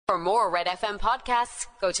For more Red FM podcasts,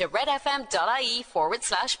 go to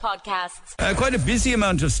redfm.ie/podcasts. Quite a busy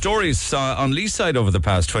amount of stories on Leeside over the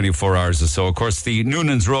past 24 hours or so. Of course, the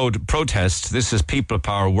Noonan's Road protest, this is people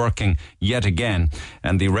power working yet again.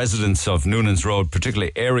 And the residents of Noonan's Road,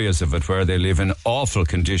 particularly areas of it where they live in awful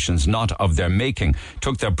conditions, not of their making,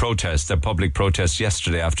 took their public protest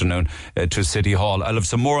yesterday afternoon to City Hall. I'll have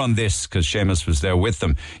some more on this because Seamus was there with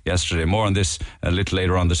them yesterday. More on this a little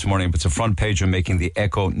later on this morning. But it's a front page of Making the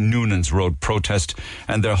Echo Noonan's Road protest,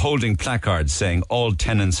 and they're holding placards saying all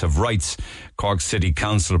tenants have rights. Cork City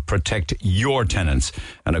Council, protect your tenants.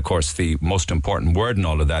 And of course the most important word in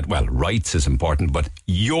all of that, well, rights is important, but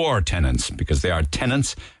your tenants, because they are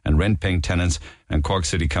tenants and rent-paying tenants, and Cork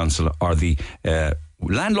City Council are the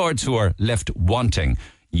landlords who are left wanting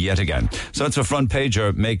yet again. So it's a front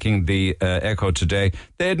pager Making the Echo today.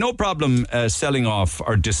 They had no problem selling off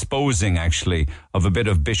or disposing, actually, of a bit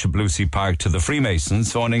of Bishop Lucey Park to the Freemasons.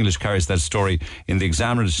 So On English carries that story in the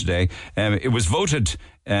Examiner today. It was voted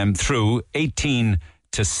through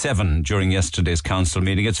 18-7 during yesterday's council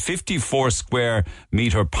meeting. It's 54 square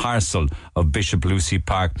metre parcel of Bishop Lucey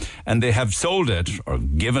Park, and they have sold it or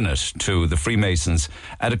given it to the Freemasons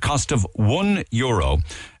at a cost of €1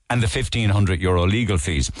 and the €1,500 legal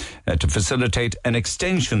fees to facilitate an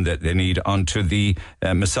extension that they need onto the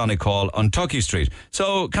Masonic Hall on Tuckey Street.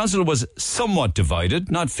 So council was somewhat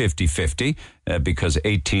divided, not 50-50, because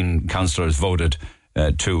 18 councillors voted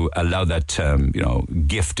to allow that,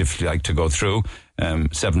 gift, if you like, to go through.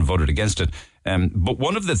 7 voted against it. But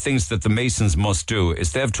one of the things that the Masons must do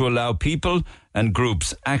is they have to allow people and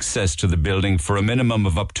groups access to the building for a minimum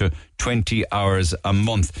of up to 20 hours a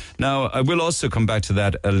month. Now, I will also come back to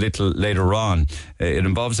that a little later on. It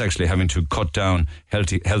involves actually having to cut down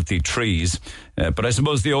healthy trees. But I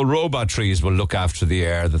suppose the old robot trees will look after the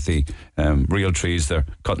air, that the real trees, they're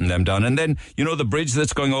cutting them down. And then, the bridge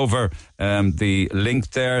that's going over the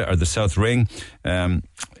link there, or the South Ring,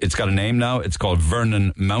 it's got a name now. It's called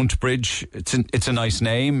Vernon Mount Bridge. It's a nice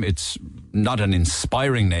name. It's not an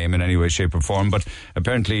inspiring name in any way, shape or form, but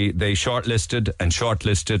apparently they shortlisted and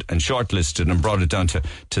brought it down to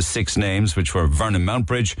 6 names, which were Vernon Mount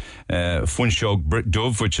Bridge, Funchog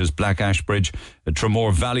Dove, which is Black Ash Bridge,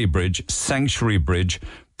 Tremor Valley Bridge, Sanctuary Bridge,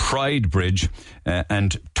 Pride Bridge,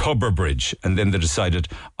 and Tubber Bridge. And then they decided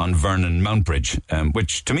on Vernon Mount Bridge,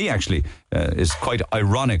 which to me actually is quite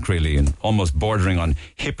ironic, really, and almost bordering on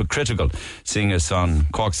hypocritical, seeing us on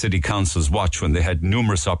Cork City Council's watch when they had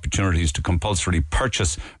numerous opportunities to compulsorily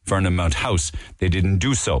purchase Vernon Mount House. They didn't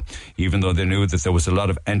do so, even though they knew that there was a lot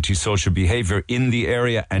of antisocial behaviour in the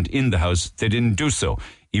area and in the house. They didn't do so.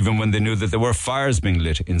 Even when they knew that there were fires being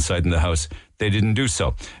lit inside in the house, they didn't do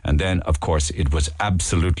so. And then, of course, it was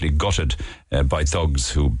absolutely gutted by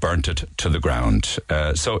thugs who burnt it to the ground.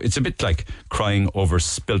 So it's a bit like crying over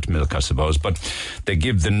spilt milk, I suppose. But they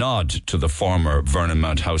give the nod to the former Vernon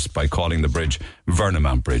Mount House by calling the bridge Vernon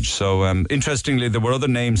Mount Bridge. So interestingly, there were other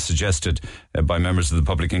names suggested by members of the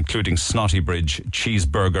public, including Snotty Bridge,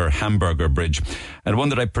 Cheeseburger, Hamburger Bridge, and one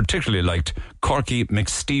that I particularly liked, Corky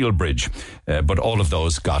McSteel Bridge. But all of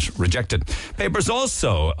those got rejected. Papers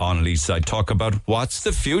also on Leeside talk about what's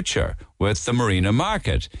the future with the Marina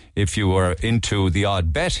Market. If you were into the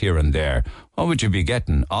odd bet here and there, what would you be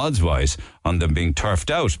getting odds-wise on them being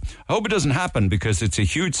turfed out? I hope it doesn't happen because it's a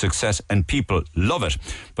huge success and people love it.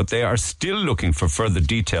 But they are still looking for further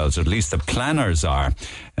details, or at least the planners are,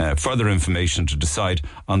 further information to decide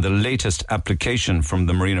on the latest application from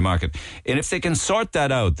the Marina Market. And if they can sort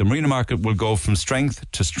that out, the Marina Market will go from strength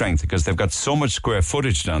to strength because they've got so much square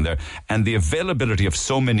footage down there and the availability of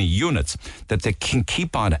so many units that they can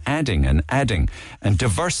keep on adding and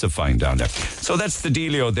diversifying down there. So that's the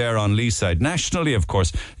dealio there on Leeside. Nationally, of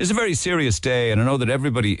course, it's a very serious day, and I know that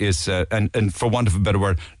everybody is, and for want of a better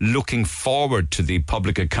word, looking forward to the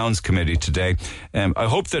Public Accounts Committee today. I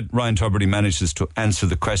hope that Ryan Tubridy manages to answer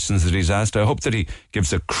the questions that he's asked. I hope that he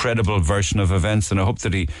gives a credible version of events, and I hope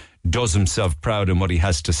that he does himself proud in what he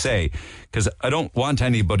has to say, because I don't want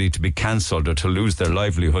anybody to be cancelled or to lose their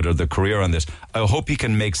livelihood or their career on this. I hope he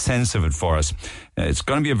can make sense of it for us. It's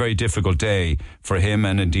going to be a very difficult day for him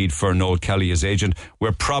and indeed for Noel Kelly, his agent.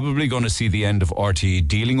 We're probably going to see the end of RTE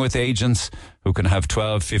dealing with agents who can have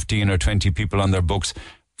 12, 15 or 20 people on their books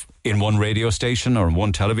in one radio station or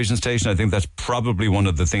one television station. I think that's probably one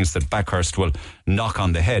of the things that Backhurst will knock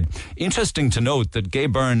on the head. Interesting to note that Gay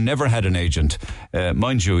Byrne never had an agent.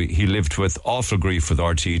 Mind you, he lived with awful grief with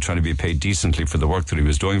RTE, trying to be paid decently for the work that he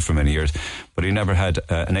was doing for many years, but he never had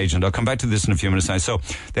an agent. I'll come back to this in a few minutes now. So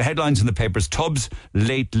the headlines in the papers: Tubbs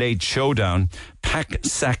late showdown, pack,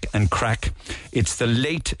 sack and crack. It's the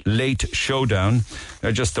late showdown.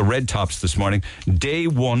 They're just the red tops this morning. Day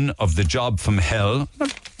one of the job from hell.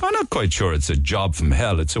 I'm not quite sure it's a job from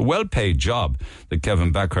hell. It's a well-paid job that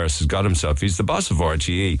Kevin Backhurst has got himself. He's the boss of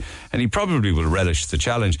RTE, and he probably will relish the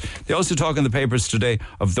challenge. They also talk in the papers today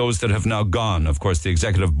of those that have now gone. Of course, the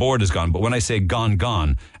executive board is gone, but when I say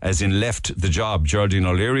gone, as in left the job, Geraldine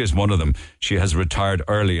O'Leary is one of them. She has retired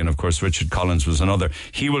early, and of course, Richard Collins was another.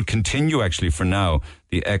 He will continue, actually, for now,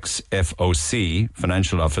 the ex-FOC,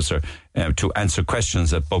 financial officer, to answer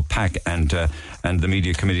questions at both PAC and the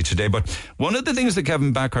media committee today. But one of the things that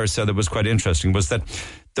Kevin Backhurst said that was quite interesting was that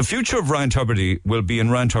the future of Ryan Tubridy will be in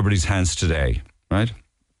Ryan Tubridy's hands today, right?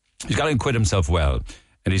 He's got to acquit himself well.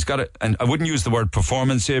 And he's got to, and I wouldn't use the word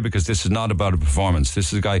performance here, because this is not about a performance.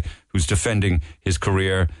 This is a guy who's defending his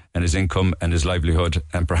career and his income and his livelihood,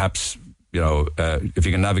 and perhaps, if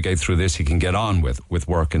he can navigate through this, he can get on with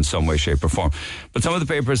work in some way, shape or form. But some of the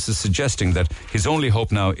papers are suggesting that his only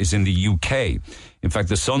hope now is in the UK. In fact,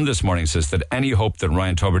 the Sun this morning says that any hope that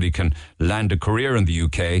Ryan Tubridy can land a career in the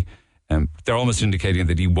UK, they're almost indicating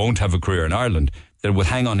that he won't have a career in Ireland, that will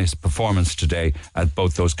hang on his performance today at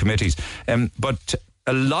both those committees. But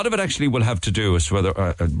a lot of it actually will have to do with whether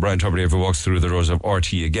Ryan Tubridy ever walks through the doors of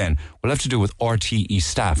RTE again. Will have to do with RTE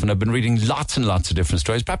staff. And I've been reading lots and lots of different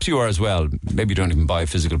stories. Perhaps you are as well. Maybe you don't even buy a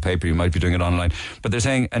physical paper. You might be doing it online. But they're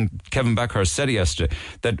saying, and Kevin Backhurst said yesterday,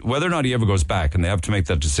 that whether or not he ever goes back, and they have to make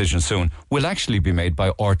that decision soon, will actually be made by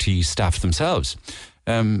RTE staff themselves.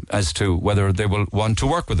 As to whether they will want to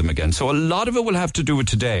work with him again. So a lot of it will have to do with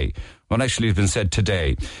today. What actually has been said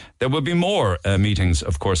today. There will be more meetings,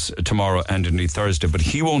 of course, tomorrow and indeed Thursday, but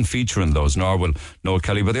he won't feature in those, nor will Noel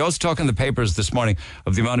Kelly. But they also talk in the papers this morning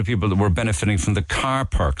of the amount of people that were benefiting from the car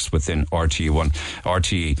parks within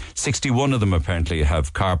RTE. 61 of them apparently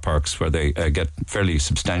have car parks where they get fairly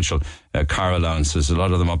substantial car allowances, a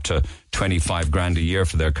lot of them up to 25 grand a year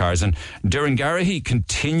for their cars. And Darren Garrahy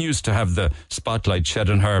continues to have the spotlight shed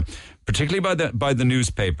on her, particularly by the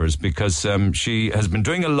newspapers, because she has been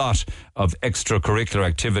doing a lot of extracurricular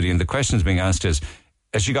activity, and the questions being asked is,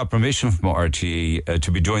 has she got permission from RTE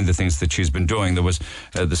to be doing the things that she's been doing? There was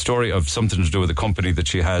the story of something to do with a company that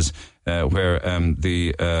she has, where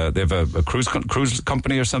they have a cruise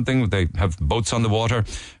company or something. They have boats on the water,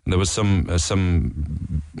 and there was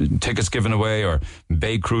some tickets given away, or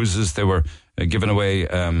bay cruises. They were giving away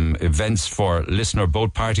events for listener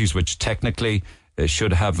boat parties, which technically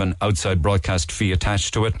should have an outside broadcast fee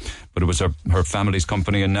attached to it, but it was her family's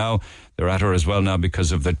company, and now they're at her as well now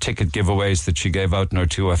because of the ticket giveaways that she gave out in her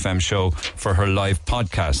 2FM show for her live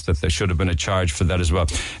podcast, that there should have been a charge for that as well.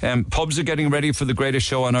 Pubs are getting ready for the greatest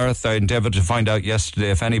show on earth. I endeavoured to find out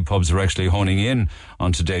yesterday if any pubs were actually honing in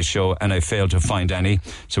on today's show, and I failed to find any,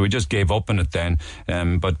 so we just gave up on it then.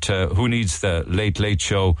 But who needs the late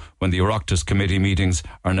show when the Oireachtas committee meetings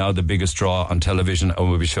are now the biggest draw on television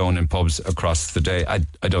and will be shown in pubs across the day?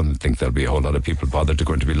 I don't think there'll be a whole lot of people bothered to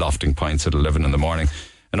going to be lofting pints at 11 in the morning.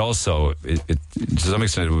 And also, it to some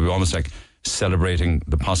extent, it would be almost like celebrating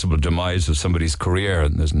the possible demise of somebody's career,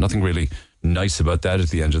 and there's nothing really nice about that at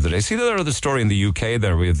the end of the day. See, the other story in the UK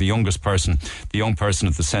there, we have the young person at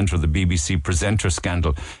the centre of the BBC presenter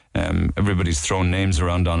scandal. Everybody's thrown names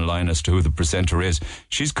around online as to who the presenter is.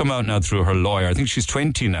 She's come out now through her lawyer. I think she's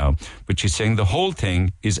 20 now, but she's saying the whole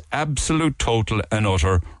thing is absolute, total and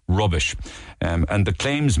utter rubbish. And the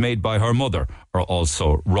claims made by her mother are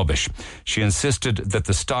also rubbish. She insisted that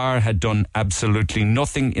the star had done absolutely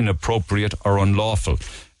nothing inappropriate or unlawful.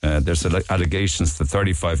 There's allegations that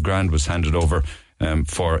 35 grand was handed over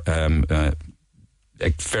for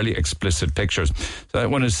fairly explicit pictures. So that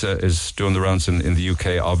one is doing the rounds in the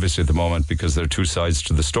UK, obviously, at the moment, because there are two sides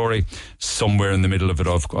to the story. Somewhere in the middle of it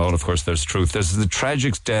all, of course, there's truth. There's the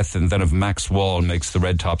tragic death and then of Max Wall makes the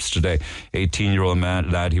red tops today. 18-year-old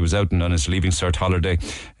lad. He was out on his Leaving Cert holiday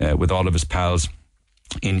with all of his pals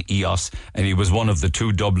in Eos, and he was one of the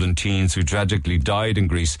two Dublin teens who tragically died in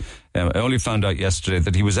Greece. I only found out yesterday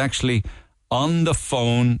that he was actually on the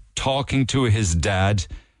phone talking to his dad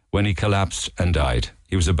when he collapsed and died.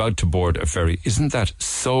 He was about to board a ferry. Isn't that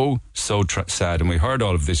so sad? And we heard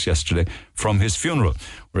all of this yesterday from his funeral,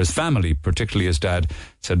 where his family, particularly his dad,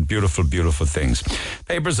 said beautiful, beautiful things.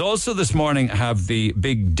 Papers also this morning have the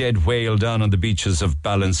big dead whale down on the beaches of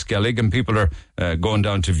Ballinskellig, and people are going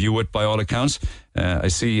down to view it by all accounts. I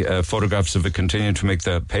see photographs of it continuing to make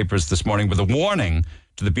the papers this morning with a warning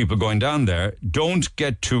to the people going down there: don't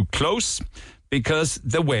get too close because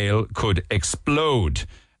the whale could explode.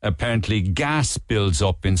 Apparently gas builds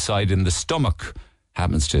up inside in the stomach.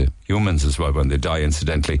 Happens to humans as well when they die,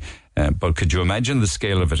 incidentally. But could you imagine the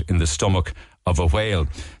scale of it in the stomach of a whale?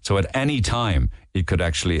 So at any time, it could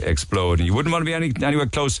actually explode. And you wouldn't want to be anywhere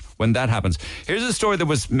close when that happens. Here's a story that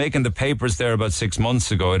was making the papers there about 6 months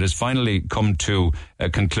ago. It has finally come to a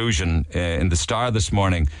conclusion in the Star this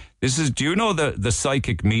morning. Do you know the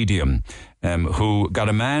psychic medium who got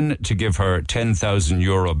a man to give her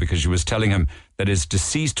 €10,000 because she was telling him that his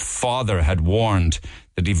deceased father had warned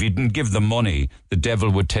that if he didn't give the money, the devil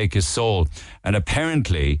would take his soul. And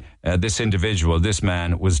apparently, this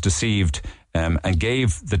man was deceived and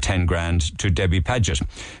gave the 10 grand to Debbie Paget,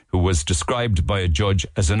 who was described by a judge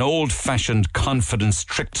as an old-fashioned confidence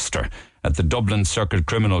trickster at the Dublin Circuit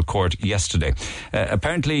Criminal Court yesterday.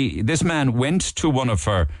 Apparently, this man went to one of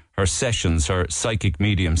her sessions, her psychic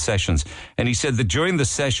medium sessions, and he said that during the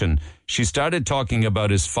session, she started talking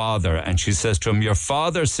about his father, and she says to him, "Your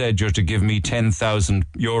father said you're to give me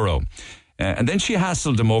 €10,000. And then she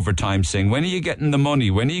hassled him over time, saying, "When are you getting the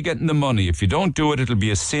money? When are you getting the money? If you don't do it, it'll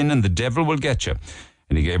be a sin and the devil will get you."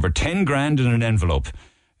 And he gave her 10 grand in an envelope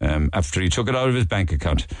after he took it out of his bank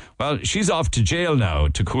account. Well, she's off to jail now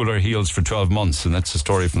to cool her heels for 12 months, and that's the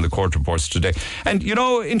story from the court reports today. And, you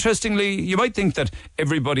know, interestingly, you might think that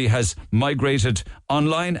everybody has migrated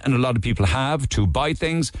online, and a lot of people have, to buy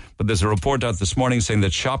things, but there's a report out this morning saying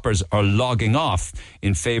that shoppers are logging off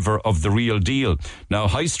in favour of the real deal. Now,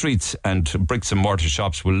 high streets and bricks and mortar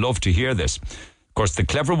shops will love to hear this. Of course, the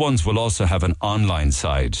clever ones will also have an online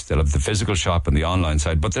side. They'll have the physical shop and the online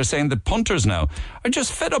side. But they're saying that punters now are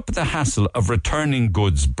just fed up with the hassle of returning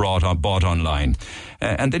goods bought online.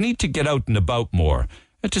 And they need to get out and about more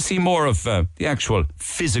to see more of the actual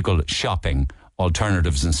physical shopping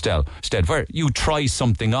alternatives instead, where you try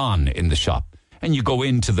something on in the shop and you go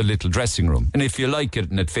into the little dressing room. And if you like it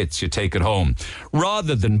and it fits, you take it home.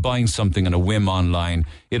 Rather than buying something on a whim online,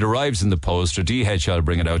 it arrives in the post or DHL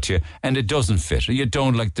bring it out to you and it doesn't fit, or you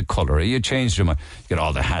don't like the colour, or you change your mind. You get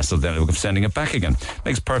all the hassle then of sending it back again.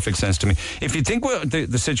 Makes perfect sense to me. If you think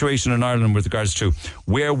the situation in Ireland with regards to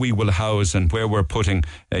where we will house and where we're putting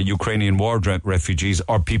Ukrainian war refugees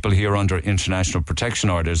or people here under international protection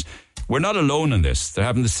orders, we're not alone in this. They're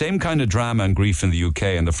having the same kind of drama and grief in the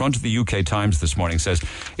UK. And the front of the UK Times this morning says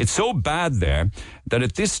it's so bad there that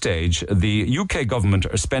at this stage, the UK government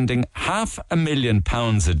are spending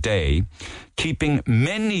 £500,000 a day keeping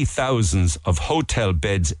many thousands of hotel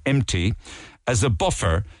beds empty as a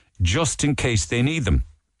buffer just in case they need them.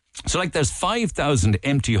 So like there's 5,000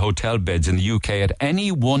 empty hotel beds in the UK at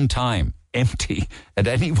any one time. Empty at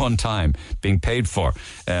any one time, being paid for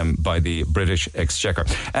by the British Exchequer.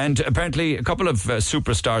 And apparently a couple of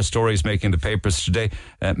superstar stories making the papers today.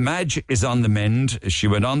 Madge is on the mend. She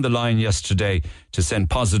went on the line yesterday to send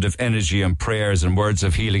positive energy and prayers and words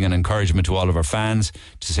of healing and encouragement to all of her fans,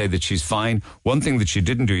 to say that she's fine. One thing that she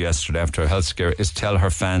didn't do yesterday after her health scare is tell her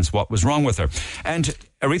fans what was wrong with her. And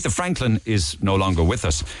Aretha Franklin is no longer with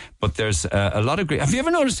us, but there's a lot of grief. Have you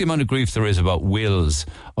ever noticed the amount of grief there is about wills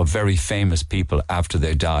of very famous people after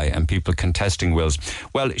they die and people contesting wills?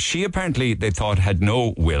 Well, she apparently, they thought, had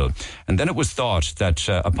no will. And then it was thought that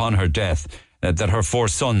upon her death, that her 4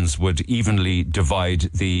 sons would evenly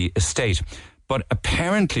divide the estate. But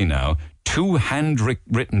apparently now, 2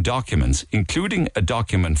 handwritten documents, including a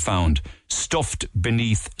document found stuffed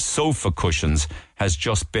beneath sofa cushions, has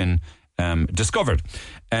just been discovered.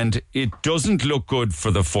 And it doesn't look good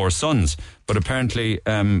for the 4 sons. But apparently,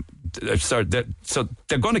 so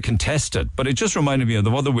they're going to contest it. But it just reminded me of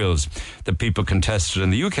the other wills that people contested.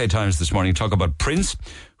 In the UK Times this morning, talk about Prince,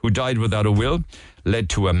 who died without a will, led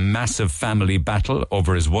to a massive family battle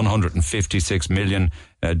over his $156 million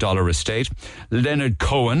estate. Leonard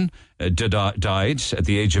Cohen died at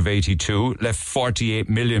the age of 82, left $48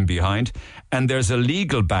 million behind. And there's a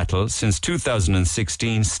legal battle since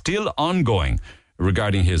 2016 still ongoing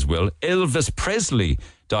regarding his will. Elvis Presley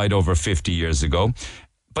died over 50 years ago.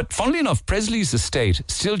 But funnily enough, Presley's estate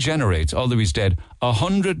still generates, although he's dead,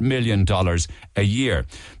 $100 million a year.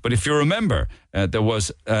 But if you remember, there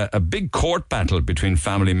was a big court battle between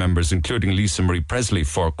family members, including Lisa Marie Presley,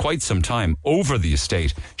 for quite some time over the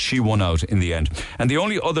estate. She won out in the end. And the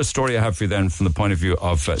only other story I have for you then from the point of view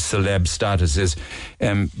of celeb status is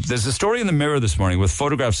there's a story in the Mirror this morning with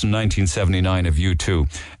photographs from 1979 of U2,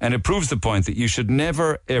 and it proves the point that you should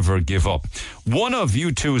never, ever give up. One of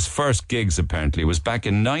U2's first gigs, apparently, was back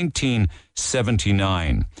in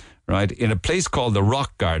 1979, right, in a place called the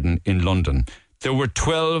Rock Garden in London. There were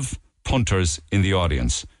 12 punters in the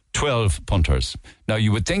audience. 12 punters. Now,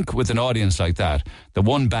 you would think with an audience like that, the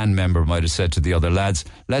one band member might have said to the other lads,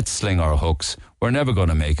 let's sling our hooks. We're never going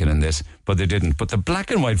to make it in this. But they didn't. But the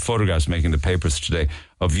black and white photographs making the papers today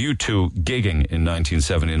of U2 gigging in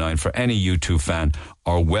 1979 for any U2 fan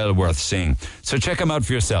are well worth seeing. So check them out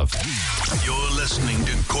for yourself. You're listening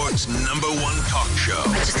to Cork's #1 talk show.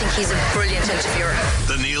 I just think he's a brilliant interviewer.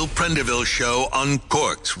 The Neil Prendeville Show on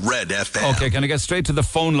Cork's Red FM. Okay, can I get straight to the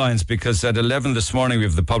phone lines? Because at 11 this morning we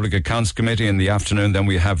have the Public Accounts Committee. In the afternoon then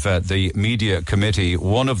we have the Media Committee.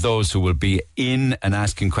 One of those who will be in and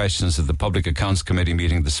asking questions at the Public Accounts Committee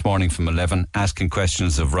meeting this morning from 11, asking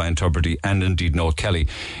questions of Ryan Tubridy and indeed Noel Kelly,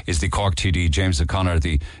 is the Cork TD, James O'Connor,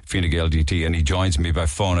 the Fine Gael DT, and he joins me by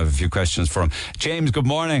phone. I have a few questions for him. James, good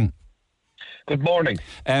morning. Good morning.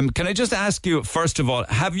 Can I just ask you, first of all,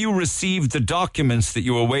 have you received the documents that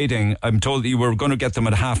you were waiting? I'm told that you were going to get them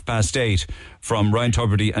at 8:30 from Ryan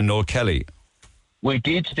Tubridy and Noel Kelly. We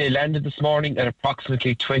did. They landed this morning at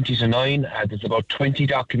approximately 20 to 9. There's about 20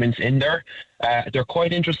 documents in there. They're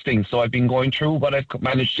quite interesting. So I've been going through what I've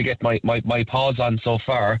managed to get my paws on so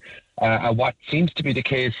far. What seems to be the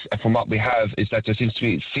case from what we have is that there seems to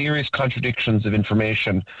be serious contradictions of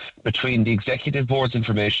information between the Executive Board's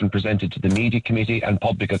information presented to the Media Committee and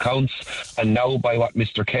Public Accounts, and now by what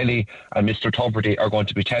Mr. Kelly and Mr. Tubridy are going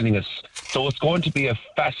to be telling us. So it's going to be a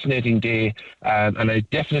fascinating day, and I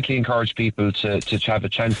definitely encourage people to have a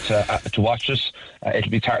chance to watch it. It'll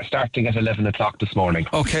be starting at 11 o'clock this morning.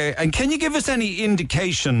 Okay, and can you give us any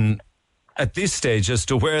indication at this stage as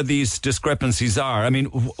to where these discrepancies are? I mean,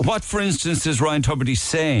 what, for instance, is Ryan Tubridy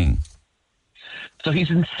saying? So he's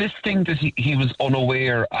insisting that he was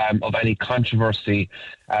unaware of any controversy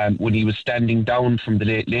when he was standing down from the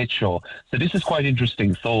Late Show. So this is quite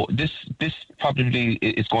interesting. So this probably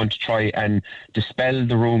is going to try and dispel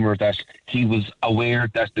the rumour that he was aware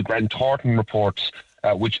that the Grant Thornton report,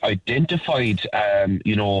 which identified,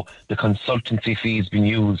 the consultancy fees being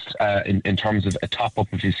used in terms of a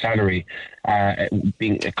top-up of his salary,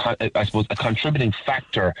 being, I suppose, a contributing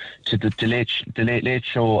factor to the Late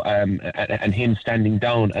Show and him standing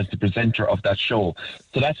down as the presenter of that show.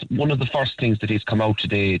 So that's one of the first things that he's come out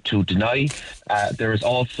today to deny. There is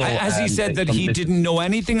also... Has he said that he didn't know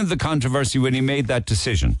anything of the controversy when he made that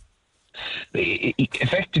decision?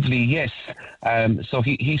 Effectively, yes. So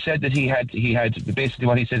he said that he had basically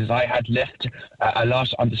what he said is, I had left a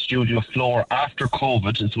lot on the studio floor after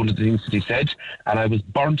COVID, is one of the things that he said, and I was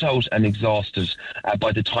burnt out and exhausted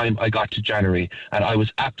by the time I got to January, and I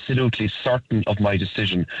was absolutely certain of my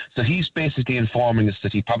decision. So he's basically informing us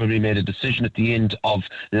that he probably made a decision at the end of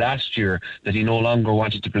last year that he no longer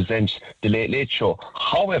wanted to present the Late Show.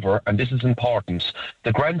 However, and this is important,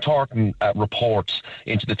 the Grant Thornton report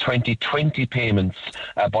into the 2020 payments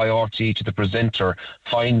by RTE to the presenter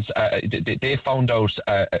finds they found out,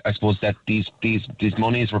 I suppose, that these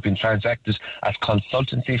monies were being transacted as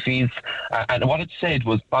consultancy fees, and what it said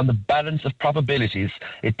was, on the balance of probabilities,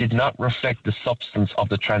 it did not reflect the substance of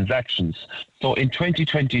the transactions. So in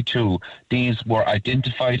 2022, these were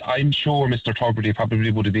identified. I'm sure Mr. Tubridy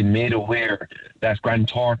probably would have been made aware that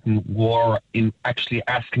Grant Thornton were actually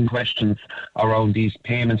asking questions around these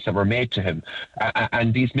payments that were made to him.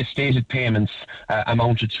 And these misstated payments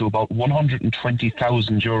amounted to about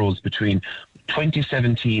 €120,000 between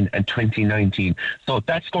 2017 and 2019. So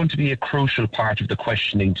that's going to be a crucial part of the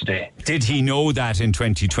questioning today. Did he know that in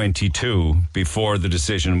 2022 before the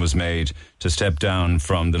decision was made to step down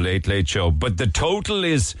from the Late Show? But the total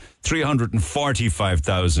is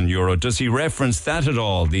 €345,000. Does he reference that at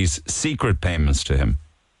all, these secret payments to him?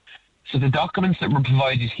 So the documents that were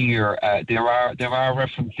provided here, there are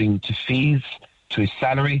referencing to fees, to his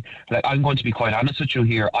salary. Like, I'm going to be quite honest with you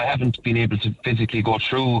here, I haven't been able to physically go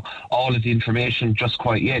through all of the information just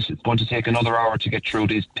quite yet. It's going to take another hour to get through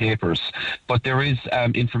these papers. But there is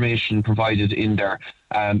information provided in there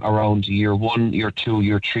around year 1, year 2,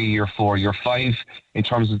 year 3, year 4, year 5. in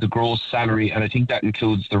terms of the gross salary, and I think that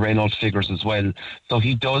includes the Reynolds figures as well. So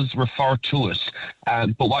he does refer to it.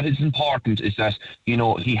 But what is important is that,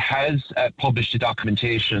 he has published a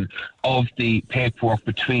documentation of the paperwork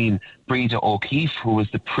between Breda O'Keefe, who was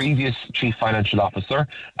the previous Chief Financial Officer.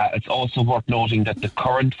 It's also worth noting that the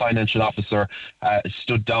current Financial Officer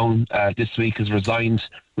stood down this week, has resigned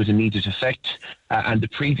with immediate effect, and the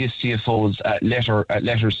previous CFO's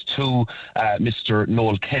letters to Mr.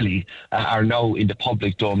 Noel Kelly are now in the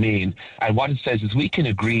public domain. And what it says is we can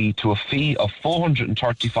agree to a fee of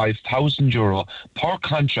 €435,000 per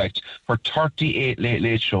contract for 38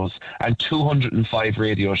 late shows and 205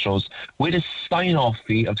 radio shows, with a sign-off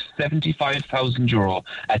fee of €75,000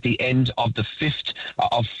 at the end of the fifth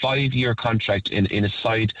of 5-year contract in a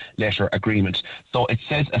side letter agreement. So it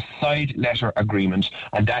says a side letter agreement,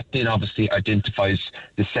 and that then obviously identifies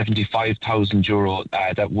the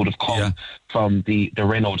 €75,000 that would have come from the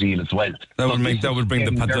Renault deal as well. That would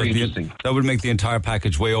make the entire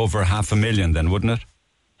package way over $500,000 then, wouldn't it?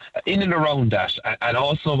 In and around that. And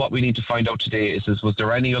also what we need to find out today is was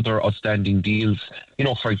there any other outstanding deals?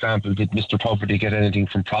 For example, did Mr. Tubridy get anything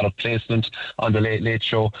from product placement on the Late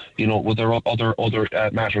Show? Were there other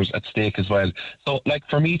matters at stake as well? So,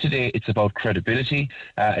 for me today, it's about credibility.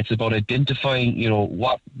 It's about identifying,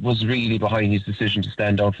 what was really behind his decision to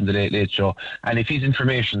stand down from the Late Show, and if his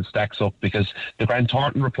information stacks up, because the Grant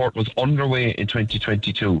Thornton report was underway in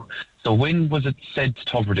 2022. So when was it said to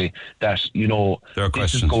Tubridy that,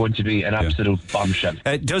 this is going to be an absolute bombshell?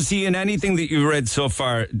 Does he, in anything that you read so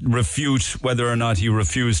far, refute whether or not he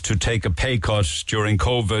refused to take a pay cut during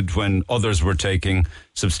COVID when others were taking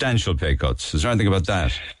substantial pay cuts? Is there anything about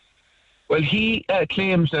that? Well, he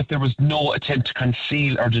claims that there was no attempt to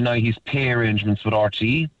conceal or deny his pay arrangements with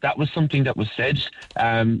RTE. That was something that was said.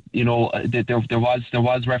 There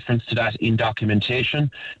was reference to that in documentation.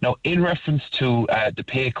 Now, in reference to the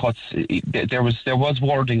pay cuts, there was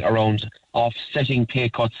wording around offsetting pay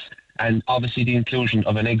cuts, and obviously the inclusion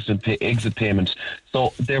of an exit payment.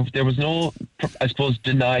 So there was no, I suppose,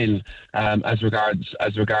 denial as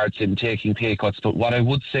regards him taking pay cuts. But what I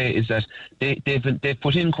would say is that they've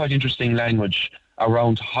put in quite interesting language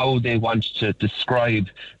around how they want to describe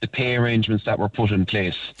the pay arrangements that were put in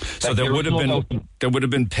place. So there would have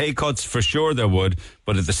been pay cuts for sure. There would,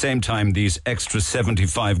 but at the same time, these extra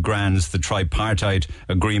 $75,000, the tripartite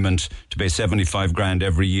agreement to pay $75,000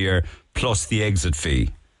 every year, plus the exit fee,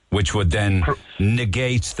 which would then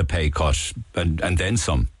negate the pay cut and then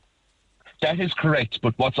some. That is correct.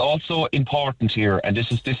 But what's also important here, and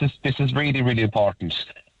this is really, really important,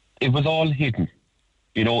 it was all hidden.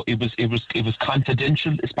 It was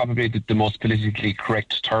confidential. It's probably the most politically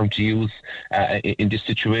correct term to use in this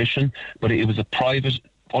situation. But it was a private,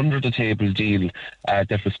 under-the-table deal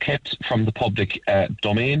that was kept from the public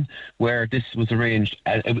domain, where this was arranged.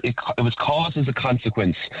 It was caused as a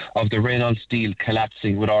consequence of the Reynolds deal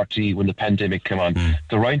collapsing with RTE when the pandemic came on.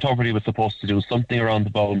 So Ryan Tubridy was supposed to do something around the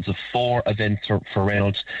bounds of 4 events for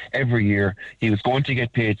Reynolds every year. He was going to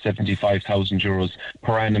get paid €75,000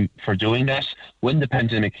 per annum for doing that. When the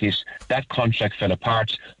pandemic hit, that contract fell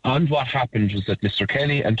apart, and what happened was that Mr.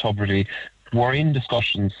 Kelly and Tubridy were in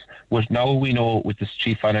discussions with the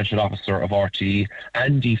Chief Financial Officer of RTE,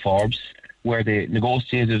 Andy Forbes, where they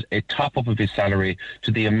negotiated a top-up of his salary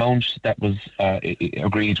to the amount that was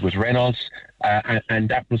agreed with Reynolds, and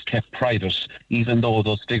that was kept private. Even though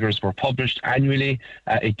those figures were published annually,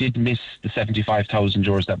 it did miss the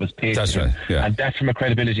 €75,000 that was paid to him. Right, yeah. And that, from a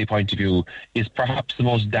credibility point of view, is perhaps the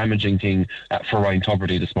most damaging thing for Ryan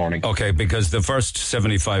Tubridy this morning. Okay, because the first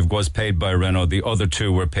 75 was paid by Renault, the other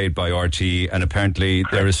 2 were paid by RTE, and apparently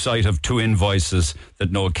there is sight of 2 invoices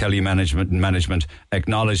that Noel Kelly management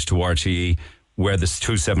acknowledged to RTE where the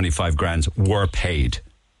 $275,000 were paid.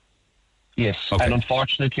 Yes, okay. And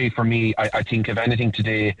unfortunately for me, I think if anything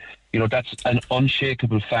today, that's an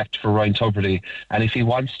unshakable fact for Ryan Tubridy. And if he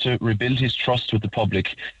wants to rebuild his trust with the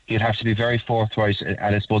public, he'd have to be very forthright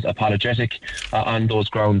and I suppose apologetic on those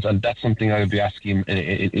grounds. And that's something I will be asking him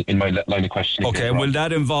in my line of questioning. Okay, and will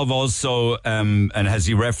that involve also, and has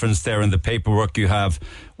he referenced there in the paperwork you have,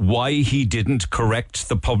 why he didn't correct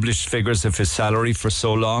the published figures of his salary for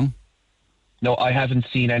so long? No, I haven't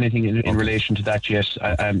seen anything in relation to that yet.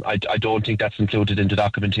 I don't think that's included in the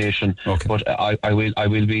documentation. Okay. But I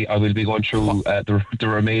will be going through the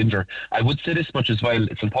remainder. I would say this much as well.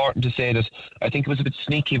 It's important to say that I think it was a bit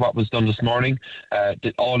sneaky what was done this morning.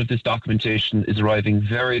 That all of this documentation is arriving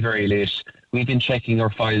very, very late we've been checking our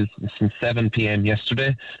files since 7 p.m.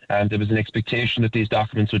 yesterday, and there was an expectation that these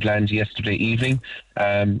documents would land yesterday evening.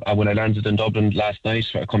 And when I landed in Dublin last night,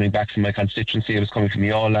 coming back from my constituency, I was coming from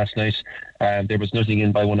Youghal last night, there was nothing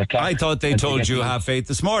in by 1 o'clock. I thought they told you half 8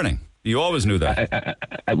 this morning. You always knew that.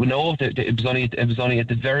 No, it was only at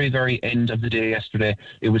the very, very end of the day yesterday.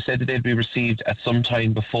 It was said that they'd be received at some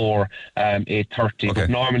time before 8:30. Okay. But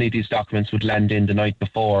normally these documents would land in the night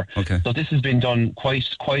before. Okay. So this has been done quite.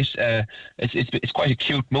 It's quite a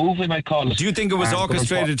cute move, we might call it. Do you think it was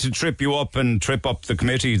orchestrated to trip you up and trip up the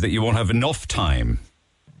committee, that you won't have enough time?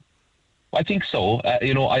 I think so.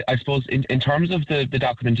 I suppose in terms of the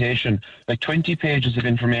documentation, like 20 pages of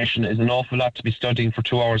information is an awful lot to be studying for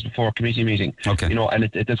 2 hours before a committee meeting. Okay. And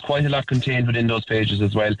there's quite a lot contained within those pages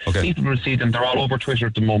as well. Okay. People will see them. They're all over Twitter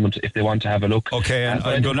at the moment if they want to have a look. Okay, and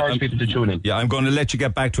I encourage people to tune in. Yeah, I'm going to let you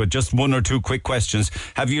get back to it. Just one or two quick questions.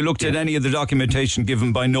 Have you looked at any of the documentation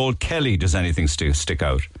given by Noel Kelly? Does anything stick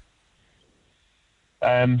out?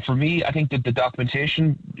 For me, I think that the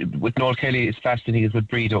documentation with Noel Kelly is fascinating as with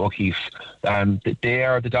Breda O'Keefe. They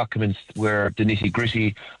are the documents where the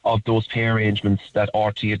nitty-gritty of those pay arrangements that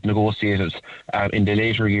RT had negotiated in the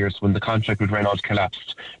later years when the contract with Renault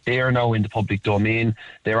collapsed. They are now in the public domain.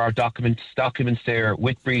 There are documents there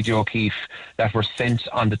with Breda O'Keefe that were sent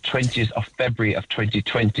on the 20th of February of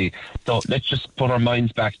 2020. So let's just put our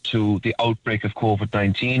minds back to the outbreak of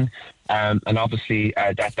COVID-19. And obviously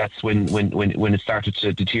that's when it started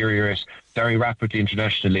to deteriorate very rapidly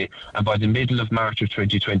internationally. And by the middle of March of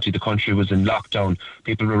 2020, the country was in lockdown.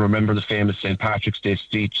 People will remember the famous St. Patrick's Day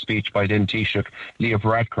speech by then Taoiseach Leo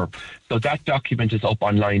Varadkar. So that document is up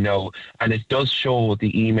online now, and it does show the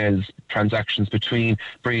emails, transactions between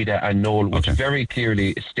Breda and Noel, which very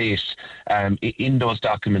clearly state in those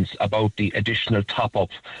documents about the additional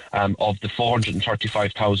top-up of the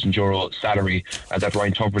 €435,000 salary that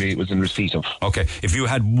Ryan Tubridy was in receipt of. Okay. If you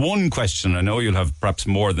had one question, I know you'll have perhaps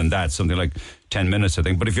more than that, something like 10 minutes, I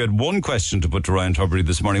think, but if you had one question to put to Ryan Tubridy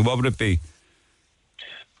this morning, what would it be?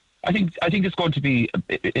 I think it's going to be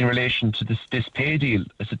in relation to this pay deal.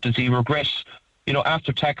 Does he regret,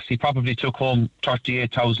 after tax, he probably took home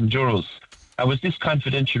 €38,000. And was this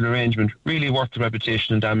confidential arrangement really worth the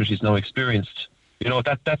reputation and damage he's now experienced?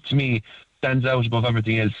 That to me stands out above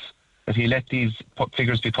everything else. That he let these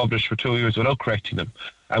figures be published for 2 years without correcting them.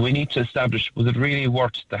 And we need to establish, was it really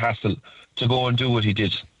worth the hassle to go and do what he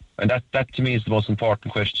did? And that to me is the most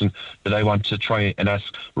important question that I want to try and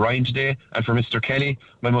ask Ryan today. And for Mr. Kelly,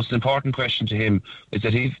 my most important question to him is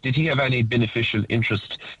that did he have any beneficial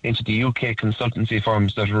interest into the UK consultancy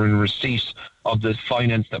firms that were in receipt of the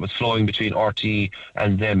finance that was flowing between RTE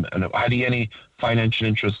and them? And had he any financial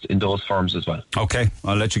interest in those firms as well? Okay,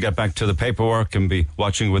 I'll let you get back to the paperwork and be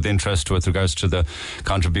watching with interest with regards to the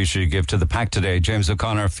contribution you give to the PAC today. James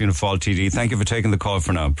O'Connor, Fianna Fáil TD, thank you for taking the call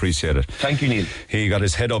for now. Appreciate it. Thank you, Neil. He got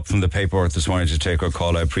his head up from the paperwork this morning to take our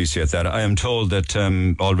call. I appreciate that. I am told that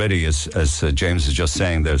already, as James is just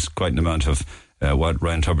saying, there's quite an amount of what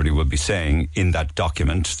Ryan Tubridy will be saying in that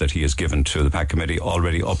document that he has given to the PAC committee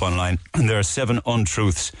already up online. And there are 7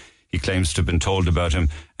 untruths he claims to have been told about him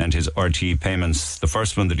and his RTE payments. The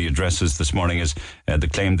first one that he addresses this morning is the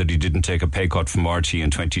claim that he didn't take a pay cut from RTE in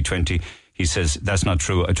 2020. He says, that's not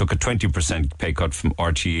true. I took a 20% pay cut from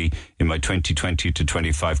RTE in my 2020 to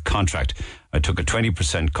 25 contract. I took a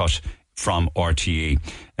 20% cut from RTE.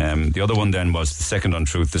 The other one then was the second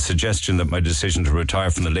untruth, the suggestion that my decision to retire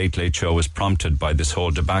from the Late Late Show was prompted by this whole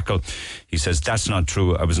debacle. He says, that's not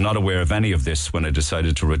true. I was not aware of any of this when I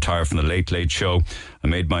decided to retire from the Late Late Show. I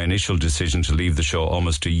made my initial decision to leave the show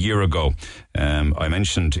almost a year ago. I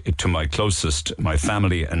mentioned it to my closest, my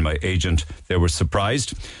family and my agent. They were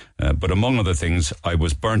surprised. But among other things, I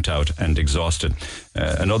was burnt out and exhausted.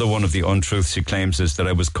 Another one of the untruths he claims is that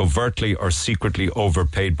I was covertly or secretly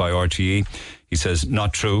overpaid by RTE. He says,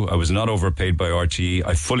 not true. I was not overpaid by RTE.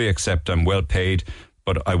 I fully accept I'm well paid,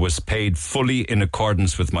 but I was paid fully in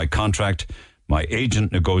accordance with my contract. My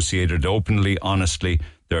agent negotiated openly, honestly.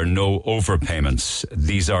 There are no overpayments.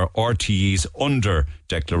 These are RTE's under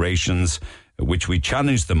declarations, which we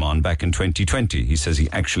challenged them on back in 2020. He says he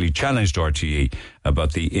actually challenged RTE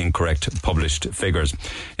about the incorrect published figures.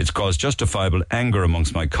 It's caused justifiable anger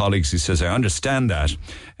amongst my colleagues. He says, I understand that.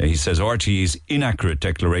 He says RTE's inaccurate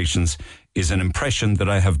declarations is an impression that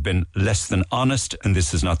I have been less than honest, and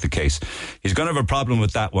this is not the case. He's going to have a problem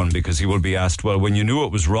with that one because he will be asked, well, when you knew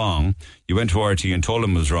it was wrong, you went to RTE and told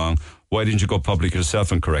him it was wrong, why didn't you go public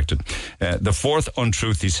yourself and correct it? The fourth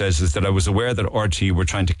untruth, he says, is that I was aware that RTE were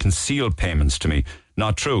trying to conceal payments to me.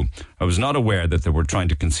 Not true. I was not aware that they were trying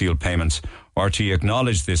to conceal payments. RTE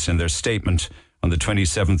acknowledged this in their statement on the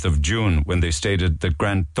 27th of June when they stated that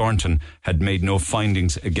Grant Thornton had made no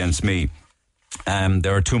findings against me.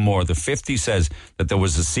 There are two more. The fifth, he says that there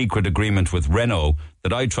was a secret agreement with Renault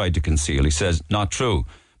that I tried to conceal. He says, not true.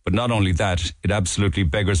 But not only that, it absolutely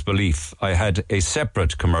beggars belief. I had a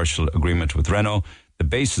separate commercial agreement with Renault, the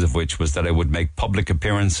basis of which was that I would make public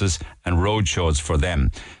appearances and road shows for them.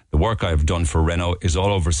 The work I have done for Renault is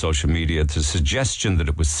all over social media. The suggestion that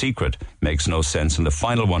it was secret makes no sense. And the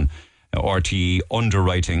final one, RTE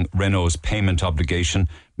underwriting Renault's payment obligation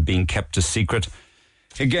being kept a secret.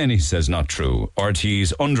 Again, he says not true.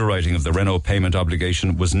 RTE's underwriting of the Renault payment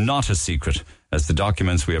obligation was not a secret, as the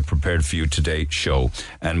documents we have prepared for you today show.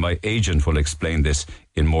 And my agent will explain this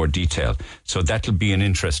in more detail. So that'll be an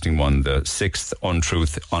interesting one, the sixth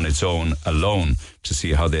untruth on its own alone, to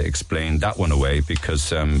see how they explain that one away,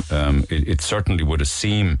 because it certainly would have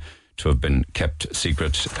seemed to have been kept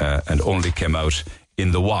secret and only came out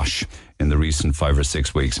in the wash in the recent 5 or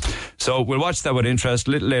 6 weeks. So we'll watch that with interest.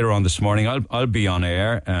 A little later on this morning, I'll be on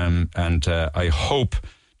air, and I hope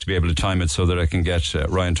to be able to time it so that I can get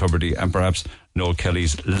Ryan Tubridy and perhaps Noel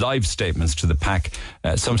Kelly's live statements to the pack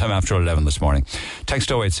sometime after 11 this morning. Text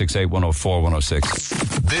 0868 104 106.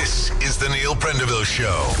 This is the Neil Prendeville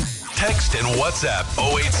Show. Text and WhatsApp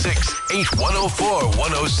 086 8104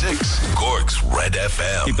 106. Cork's Red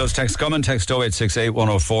FM. Keep those texts coming. Text 0868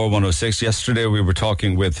 104 106. Yesterday we were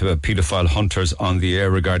talking with paedophile hunters on the air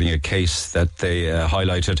regarding a case that they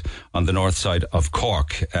highlighted on the north side of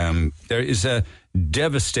Cork. There is a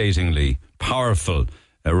devastatingly powerful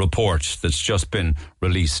report that's just been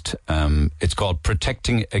released. It's called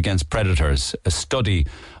Protecting Against Predators, a study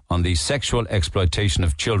on the sexual exploitation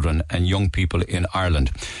of children and young people in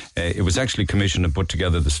Ireland. It was actually commissioned and put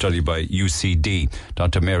together, the study, by UCD.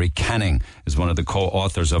 Dr. Mary Canning is one of the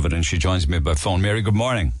co-authors of it, and she joins me by phone. Mary, good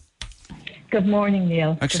morning. Good morning,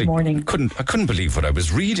 Neil. Actually, good morning. I couldn't believe what I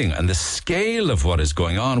was reading and the scale of what is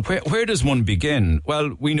going on. Where does one begin?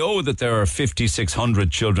 Well, we know that there are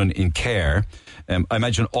 5,600 children in care. I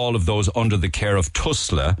imagine all of those under the care of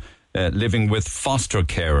TUSLA, living with foster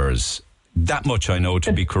carers. That much I know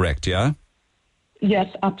to be correct, yeah?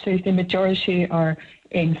 Yes, absolutely. The majority are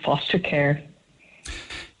in foster care.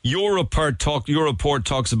 Your report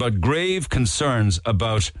talks about grave concerns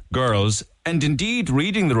about girls, and indeed,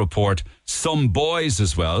 reading the report, some boys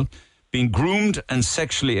as well, being groomed and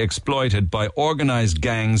sexually exploited by organised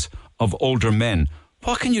gangs of older men.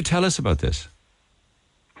 What can you tell us about this?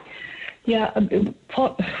 Yeah,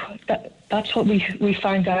 that's what we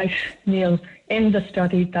found out, Neil, in the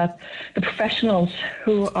study, that the professionals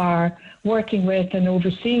who are working with and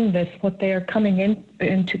overseeing this, what they are coming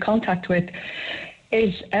into contact with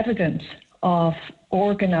is evidence of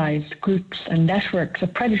organised groups and networks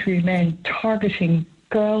of predatory men targeting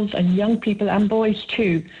girls and young people and boys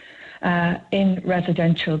too in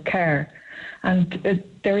residential care. And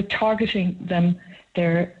they're targeting them,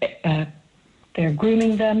 they're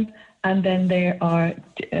grooming them, and then they are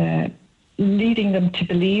leading them to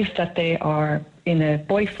believe that they are in a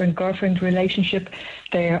boyfriend-girlfriend relationship.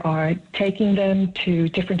 They are taking them to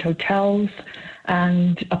different hotels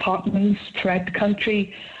and apartments throughout the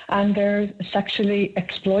country, and they're sexually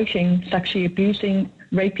exploiting, sexually abusing,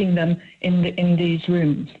 raping them in these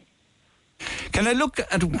rooms. Can I look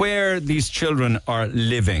at where these children are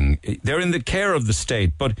living? They're in the care of the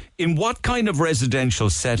state, but in what kind of residential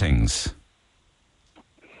settings?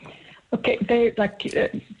 Okay,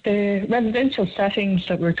 the residential settings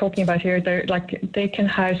that we're talking about here, they can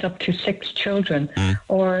house up to 6 children,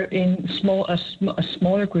 or in a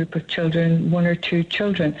smaller group of children, 1 or 2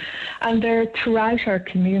 children, and they're throughout our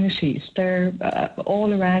communities. They're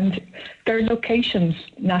all around. Their locations,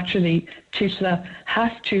 naturally, TUSLA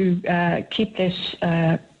has to keep this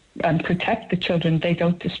and protect the children. They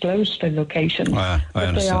don't disclose their locations, but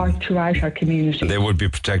they are throughout our community. They would be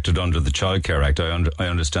protected under the Child Care Act. I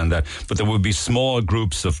understand that. But there would be small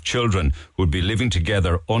groups of children who would be living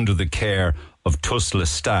together under the care of TUSLA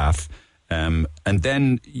staff. And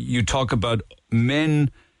then you talk about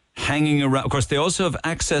men hanging around. Of course, they also have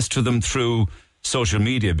access to them through social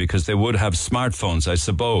media because they would have smartphones, I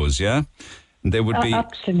suppose, yeah? And they would be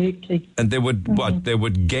absolutely, and they would they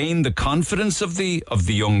would gain the confidence of the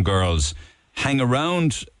young girls, hang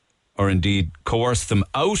around, or indeed coerce them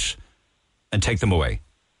out and take them away.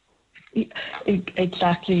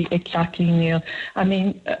 Exactly, Neil. I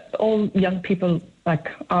mean, all young people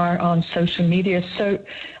are on social media, so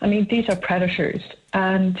I mean, these are predators,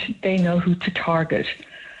 and they know who to target,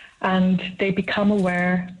 and they become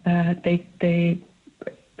aware. They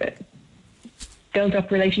build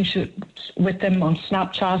up relationships with them on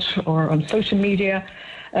Snapchat or on social media,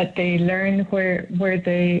 They learn where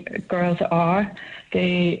the girls are.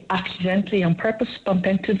 They accidentally, on purpose, bump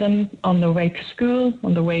into them on their way to school,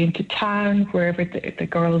 on their way into town, wherever the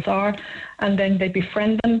girls are, and then they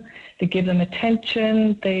befriend them. They give them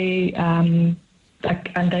attention. They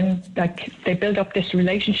they build up this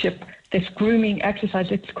relationship, this grooming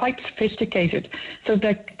exercise. It's quite sophisticated, so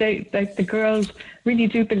that the girls really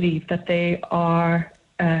do believe that they are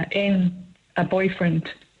in a boyfriend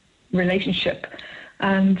relationship,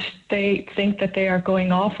 and they think that they are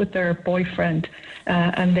going off with their boyfriend,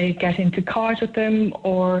 and they get into cars with them,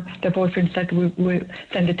 or their boyfriend said, we'll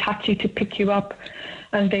send a taxi to pick you up,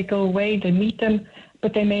 and they go away, they meet them,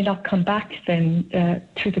 but they may not come back then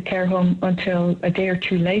to the care home until a day or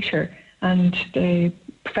two later. And the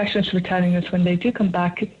professionals were telling us when they do come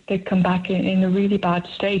back, they come back in a really bad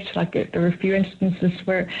state. Like there were a few instances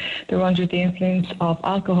where they were under the influence of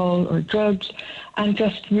alcohol or drugs, and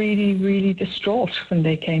just really, really distraught when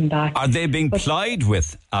they came back. Are they being plied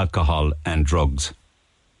with alcohol and drugs?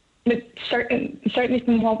 Certainly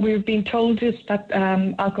from what we've been told is that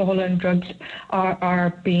alcohol and drugs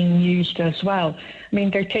are being used as well. I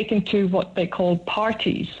mean, they're taken to what they call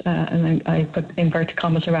parties, and I put inverted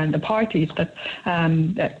commas around the parties, that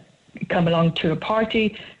come along to a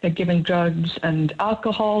party, they're given drugs and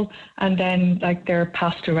alcohol, and then they're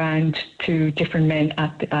passed around to different men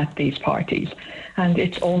at these parties. And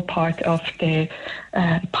it's all part of the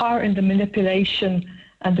power and the manipulation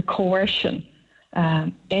and the coercion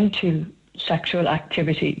into sexual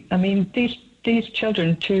activity. I mean, these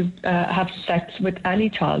children to have sex with any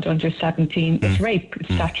child under 17 is rape,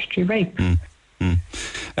 it's statutory rape.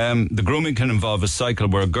 The grooming can involve a cycle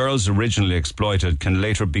where girls originally exploited can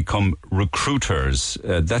later become recruiters.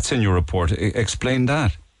 That's in your report. Explain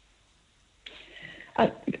that.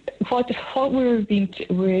 What we're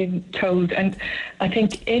being told, and I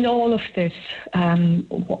think in all of this,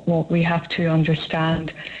 what we have to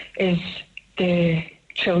understand is the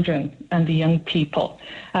children and the young people,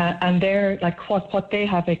 and they're what they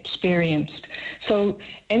have experienced. So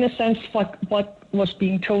in a sense, what was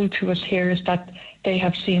being told to us here is that they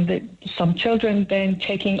have seen that some children then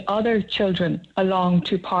taking other children along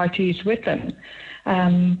to parties with them,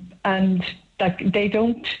 and they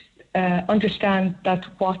don't understand that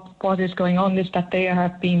what is going on is that they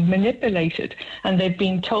have been manipulated, and they've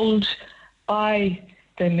been told by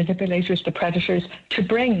the manipulators, the predators, to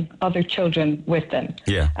bring other children with them.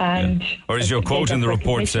 Or as your quote in the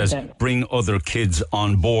report says, bring other kids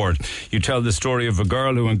on board. You tell the story of a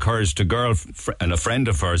girl who encouraged a girl and a friend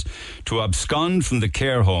of hers to abscond from the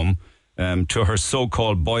care home to her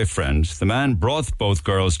so-called boyfriend. The man brought both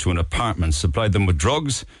girls to an apartment, supplied them with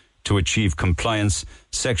drugs to achieve compliance,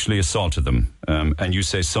 sexually assaulted them. And you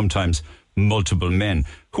say sometimes multiple men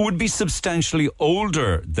who would be substantially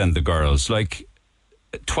older than the girls, like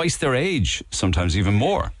twice their age, sometimes even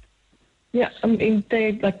more. Yeah, I mean,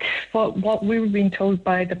 what we were being told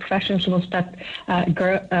by the professionals was that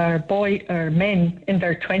men in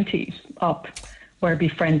their 20s up were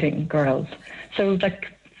befriending girls. So,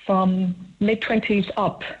 from mid-20s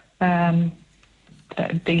up,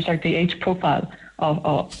 these are the age profile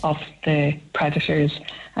of the predators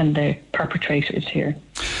and the perpetrators here.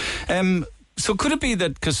 So could it be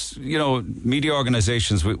that, because, media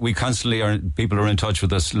organisations, we constantly people are in touch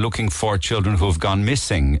with us looking for children who have gone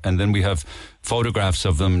missing, and then we have photographs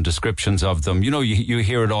of them, descriptions of them. You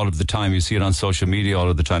hear it all of the time. You see it on social media all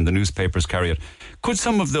of the time. The newspapers carry it. Could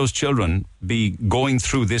some of those children be going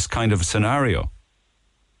through this kind of scenario?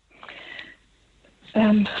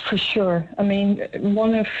 For sure. I mean,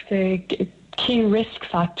 one of the key risk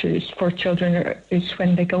factors for children is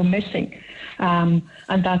when they go missing. And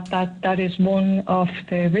that is one of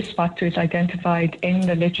the risk factors identified in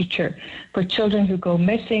the literature for children who go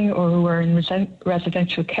missing or who are in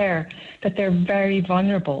residential care, that they're very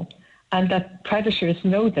vulnerable, and that predators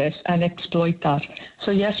know this and exploit that.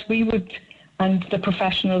 So yes, we would, and the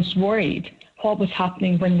professionals worried what was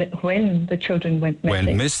happening when the children went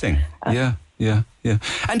missing. Yeah.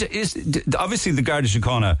 And obviously the Garda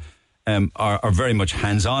Síochána are very much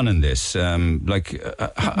hands-on in this.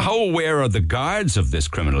 How aware are the guards of this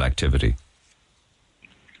criminal activity?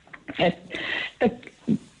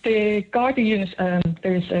 The Garda unit,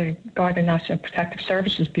 there's a Garda National Protective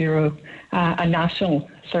Services Bureau, a National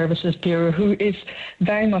Services Bureau, who is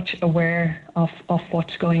very much aware of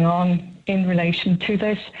what's going on in relation to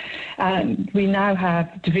this. We now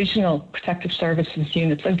have divisional protective services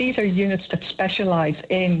units, and these are units that specialise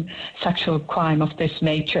in sexual crime of this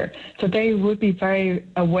nature. So they would be very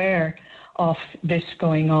aware of this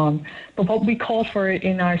going on. But what we call for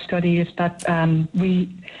in our study is that we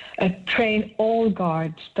train all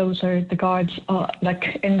guards. Those are the guards like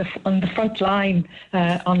on the front line,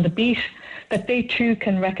 on the beat, that they too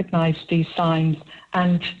can recognise these signs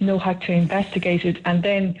and know how to investigate it, and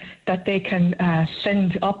then that they can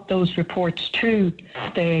send up those reports to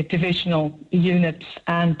the divisional units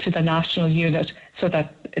and to the national unit so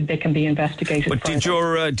that they can be investigated. But did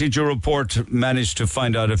your report manage to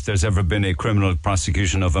find out if there's ever been a criminal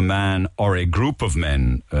prosecution of a man or a group of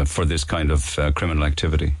men for this kind of criminal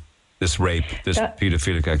activity, this rape, this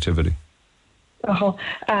paedophilic activity?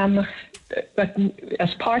 But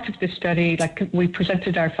as part of this study, we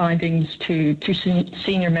presented our findings to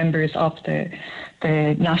senior members of the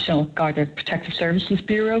National Garda Protective Services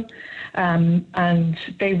Bureau, and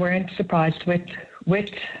they weren't surprised with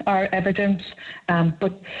our evidence,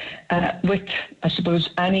 but with, I suppose,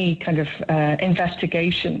 any kind of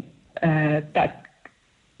investigation that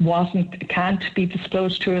can't be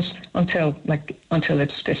disclosed to us until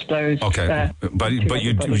it's disclosed. Okay, but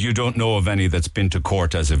you don't know of any that's been to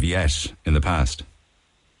court as of yet in the past.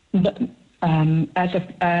 As of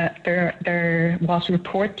there was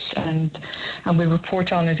reports, and we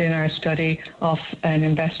report on it in our study of an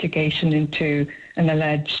investigation into an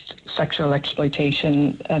alleged sexual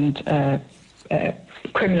exploitation and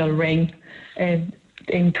criminal ring in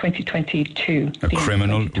 2022. A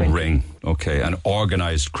criminal ring, okay, an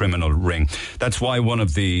organised criminal ring. That's why one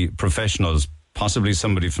of the professionals, possibly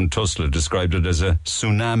somebody from Tusla, described it as a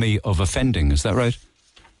tsunami of offending. Is that right?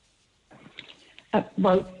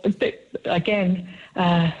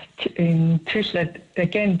 In Tusla,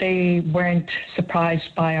 again, they weren't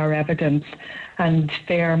surprised by our evidence, and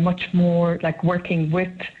they are much more working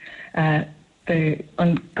with the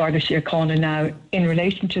Garda Síochána now in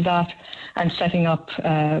relation to that, and setting up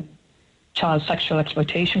child sexual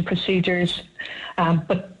exploitation procedures.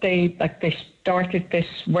 But they started this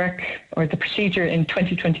work or the procedure in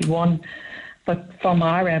 2021. But from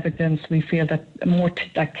our evidence, we feel that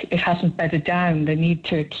it hasn't bedded down. They need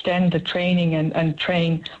to extend the training and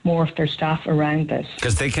train more of their staff around this.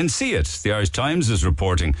 Because they can see it. The Irish Times is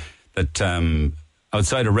reporting that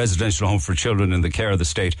outside a residential home for children in the care of the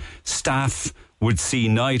state, staff would see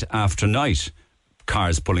night after night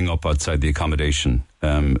cars pulling up outside the accommodation.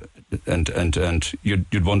 And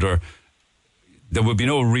you'd wonder, there would be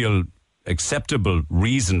no real acceptable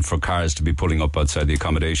reason for cars to be pulling up outside the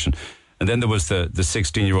accommodation. And then there was the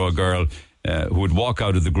 16-year-old girl who would walk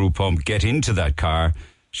out of the group home, get into that car.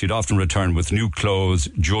 She'd often return with new clothes,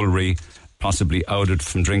 jewellery, possibly outed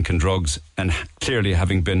from drink and drugs, and clearly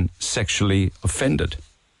having been sexually offended.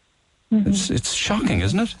 Mm-hmm. It's shocking,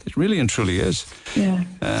 isn't it? It really and truly is. Yeah,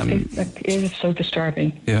 it is so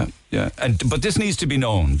disturbing. Yeah. But this needs to be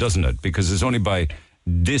known, doesn't it? Because it's only by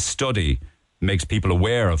this study makes people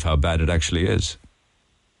aware of how bad it actually is.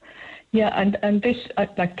 Yeah, and this,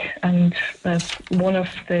 one of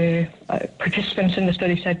the participants in the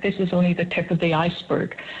study said, this is only the tip of the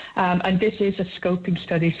iceberg. And this is a scoping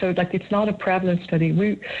study, so it's not a prevalence study.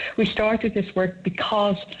 We started this work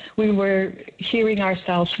because we were hearing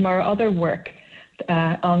ourselves from our other work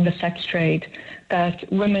on the sex trade that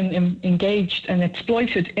women engaged and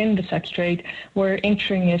exploited in the sex trade were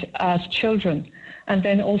entering it as children. And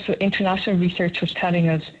then also international research was telling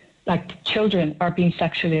us children are being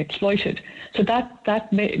sexually exploited. So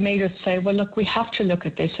that made us say, well, look, we have to look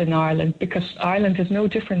at this in Ireland, because Ireland is no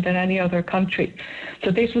different than any other country.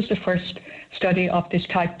 So this was the first study of this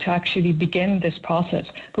type to actually begin this process.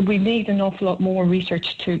 But we need an awful lot more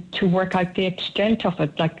research to work out the extent of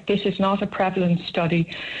it. This is not a prevalence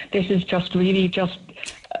study. This is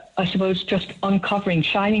I suppose, just uncovering,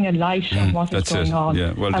 shining a light on what is going on.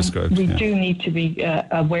 Yeah, well described. We do need to be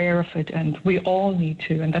aware of it, and we all need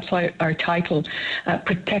to, and that's why our title,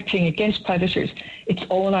 Protecting Against Predators, it's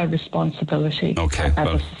all our responsibility as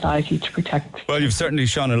a society to protect. Well, you've certainly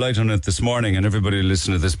shone a light on it this morning, and everybody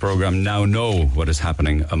listening to this programme now know what is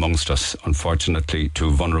happening amongst us, unfortunately,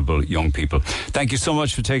 to vulnerable young people. Thank you so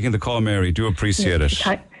much for taking the call, Mary. Do appreciate it.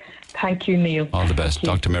 Thank you, Neil. All the best.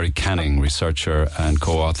 Dr. Mary Canning, researcher and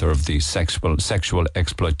co-author of the Sexual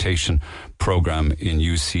Exploitation Programme in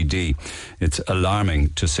UCD. It's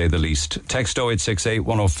alarming, to say the least. Text 0868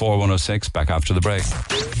 104 106. Back after the break.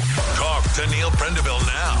 Talk to Neil Prendeville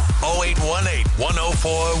now. 0818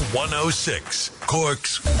 104 106.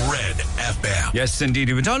 Cork's Red FM. Yes, indeed.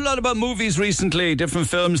 We've been talking a lot about movies recently, different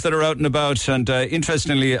films that are out and about. And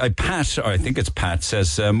interestingly, Pat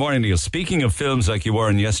says, morning, Neil. Speaking of films like you were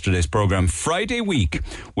in yesterday's programme, Friday week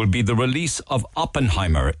will be the release of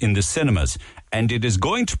Oppenheimer in the cinemas. and it is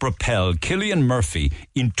going to propel Cillian Murphy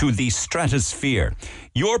into the stratosphere.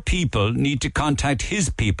 Your people need to contact his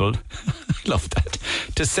people, I love that,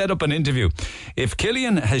 to set up an interview. If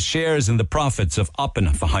Cillian has shares in the profits of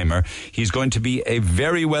Oppenheimer, he's going to be a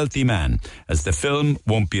very wealthy man, as the film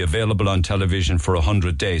won't be available on television for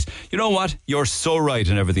 100 days. You know what? You're so right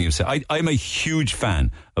in everything you say. I'm a huge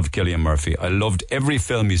fan of Cillian Murphy. I loved every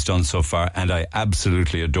film he's done so far, and I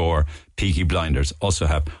absolutely adore Peaky Blinders.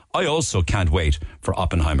 I also can't wait for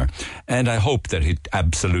Oppenheimer, and I hope that it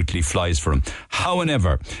absolutely flies for him.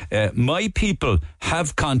 However, my people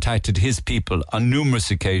have contacted his people on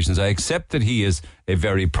numerous occasions. I accept that he is a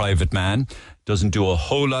very private man, doesn't do a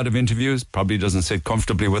whole lot of interviews, probably doesn't sit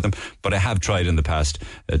comfortably with them, but I have tried in the past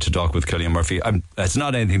to talk with Cillian Murphy. That's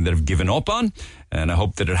not anything that I've given up on, and I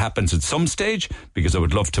hope that it happens at some stage, because I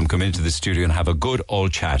would love to come into the studio and have a good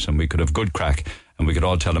old chat, and we could have good crack, and we could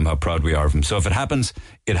all tell him how proud we are of him. So if it happens,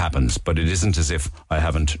 it happens, but it isn't as if I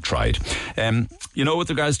haven't tried. With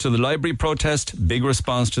regards to the library protest, big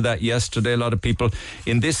response to that yesterday. A lot of people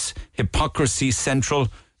in this hypocrisy central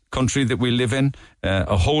country that we live in,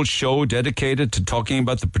 a whole show dedicated to talking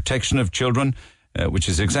about the protection of children, which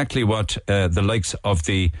is exactly what the likes of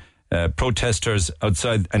the protesters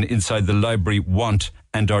outside and inside the library want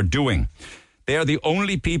and are doing. They are the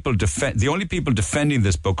only people defending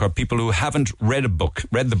this book are people who haven't read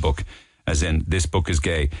the book, as in this book is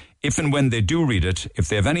gay. If and when they do read it, if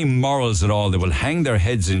they have any morals at all, they will hang their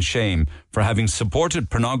heads in shame for having supported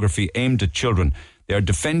pornography aimed at children. They are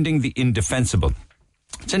defending the indefensible.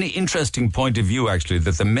 It's an interesting point of view, actually,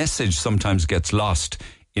 that the message sometimes gets lost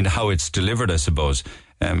in how it's delivered, I suppose.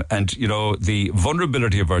 The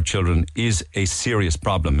vulnerability of our children is a serious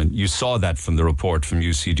problem. And you saw that from the report from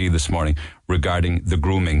UCD this morning regarding the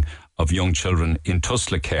grooming of young children in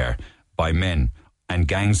Tuslacare by men and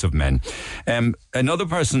gangs of men. Another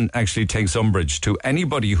person actually takes umbrage to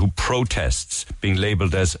anybody who protests being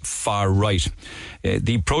labelled as far right.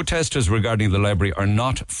 The protesters regarding the library are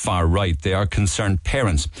not far right. They are concerned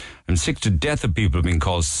parents. I'm sick to death of people being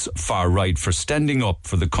called far right for standing up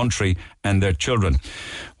for the country and their children.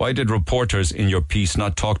 Why did reporters in your piece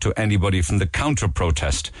not talk to anybody from the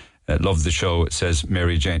counter-protest? Love the show, says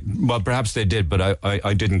Mary Jane. Well, perhaps they did, but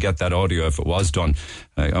I didn't get that audio if it was done.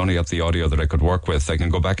 I only got the audio that I could work with. I can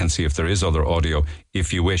go back and see if there is other audio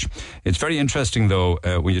if you wish. It's very interesting, though,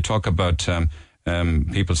 when you talk about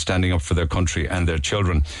people standing up for their country and their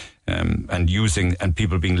children and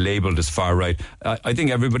people being labelled as far right. I think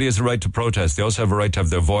everybody has a right to protest. They also have a right to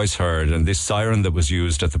have their voice heard. And this siren that was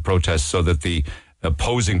used at the protest so that the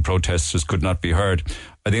opposing protesters could not be heard,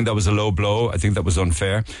 I think that was a low blow. I think that was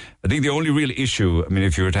unfair. I think the only real issue,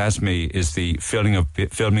 if you were to ask me, is the filming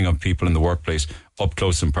of people in the workplace up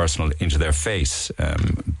close and personal into their face.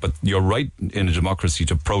 But you're right in a democracy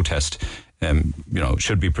to protest,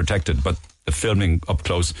 should be protected. But the filming up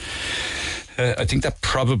close, I think that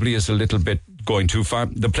probably is a little bit going too far.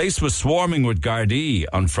 The place was swarming with Gardaí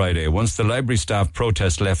on Friday. Once the library staff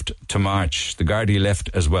protest left to march, the Gardaí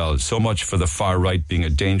left as well. So much for the far right being a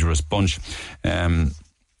dangerous bunch.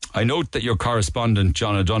 I note that your correspondent,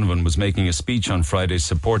 John O'Donovan, was making a speech on Friday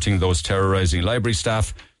supporting those terrorising library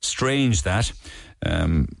staff. Strange that.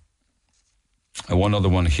 One other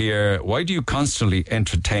one here. Why do you constantly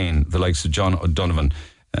entertain the likes of John O'Donovan?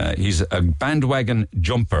 He's a bandwagon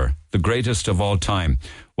jumper, the greatest of all time.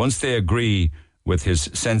 Once they agree with his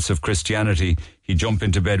sense of Christianity, he'd jump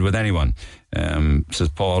into bed with anyone, says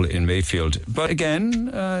Paul in Mayfield. But again,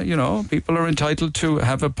 people are entitled to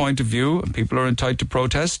have a point of view. People are entitled to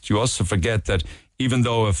protest. You also forget that even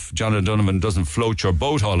though if John O'Donovan doesn't float your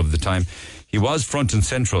boat all of the time, he was front and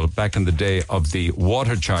central back in the day of the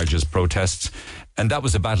water charges protests. And that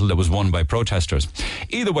was a battle that was won by protesters.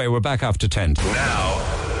 Either way, we're back after 10. Now,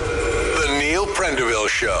 the Neil Prendeville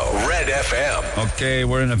Show, Red FM. Okay,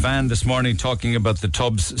 we're in a van this morning talking about the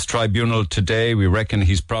Tubbs Tribunal today. We reckon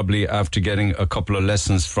he's probably after getting a couple of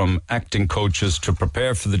lessons from acting coaches to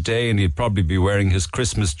prepare for the day, and he'd probably be wearing his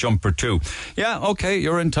Christmas jumper too. Yeah, okay,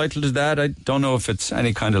 you're entitled to that. I don't know if it's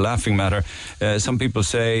any kind of laughing matter. Some people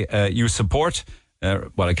say you support...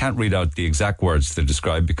 I can't read out the exact words they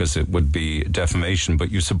describe because it would be defamation,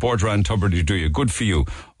 but you support Ryan Tubridy, do you? Good for you.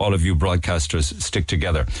 All of you broadcasters stick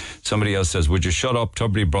together. Somebody else says, would you shut up?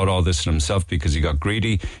 Tubridy brought all this on himself because he got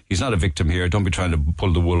greedy. He's not a victim here. Don't be trying to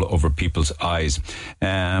pull the wool over people's eyes.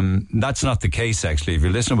 That's not the case, actually. If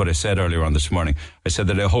you listen to what I said earlier on this morning, I said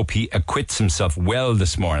that I hope he acquits himself well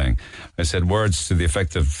this morning. I said words to the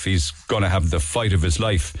effect of he's going to have the fight of his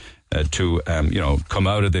life to come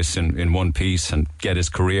out of this in one piece and get his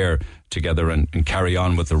career together and carry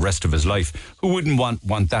on with the rest of his life. Who wouldn't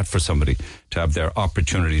want that for somebody to have their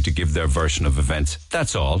opportunity to give their version of events?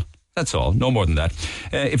 That's all. That's all. No more than that.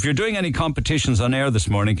 If you're doing any competitions on air this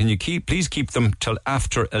morning, can you please keep them till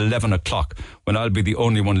after 11 o'clock when I'll be the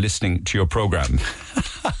only one listening to your programme.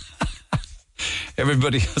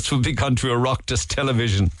 Everybody else will be gone to Oireachtas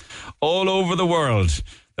television all over the world.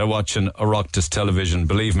 They're watching Oireachtas television,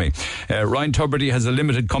 believe me. Ryan Tubridy has a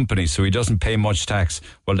limited company, so he doesn't pay much tax.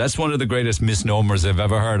 Well, that's one of the greatest misnomers I've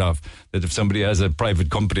ever heard of, that if somebody has a private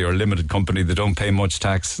company or a limited company, they don't pay much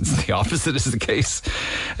tax. The opposite is the case.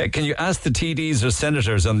 Can you ask the TDs or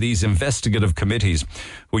senators on these investigative committees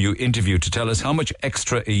who you interview to tell us how much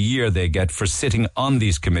extra a year they get for sitting on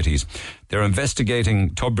these committees? They're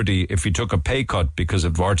investigating Tubridy if he took a pay cut because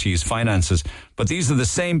of RT's finances. But these are the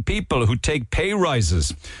same people who take pay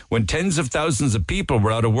rises when tens of thousands of people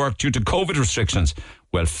were out of work due to COVID restrictions.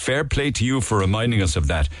 Well, fair play to you for reminding us of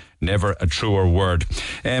that. Never a truer word.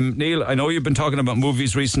 Neil, I know you've been talking about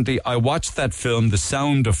movies recently. I watched that film, The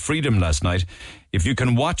Sound of Freedom, last night. If you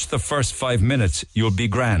can watch the first 5 minutes, you'll be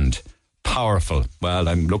grand. Powerful. Well,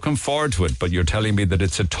 I'm looking forward to it, but you're telling me that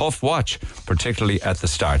it's a tough watch, particularly at the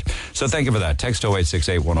start. So thank you for that. Text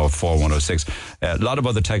 0868 104 106. A lot of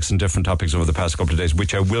other texts and different topics over the past couple of days,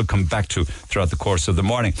 which I will come back to throughout the course of the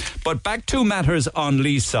morning. But back to matters on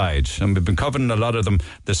Lee's side, and we've been covering a lot of them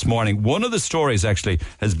this morning. One of the stories actually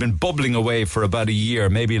has been bubbling away for about a year,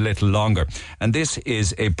 maybe a little longer. And this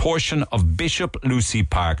is a portion of Bishop Lucey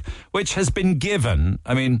Park, which has been given,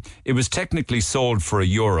 I mean, it was technically sold for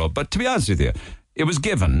 €1, but to be honest with you, it was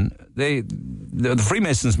given. The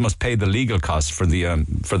Freemasons must pay the legal costs for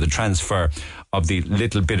the transfer of the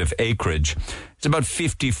little bit of acreage. It's about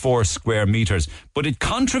 54 square metres, but it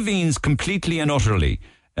contravenes completely and utterly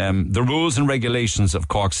the rules and regulations of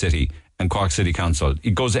Cork City and Cork City Council.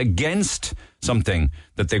 It goes against something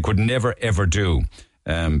that they could never ever do.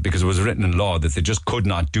 Because it was written in law that they just could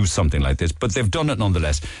not do something like this, but they've done it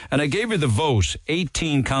nonetheless. And I gave you the vote.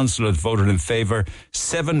 18 councillors voted in favour,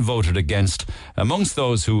 7 voted against. Amongst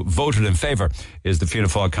those who voted in favour is the Fianna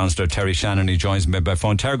Fáil councillor Terry Shannon. He joins me by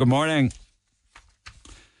phone. Terry, good morning.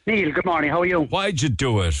 Neil, good morning. How are you? Why'd you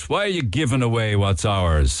do it? Why are you giving away what's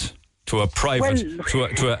ours to a private, to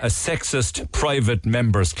a sexist private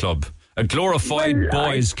members club, a glorified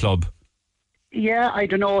boys club? Yeah, I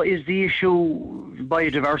don't know, is the issue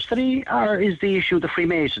biodiversity or is the issue the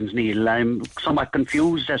Freemasons, Neil? I'm somewhat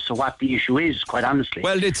confused as to what the issue is, quite honestly.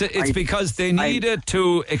 Well, it's because they needed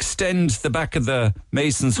to extend the back of the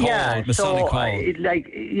Masons' Hall, Masonic Hall.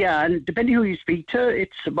 And depending who you speak to,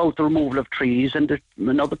 it's about the removal of trees, and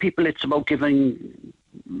other people it's about giving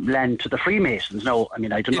land to the Freemasons. No, I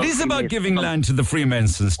mean, I don't know. It is about giving land to the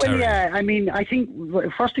Freemasons, Terry. Well, yeah, I mean, I think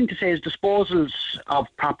first thing to say is disposals of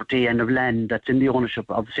property and of land that's in the ownership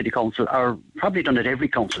of the City Council are probably done at every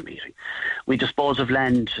council meeting. We dispose of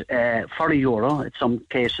land for €1 in some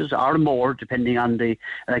cases, or more, depending on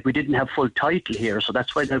we didn't have full title here, so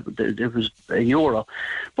that's why there was €1.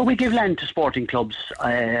 But we give land to sporting clubs,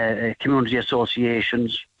 community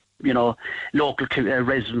associations, local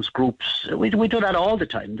residents groups. We do that all the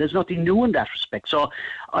time. There's nothing new in that respect. So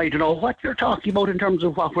I don't know what you're talking about in terms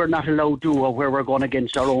of what we're not allowed to do or where we're going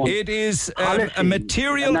against our own. It is a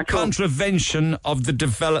material contravention of the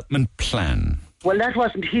development plan. Well, that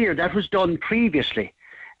wasn't here. That was done previously.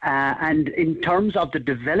 And in terms of the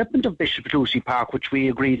development of Bishop Lucey Park, which we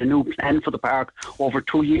agreed a new plan for the park over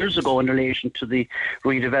 2 years ago in relation to the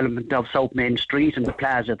redevelopment of South Main Street and the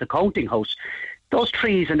plaza at the counting house, those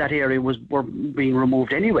trees in that area were being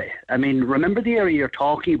removed anyway. I mean, remember the area you're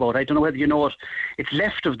talking about? I don't know whether you know it. It's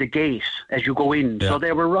left of the gate as you go in. Yeah. So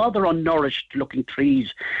they were rather unnourished-looking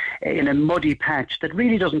trees in a muddy patch that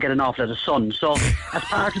really doesn't get an awful lot of sun. So as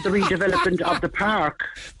part of the redevelopment of the park...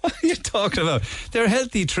 What are you talking about? They're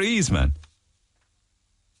healthy trees, man.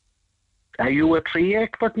 Are you a tree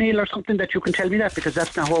expert, Neil, or something that you can tell me that? Because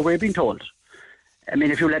that's not what we're being told. I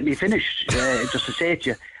mean, if you let me finish, just to say it to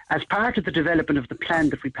you. As part of the development of the plan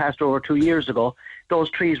that we passed over 2 years ago,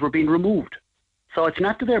 those trees were being removed. So it's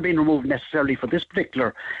not that they're being removed necessarily for this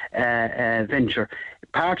particular venture.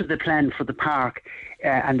 Part of the plan for the park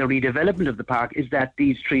and the redevelopment of the park is that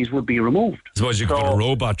these trees would be removed. I suppose you could put a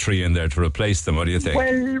robot tree in there to replace them. What do you think?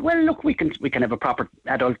 Well, look, we can have a proper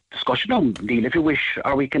adult discussion on the deal if you wish,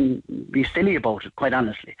 or we can be silly about it, quite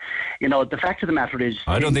honestly. The fact of the matter is...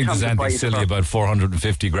 I don't think there's anything silly about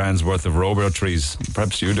 450 grand's worth of robot trees.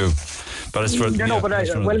 Perhaps you do. But it's for...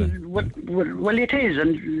 Well, it is.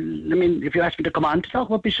 And, I mean, if you ask me to come on to talk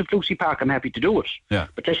about Bishop Lucey Park, I'm happy to do it. Yeah.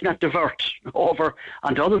 But let's not divert over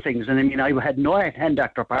onto other things. And, I mean, I had no hand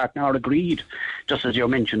actor part now agreed, just as you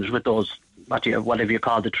mentioned, with those whatever you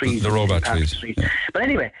call the trees. The robot trees. Yeah. But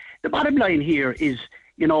anyway, the bottom line here is,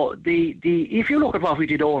 if you look at what we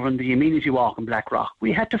did over in the amenity walk in Blackrock,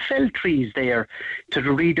 we had to fell trees there to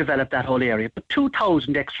redevelop that whole area. But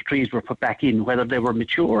 2,000 extra trees were put back in, whether they were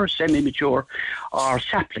mature, semi-mature, or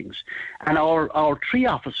saplings. And our tree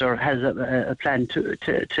officer has a plan to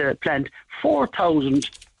plant 4,000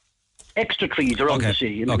 extra trees around the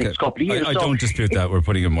city in the next couple of years. I don't dispute that. We're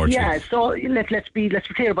putting in more trees. Yeah, so let's be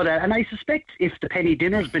clear about that. And I suspect if the Penny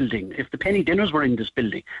Dinners were in this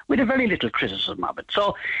building, we'd have very little criticism of it.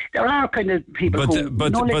 So there are kind of people who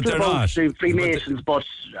know little about the Freemasons, but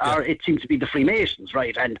it seems to be the Freemasons,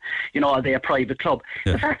 right? And they're a private club.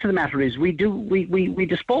 Yeah. The fact of the matter is, we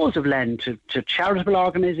dispose of land to charitable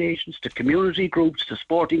organisations, to community groups, to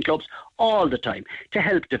sporting clubs all the time to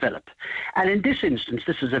help develop. And in this instance,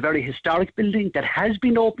 this is a very historic building that has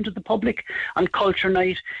been open to the public on Culture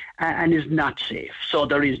Night and is not safe. So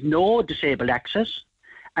there is no disabled access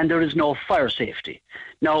and there is no fire safety.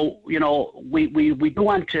 Now, we do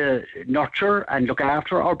want to nurture and look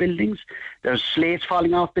after our buildings. There's slates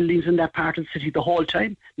falling off buildings in that part of the city the whole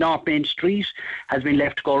time. North Main Street has been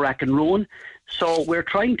left to go rack and ruin. So we're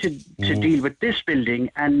trying to deal with this building,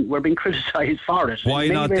 and we're being criticised for it. Why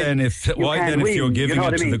not then? If you're giving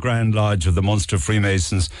it to the Grand Lodge of the Munster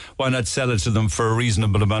Freemasons, why not sell it to them for a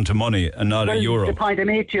reasonable amount of money and not €1? The point I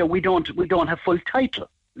made to you, we don't have full title.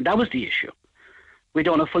 That was the issue. We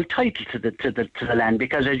don't have full title to the land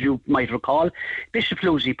because, as you might recall, Bishop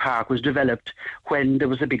Lucey Park was developed when there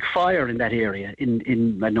was a big fire in that area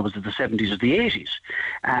in I don't know, was it the 70s or the 80s,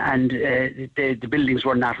 and the buildings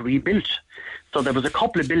were not rebuilt. So there was a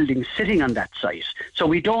couple of buildings sitting on that site. So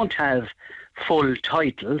we don't have full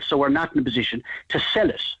title, so we're not in a position to sell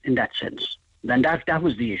it in that sense. And that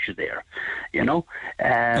was the issue there,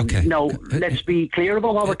 Okay. Now, let's be clear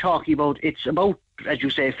about what we're talking about. It's about, as you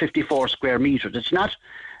say, 54 square metres. It's not,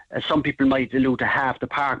 as some people might allude to, half the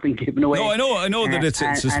park being given away. No, I know that it's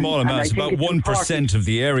a small amount. It's about 1% of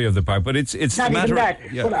the area of the park, but it's not a matter. Even that.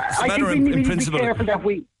 Yeah, well, it's a I matter think we in need principle. to be careful that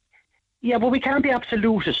we. Yeah, but we can't be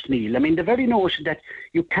absolutist, Neil. I mean, the very notion that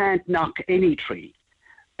you can't knock any tree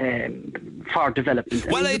for development.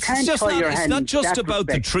 Well, it's not just about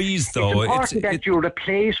the trees, though. It's important that you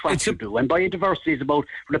replace what you do, and biodiversity is about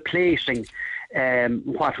replacing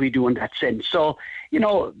what we do in that sense. So,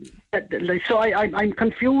 I'm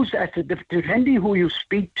confused as to depending who you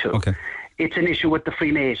speak to. Okay. It's an issue with the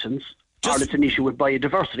Freemasons. Or it's an issue with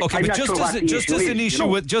biodiversity. Okay, but just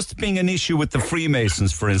being an issue with the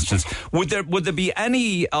Freemasons, for instance, would there be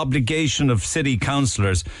any obligation of city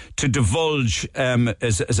councillors to divulge,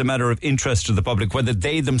 as a matter of interest to the public, whether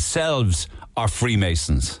they themselves are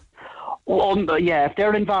Freemasons? If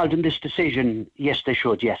they're involved in this decision, yes, they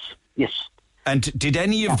should. Yes. And did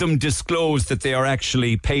any of them disclose that they are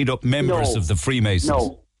actually paid up members of the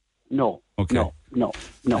Freemasons? No. Okay. No.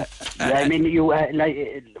 I mean,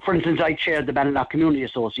 for instance, I chaired the Ballinlough Community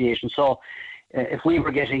Association, so if we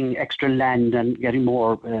were getting extra land and getting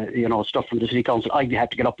more, stuff from the City Council, I'd have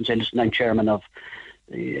to get up and say, listen, I'm chairman of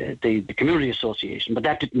the Community Association, but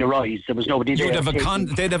that didn't arise. There was nobody there. They'd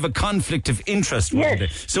have a conflict of interest, wouldn't they?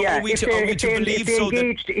 So are we to believe so that...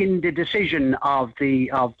 engaged in the decision of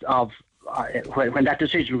when that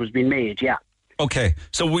decision was being made, yeah. Okay,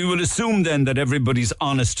 so we will assume then that everybody's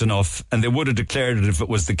honest enough, and they would have declared it if it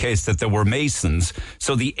was the case that there were Masons.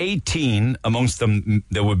 So the 18, amongst them,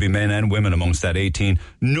 there would be men and women amongst that 18,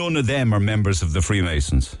 none of them are members of the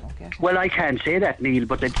Freemasons. Okay. Well, I can't say that, Neil,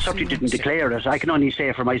 but they certainly didn't declare it. I can only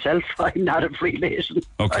say for myself, I'm not a Freemason.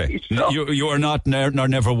 Okay, right? So, you are not, nor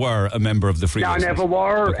never were a member of the Freemasons? No, never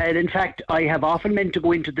were, okay. And in fact, I have often meant to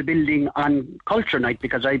go into the building on Culture Night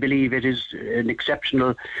because I believe it is an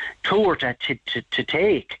exceptional tour to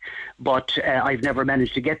take, but I've never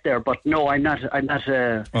managed to get there. But no, I'm not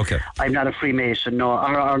a Freemason, nor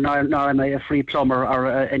am I a free plumber or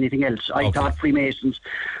anything else. I thought Freemasons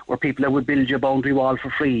were people that would build you a boundary wall for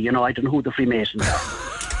free. I don't know who the Freemasons are.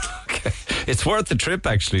 It's worth the trip,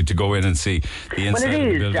 actually, to go in and see the inside of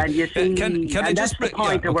the building. And you see, that's the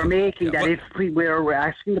point that we're making, that if we're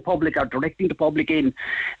asking the public or directing the public in,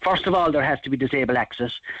 first of all, there has to be disabled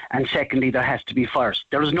access, and secondly, there has to be fires.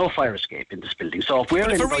 There is no fire escape in this building. So if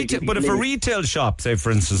if a retail shop, say,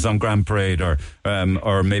 for instance, on Grand Parade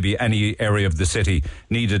or maybe any area of the city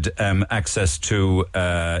needed access to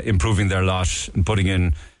improving their lot and putting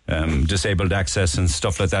in disabled access and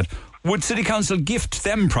stuff like that, would City Council gift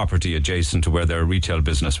them property adjacent to where their retail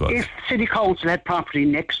business was? If City Council had property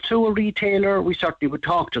next to a retailer, we certainly would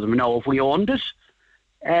talk to them. Now, if we owned it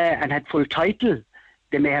and had full title,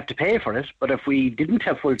 they may have to pay for it, but if we didn't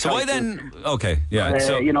have full title... So why then... Okay, yeah.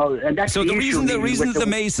 And that's so the reason that the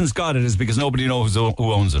Masons got it is because nobody knows who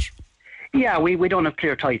owns it. Yeah, we don't have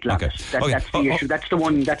clear title on it. That's the issue. That's the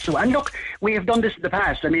one. And look, we have done this in the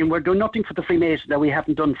past. I mean, we're doing nothing for the Freemasons that we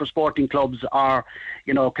haven't done for sporting clubs or,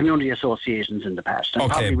 community associations in the past. And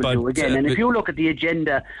probably will do again. And if you look at the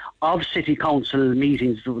agenda of city council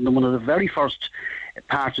meetings, one of the very first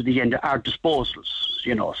parts of the agenda are disposals.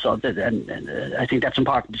 So and I think that's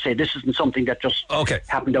important to say. This isn't something that just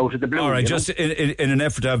happened out of the blue. All right, just in an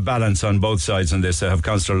effort to have balance on both sides on this, I have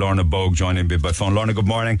Councillor Lorna Bogue joining me by phone. Lorna, good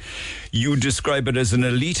morning. You describe it as an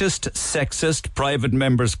elitist, sexist, private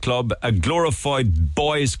members club, a glorified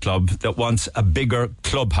boys club that wants a bigger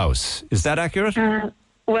clubhouse. Is that accurate?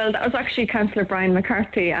 Well, that was actually Councillor Brian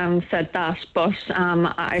McCarthy said that, but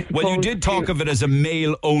I suppose... Well, you did talk of it as a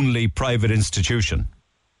male-only private institution.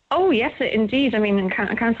 Oh, yes, indeed. I mean,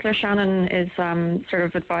 Councillor Shannon is sort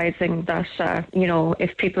of advising that,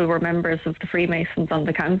 if people were members of the Freemasons on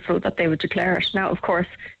the council, that they would declare it. Now, of course,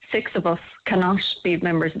 6 of us cannot be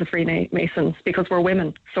members of the Freemasons because we're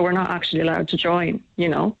women, so we're not actually allowed to join,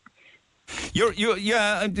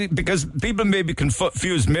 Because people may be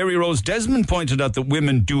confused. Mary Rose Desmond pointed out that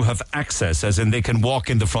women do have access, as in they can walk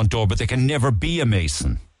in the front door, but they can never be a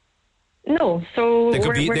Mason. No, so they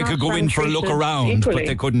could go in for a look around, equally. But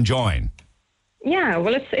they couldn't join. Yeah,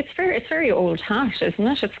 well, it's very old hat, isn't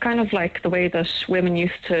it? It's kind of like the way that women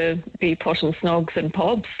used to be putting snugs in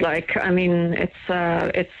pubs. Like, I mean,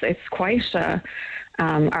 it's quite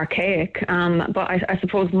archaic. But I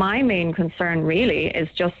suppose my main concern really is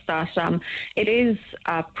just that it is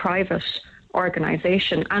a private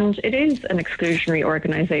organisation, and it is an exclusionary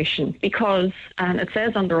organisation because it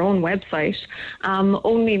says on their own website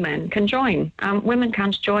only men can join. Women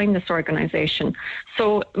can't join this organisation.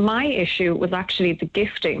 So my issue was actually the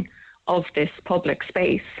gifting of this public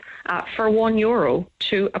space for €1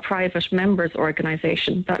 to a private members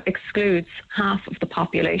organisation that excludes half of the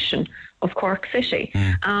population of Cork City.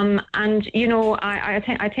 And,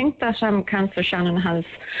 I think that Councillor Shannon has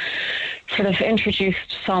sort of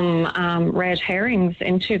introduced some red herrings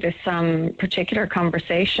into this particular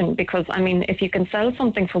conversation because, I mean, if you can sell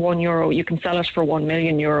something for €1, you can sell it for €1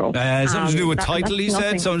 million. Something to do with title, he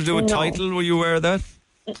said? Something to do with title? Were you aware of that?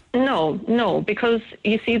 No, because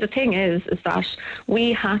you see, the thing is that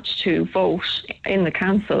we had to vote in the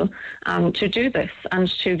council to do this and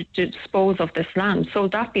to dispose of this land. So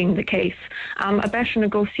that being the case, a better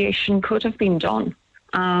negotiation could have been done.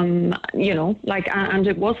 And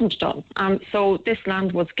it wasn't done. So this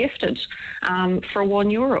land was gifted for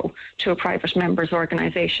 €1 to a private members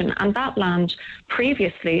organisation, and that land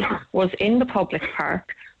previously was in the public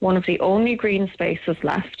park, one of the only green spaces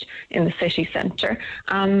left in the city centre,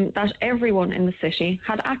 that everyone in the city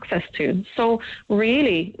had access to. So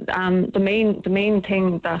really, the main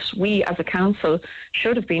thing that we as a council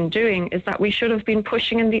should have been doing is that we should have been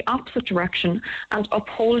pushing in the opposite direction and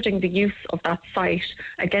upholding the use of that site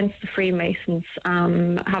against the Freemasons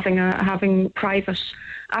having private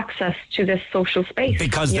access to this social space.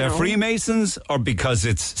 Because they're Freemasons, or because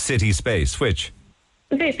it's city space? Which?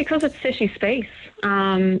 Because it's city space.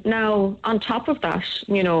 Now, on top of that,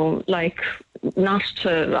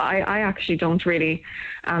 I actually don't really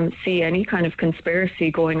see any kind of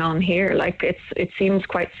conspiracy going on here. Like, it seems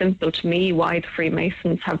quite simple to me why the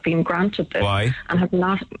Freemasons have been granted this. Why? And have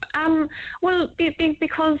not.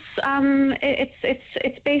 Because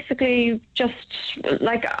it's basically just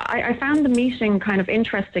like I found the meeting kind of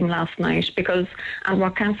interesting last night because, and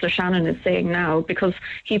what Councillor Shannon is saying now, because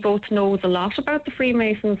he both knows a lot about the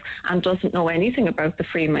Freemasons and doesn't know anything about the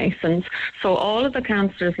Freemasons. So all of the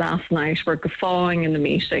councillors last night were guffawing in the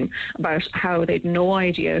meeting about how they'd no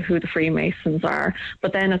idea who the Freemasons are,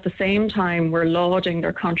 but then at the same time were lauding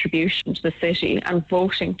their contribution to the city and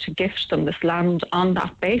voting to gift them this land on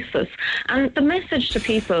that basis. And the message to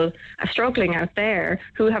people struggling out there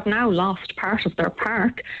who have now lost part of their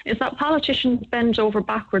park is that politicians bend over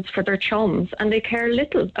backwards for their chums and they care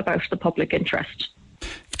little about the public interest.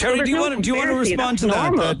 Terry, do you want to respond to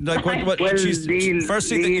that?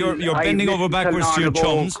 Firstly, that you're bending over backwards to your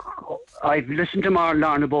chums. I've listened to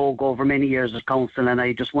Lorna Bogue over many years as council, and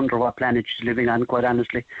I just wonder what planet she's living on, quite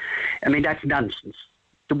honestly. I mean, that's nonsense.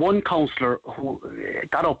 The one councillor who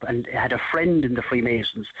got up and had a friend in the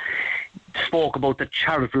Freemasons spoke about the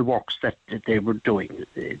charitable works that they were doing.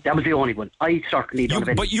 That was the only one. I certainly don't have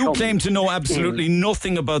any. But you claim to know absolutely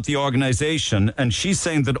nothing about the organisation, and she's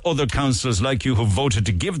saying that other councillors like you who voted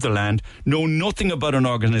to give the land know nothing about an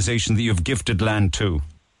organisation that you've gifted land to.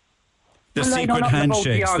 The secret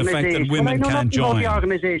handshakes, the fact that women can't join. I know nothing about the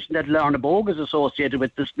organisation that Lorna Bogue is associated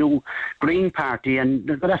with, this new Green Party,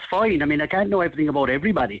 but that's fine. I mean, I can't know everything about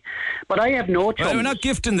everybody. But I have no choice. Well, we're not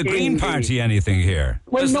gifting the Green Party anything here.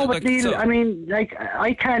 Well, no, but Neil, I mean, like,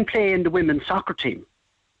 I can't play in the women's soccer team.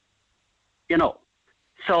 You know.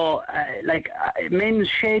 So, men's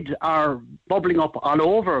sheds are bubbling up all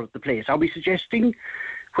over the place. Are we suggesting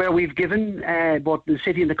where we've given both the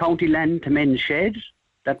city and the county land to men's sheds,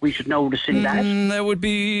 that we should now rescind that? There would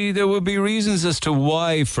be reasons as to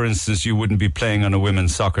why, for instance, you wouldn't be playing on a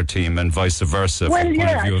women's soccer team and vice versa from the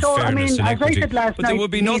point of view of fairness and equity. But there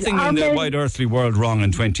would be nothing in the wide earthly world wrong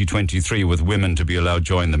in 2023 with women to be allowed to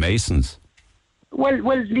join the Masons. Well,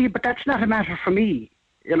 Lee, but that's not a matter for me.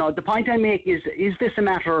 You know, the point I make is this a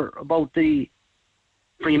matter about the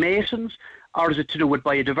Freemasons, or is it to do with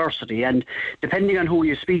biodiversity? And depending on who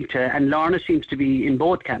you speak to, and Lorna seems to be in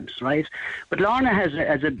both camps, right? But Lorna has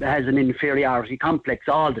an inferiority complex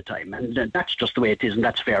all the time, and that's just the way it is, and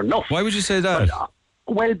that's fair enough. Why would you say that? But,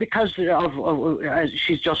 well, because of, as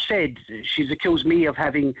she's just said, she's accused me of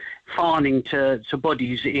having fawning to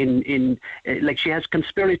buddies in like she has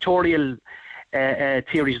conspiratorial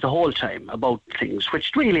theories the whole time about things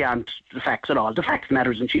which really aren't the facts at all. The fact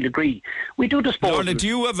matters, and she'll agree. We do dispose. Lorna, do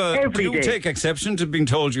you take exception to being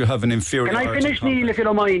told you have an inferiority complex? Can I finish, Neil, if you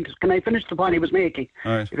don't mind? Can I finish the point he was making?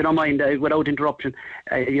 Right. If you don't mind, without interruption.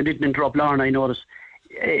 You didn't interrupt Lorna, I noticed.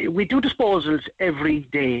 We do disposals every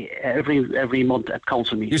day, every month at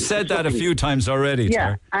council meetings. You said that a few times already,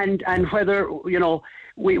 yeah, sir. And whether, you know,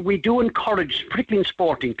 we do encourage, particularly in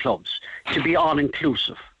sporting clubs, to be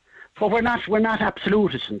all-inclusive. But we're not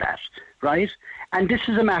absolutists in that, right? And this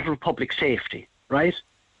is a matter of public safety, right?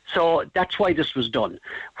 So that's why this was done.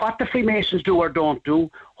 What the Freemasons do or don't do,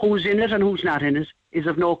 who's in it and who's not in it, is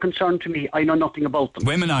of no concern to me. I know nothing about them.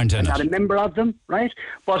 Women aren't in it. I'm not a member of them, right?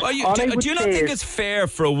 But do you not think it's fair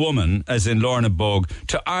for a woman, as in Lorna Bogue,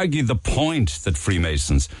 to argue the point that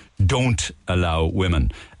Freemasons don't allow women?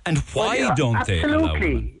 And why don't they allow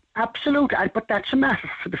women? Absolutely, but that's a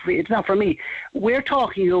matter for the free. It's not for me. We're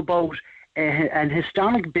talking about an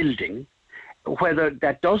historic building, whether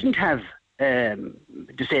that doesn't have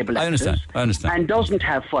disabled access. I understand. And doesn't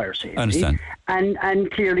have fire safety. I understand.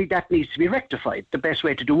 And clearly that needs to be rectified. The best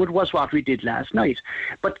way to do it was what we did last night.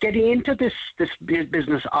 But getting into this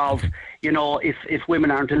business of, you know, if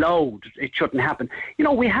women aren't allowed, it shouldn't happen. You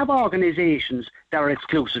know, we have organisations that are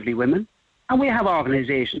exclusively women, and we have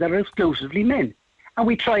organisations that are exclusively men. And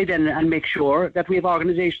we try then and make sure that we have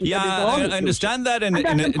organisations. Yeah, I understand that, and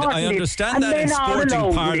I understand that in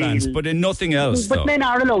sporting parlance, but in nothing else. But men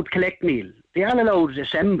are allowed to collect, Neil. They are allowed to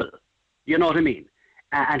assemble. You know what I mean?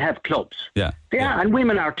 And have clubs. Yeah, they are, and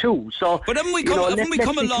women are too. So, but haven't we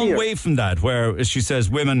come a long way from that? Where, as she says,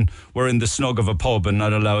 women were in the snug of a pub and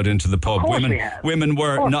not allowed into the pub. Women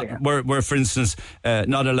were, for instance,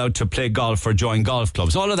 not allowed to play golf or join golf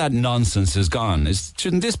clubs. All of that nonsense is gone.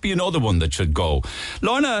 Shouldn't this be another one that should go?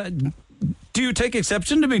 Lorna, do you take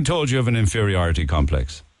exception to being told you have an inferiority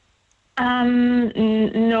complex?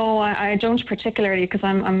 No, I don't particularly, because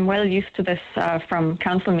I'm well used to this from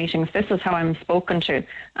council meetings. This is how I'm spoken to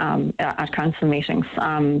at council meetings.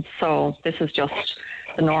 So this is just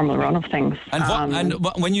the normal run of things. And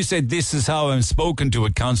when you say this is how I'm spoken to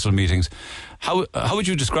at council meetings, how would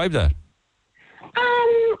you describe that?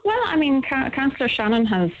 Well, I mean, Councillor Shannon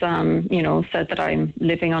has, said that I'm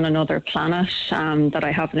living on another planet, that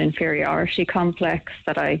I have an inferiority complex,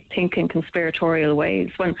 that I think in conspiratorial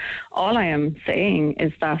ways, when all I am saying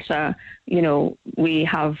is that, we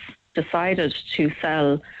have decided to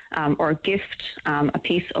sell or gift a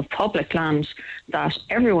piece of public land that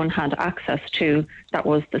everyone had access to, that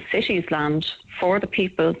was the city's land for the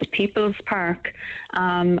people, the People's Park,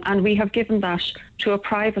 and we have given that to a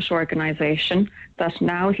private organisation that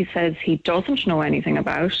now he says he doesn't know anything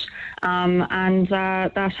about, and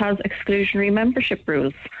that has exclusionary membership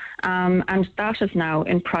rules. And that is now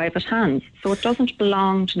in private hands. So it doesn't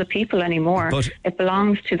belong to the people anymore. But it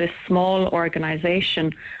belongs to this small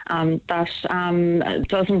organisation that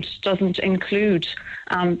doesn't include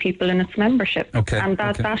people in its membership. And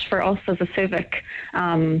that for us as a civic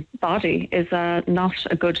body is not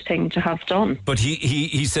a good thing to have done. But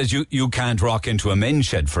he says you can't rock into a men's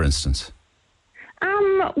shed, for instance.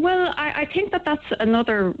 Well, I think that's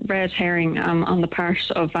another red herring on the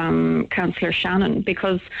part of Councillor Shannon,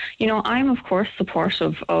 because, I'm, of course,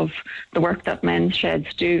 supportive of the work that men's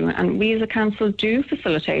sheds do, and we as a council do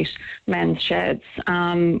facilitate men's sheds.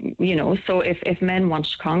 So if men want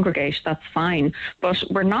to congregate, that's fine. But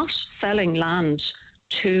we're not selling land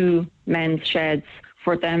to men's sheds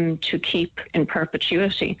for them to keep in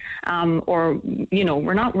perpetuity, or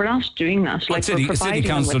we're not doing that. Like City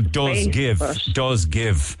Council does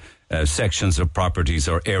give sections of properties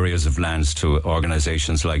or areas of lands to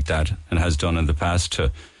organisations like that, and has done in the past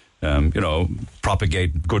to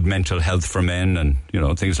propagate good mental health for men and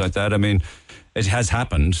things like that. I mean, it has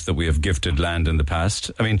happened that we have gifted land in the past.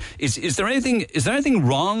 I mean, is there anything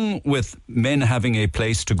wrong with men having a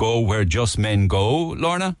place to go where just men go,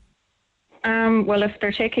 Lorna? Well, if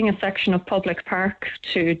they're taking a section of public park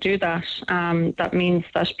to do that, that means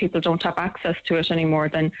that people don't have access to it anymore.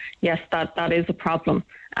 Then yes, that is a problem,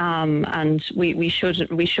 and we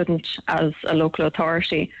shouldn't, as a local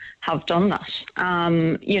authority, have done that.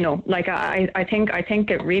 I think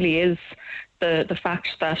it really is the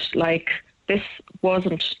fact that this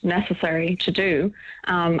wasn't necessary to do,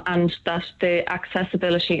 and that the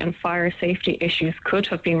accessibility and fire safety issues could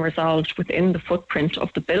have been resolved within the footprint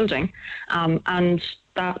of the building, and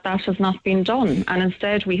that has not been done. And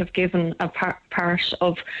instead we have given a part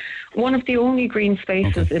of one of the only green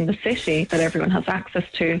spaces in the city that everyone has access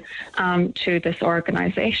to this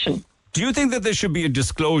organisation. Do you think that there should be a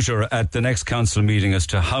disclosure at the next council meeting as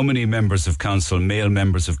to how many members of council, male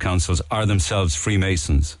members of councils, are themselves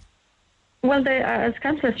Freemasons? Well, as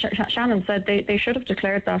Councillor Shannon said, they should have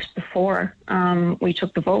declared that before we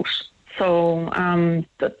took the vote. So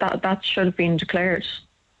that should have been declared.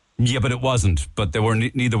 Yeah, but it wasn't. But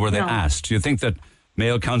neither were they asked. Do you think that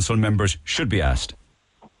male council members should be asked?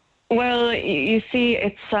 Well, you see,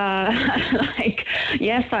 it's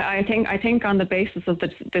yes, I think on the basis of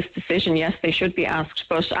this decision, yes, they should be asked,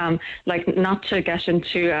 but not to get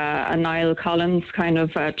into a Niall Collins kind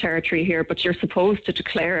of territory here, but you're supposed to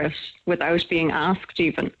declare it without being asked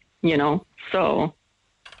even, so.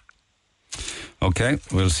 Okay,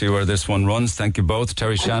 we'll see where this one runs. Thank you both,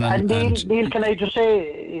 Terry Shannon. And Neil, can I just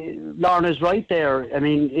say, Lorna's right there. I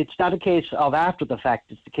mean, it's not a case of after the fact,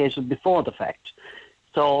 it's the case of before the fact.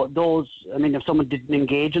 So if someone didn't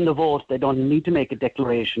engage in the vote, they don't need to make a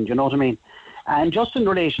declaration, do you know what I mean? And just in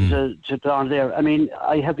relation to down there, I mean,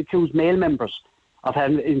 I have accused male members of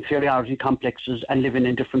having inferiority complexes and living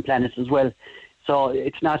in different planets as well. So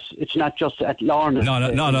it's not just at Lorna.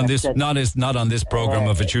 Not on this program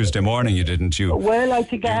of a Tuesday morning. You didn't. Well, I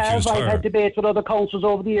think I have. I've had debates with other councils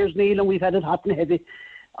over the years, Neil, and we've had it hot and heavy.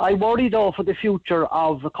 I worry though for the future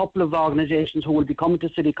of a couple of organisations who will be coming to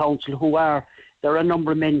City Council there are a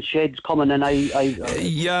number of men's sheds coming, and where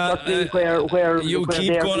you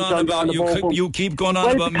keep going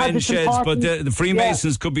on about men's sheds, but the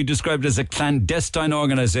Freemasons could be described as a clandestine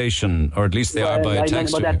organisation, or at least they are by a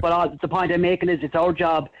text. But the point I'm making is it's our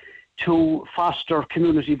job to foster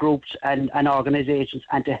community groups and organisations,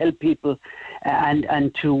 and to help people,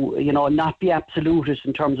 and to not be absolutist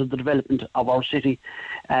in terms of the development of our city.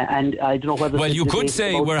 And I don't know whether. Well, you could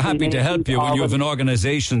say we're happy to help you when you have an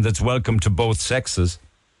organisation that's welcome to both sexes.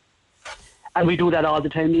 And we do that all the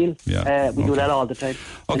time, Neil. Yeah, we do that all the time.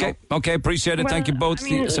 Okay, appreciate it. Well, thank you both.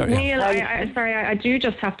 Neil, I do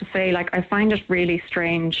just have to say, I find it really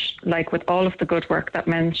strange, with all of the good work that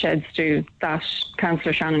men's sheds do, that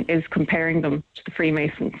Councillor Shannon is comparing them to the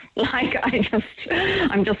Freemasons.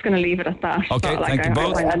 I'm just going to leave it at that. Okay, thank you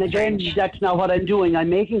both. And again, that's not what I'm doing. I'm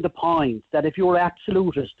making the point that if you're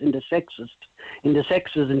absolutist in the sexes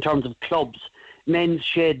in terms of clubs, men's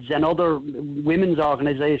sheds and other women's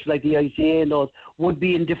organisations like the ICA and those would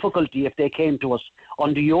be in difficulty if they came to us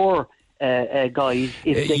under your guise.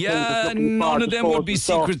 None of them would be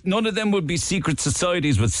secret. None of them would be secret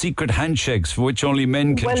societies with secret handshakes for which only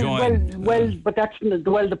men can join. But that's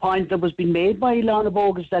the point that was being made by Lorna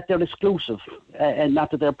Bogue, is that they're exclusive and not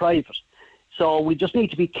that they're private. So we just need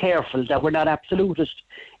to be careful that we're not absolutist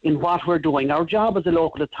in what we're doing. Our job as a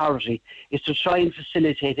local authority is to try and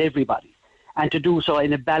facilitate everybody, and to do so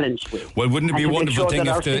in a balanced way. Well, wouldn't it be a wonderful thing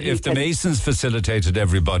if the Masons facilitated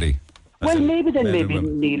everybody? Well, maybe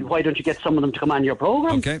Neil, why don't you get some of them to come on your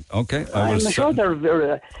programme? Okay. I'm sure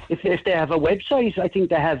they're if they have a website, I think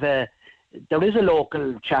they have there is a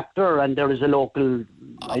local chapter, and there is a local,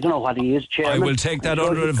 I don't know what he is, chairman. I will take that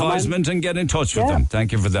under advisement and get in touch with them.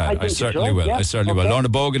 Thank you for that. I certainly will. Lorna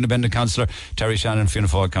Bogue, Independent Councillor, Terry Shannon, Fianna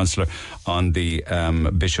Fáil Councillor on the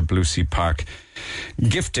Bishop Lucey Park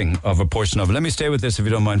gifting of a portion of it. Let me stay with this, if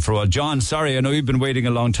you don't mind, for a while. John, sorry, I know you've been waiting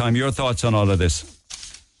a long time. Your thoughts on all of this?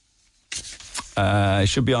 I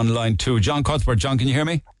should be on line 2. John Cuthbert. John, can you hear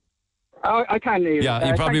me? I can hear you. Yeah,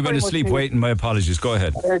 you've probably been asleep waiting. My apologies. Go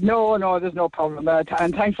ahead. No, there's no problem.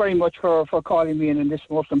 And thanks very much for calling me in this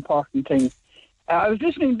most important thing. I was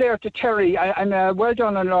listening there to Terry, and well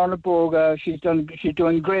done on Lorna Bogue. She's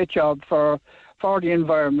doing a great job for the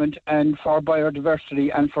environment and for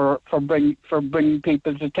biodiversity and for bringing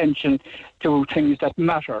people's attention to things that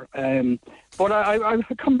matter. But I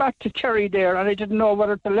come back to Terry there, and I didn't know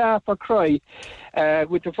whether to laugh or cry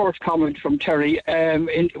with the first comment from Terry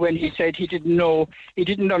when he said he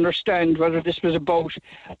didn't understand whether this was about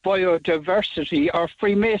biodiversity or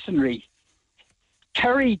Freemasonry.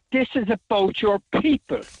 Terry, this is about your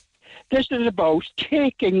people. This is about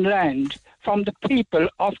taking land from the people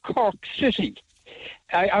of Cork City.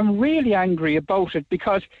 I'm really angry about it,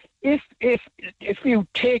 because if you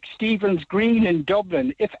take Stephen's Green in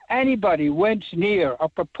Dublin, if anybody went near or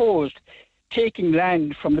proposed taking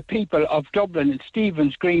land from the people of Dublin and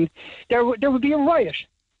Stephen's Green, there would be a riot.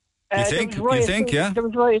 You think? Yeah. There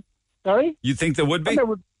was riot. Sorry? You think there would be?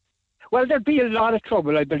 Well, there'd be a lot of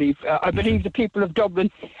trouble, I believe. I believe the people of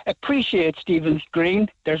Dublin appreciate Stephen's Green.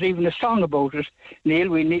 There's even a song about it, Neil.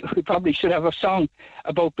 We probably should have a song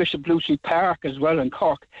about Bishop Lucey Park as well in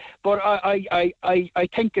Cork. But I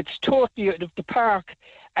think it's totally the park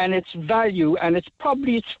and its value, and it's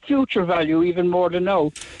probably its future value even more than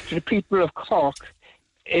now, to the people of Cork,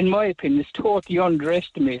 in my opinion, is totally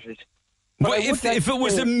underestimated. Well, if it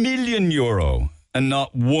was €1 million and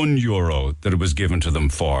not €1 that it was given to them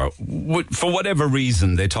for whatever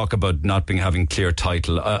reason, they talk about not having clear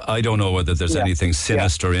title. I don't know whether there's anything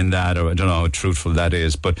sinister in that, or I don't know how truthful that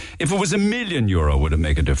is. But if it was €1 million, would it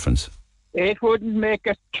make a difference? It wouldn't make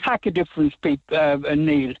a tack of difference,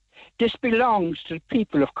 Neil. This belongs to the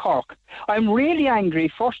people of Cork. I'm really angry.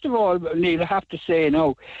 First of all, Neil, I have to say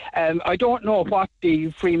now, I don't know what the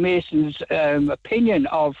Freemasons' opinion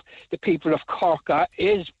of the people of Cork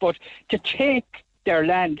is, but to take their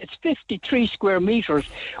land, it's 53 square metres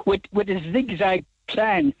with a zigzag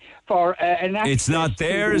plan for an access. It's not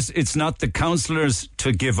theirs. It's not the councillors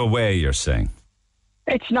to give away, you're saying?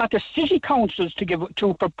 It's not the city councils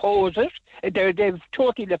to propose it. They've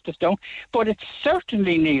totally left us down. But it's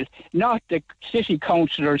certainly, Neil, not the city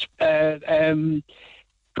councillors'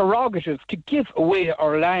 prerogative to give away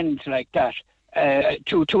our land like that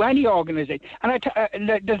to any organisation. And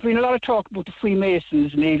there's been a lot of talk about the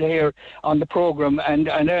Freemasons, Neil, here on the programme, and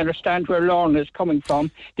I understand where Lorna is coming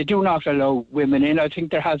from. They do not allow women in. I think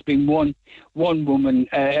there has been one woman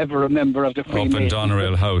ever a member of the Freemasons. Up in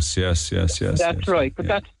Doneraile House, yes. That's right,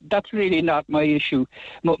 but that's really not my issue.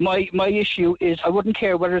 My issue is I wouldn't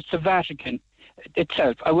care whether it's the Vatican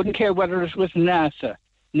itself. I wouldn't care whether it was NASA.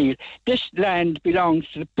 Neil, this land belongs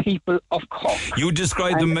to the people of Cork. You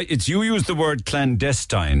describe them. You use the word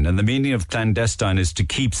clandestine, and the meaning of clandestine is to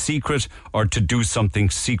keep secret or to do something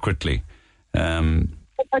secretly.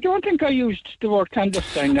 I don't think I used the word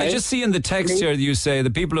clandestine. I just see in the text here that you say the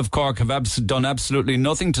people of Cork have done absolutely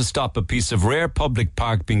nothing to stop a piece of rare public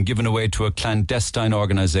park being given away to a clandestine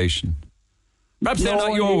organisation. Perhaps they're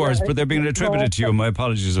not your words, but they're being attributed to you. My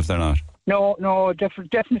apologies if they're not. No,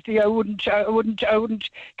 definitely I wouldn't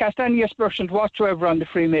cast any aspersions whatsoever on the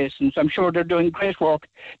Freemasons. I'm sure they're doing great work.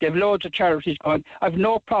 They have loads of charities going. I've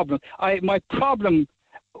no problem. My problem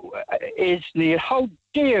is, Neil, how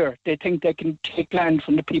dare they think they can take land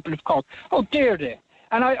from the people of Cork? How dare they?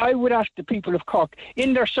 And I would ask the people of Cork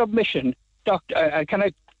in their submission, Doctor,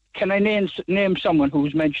 can I name someone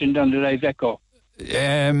who's mentioned on the live echo?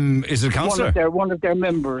 Is it a councillor? One of their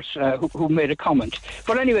members who made a comment.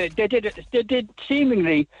 But anyway, they did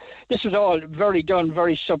seemingly. This was all very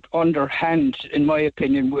underhand, in my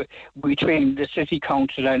opinion, between the city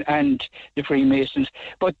council and the Freemasons.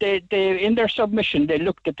 But they in their submission they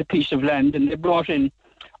looked at the piece of land and they brought in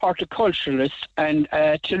horticulturalists and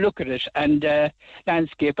to look at it, and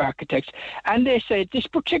landscape architects, and they said this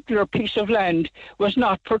particular piece of land was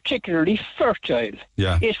not particularly fertile.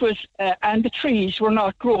 Yeah. It was, and the trees were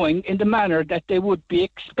not growing in the manner that they would be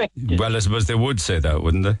expected. Well, I suppose they would say that,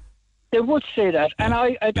 wouldn't they? They would say that, and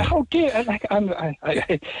how dare?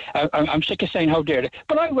 I'm sick of saying how dare they.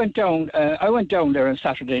 But I went down there on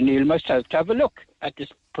Saturday, Neil, myself, to have a look at this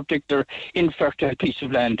particular infertile piece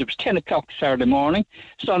of land. It was 10 o'clock Saturday morning.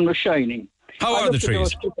 Sun was shining. How are the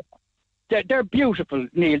trees? They're beautiful,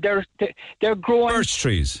 Neil. They're growing. Birch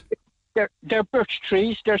trees. They're birch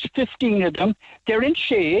trees. There's 15 of them. They're in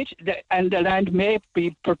shade, and the land may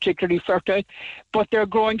be particularly fertile, but they're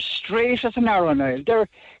growing straight as an arrow, Neil. They're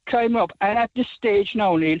climbing up, and at this stage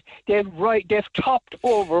now, Neil, they've topped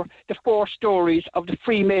over the 4 stories of the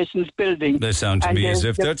Freemasons building. They sound to me as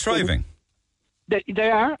if they're thriving.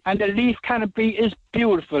 They are, and the leaf canopy is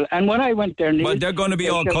beautiful. And when I went there, Neil, but they're going to be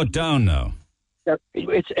all cut down now.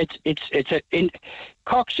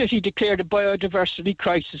 Cork City declared a biodiversity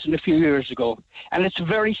crisis a few years ago, and it's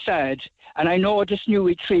very sad. And I know this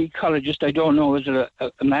new tree ecologist, I don't know is it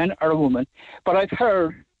a man or a woman, but I've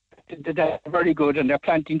heard they're very good and they're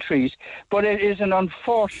planting trees. But it is an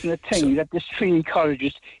unfortunate thing that this tree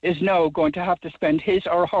ecologist is now going to have to spend his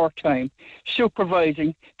or her time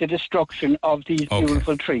supervising the destruction of these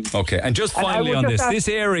beautiful trees. Okay, and just finally on this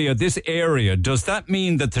area, does that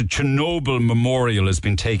mean that the Chernobyl memorial has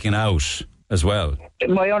been taken out as well?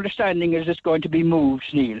 My understanding is it's going to be moved,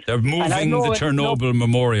 Neil. They're moving the Chernobyl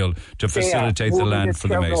memorial to facilitate the land for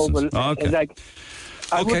the Masons. Okay.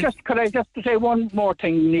 Could I just say one more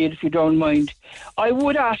thing, Neil, if you don't mind? I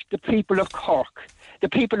would ask the people of Cork, the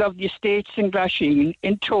people of the estates in Glasheen,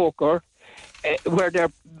 in Toker, where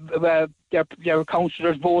their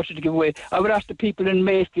councillors voted to give away. I would ask the people in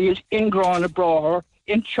Mayfield, in Grana Broher,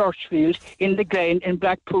 in Churchfield, in the Glen, in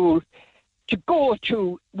Blackpool, to go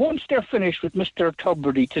to, once they're finished with Mr.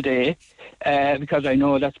 Tubridy today, because I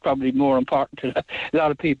know that's probably more important to a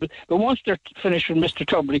lot of people, but once they're finished with Mr.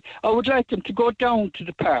 Tubridy, I would like them to go down to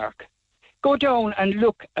the park. Go down and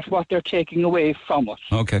look at what they're taking away from us.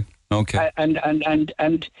 Okay. And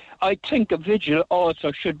I think a vigil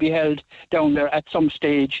also should be held down there at some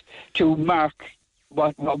stage to mark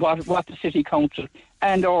what the City Council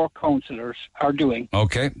and our councillors are doing.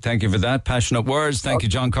 Okay, thank you for that. Passionate words. Thank you,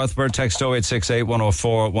 John Cuthbert. Text 0868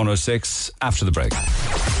 104 106 after the break.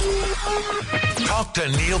 Talk to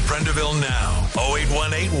Neil Prendeville now.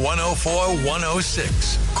 0818 104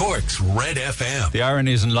 106. Cork's Red FM. The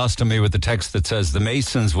irony isn't lost on me with the text that says the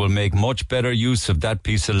Masons will make much better use of that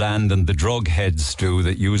piece of land than the drug heads do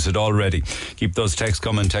that use it already. Keep those texts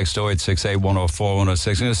coming. Text 0868 104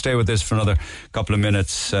 106. I'm going to stay with this for another couple of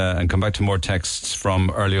minutes and come back to more texts from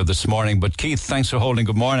earlier this morning. But Keith, thanks for holding.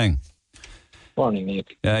 Good morning. Morning,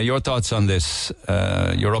 Neil. Your thoughts on this?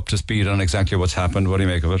 You're up to speed on exactly what's happened. What do you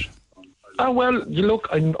make of it? Well, you look,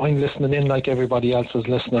 I'm listening in like everybody else is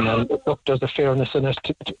listening, and look, there's a fairness in it,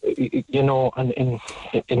 and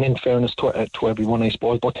in fairness to everyone, I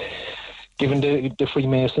suppose. But given the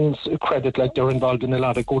Freemasons credit, like they're involved in a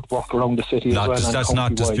lot of good work around the city as well. That's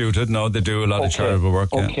not disputed. No, they do a lot of charitable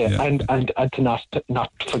work. Okay, yeah. And to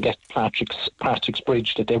not forget Patrick's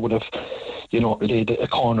Bridge, that they would have, laid a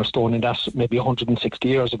cornerstone in that maybe 160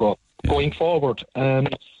 years ago. Yeah. Going forward,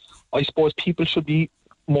 I suppose people should be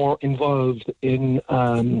more involved in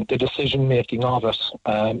the decision making of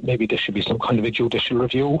it. Maybe there should be some kind of a judicial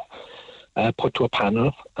review put to a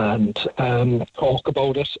panel and talk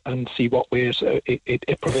about it and see what ways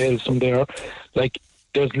it prevails from there. Like,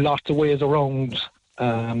 there's lots of ways around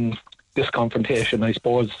this confrontation, I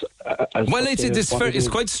suppose. It's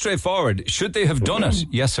quite straightforward. Should they have done it?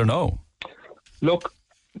 Yes or no? Look,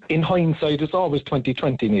 in hindsight, it's always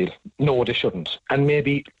 2020, Neil. No, they shouldn't. And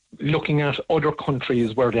maybe looking at other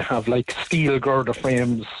countries where they have like steel girder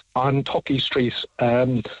frames on Tuckey Street,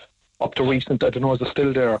 up to recent, I don't know, is it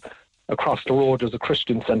still there? Across the road, there's a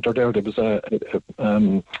Christian centre there. There was a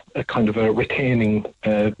kind of a retaining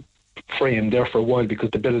frame there for a while because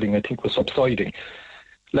the building, I think, was subsiding.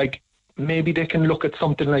 Like, maybe they can look at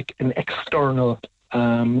something like an external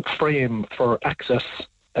frame for access,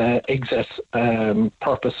 exit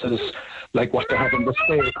purposes, like what they have in the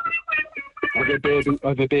state. I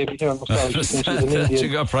have a baby here. She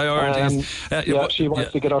got priorities. She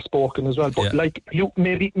wants to get her spoken as well. But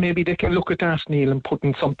maybe they can look at that, Neil, and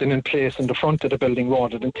putting something in place in the front of the building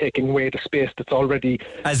rather than taking away the space that's already.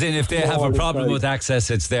 As in, if they have a problem with access,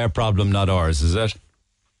 it's their problem, not ours. Is it?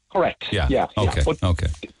 Correct. Yeah. Okay. But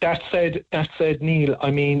that said, Neil,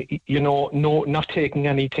 I mean, not taking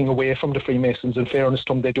anything away from the Freemasons. In fairness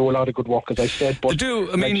to them, they do a lot of good work, as I said. But they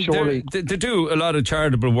do. I mean, they do a lot of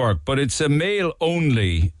charitable work, but it's a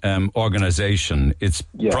male-only organisation. It's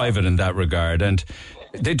private in that regard, and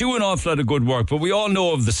they do an awful lot of good work. But we all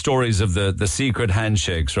know of the stories of the secret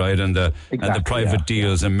handshakes, right, and the private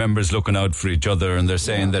deals, and members looking out for each other. And they're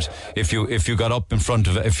saying that if you got up in front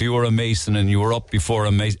of, if you were a Mason and you were up before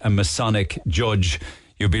a Masonic judge,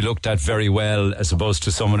 you'd be looked at very well, as opposed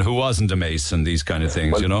to someone who wasn't a Mason. These kind of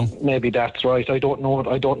things, Maybe that's right. I don't know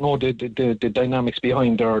the dynamics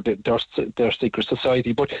behind their secret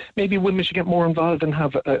society, but maybe women should get more involved and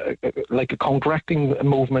have a counteracting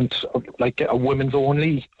movement, like a women's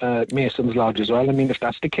only Masons lodge as well. I mean, if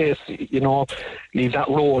that's the case, leave that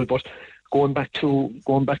role, but. Going back to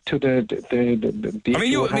the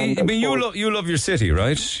I mean, you love your city,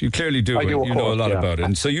 right? You clearly do. You know a lot about it,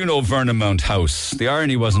 and so you know Vernon Mount House. The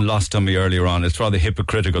irony wasn't lost on me earlier on. It's rather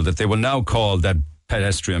hypocritical that they will now call that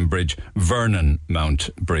pedestrian bridge Vernon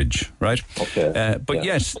Mount Bridge, right? Okay. But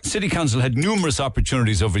yes, City Council had numerous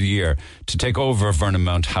opportunities over the year to take over Vernon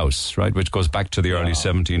Mount House, right, which goes back to the early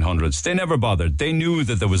 1700s. They never bothered. They knew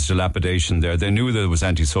that there was dilapidation there. They knew that there was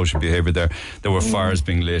antisocial behaviour there. There were fires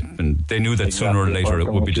being lit, and they knew that sooner or later it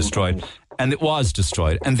would be destroyed. and it was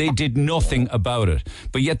destroyed, and they did nothing about it.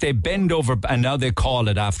 But yet they bend over, and now they call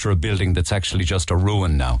it after a building that's actually just a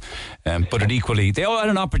ruin now. But it equally, they all had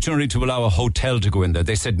an opportunity to allow a hotel to go in there.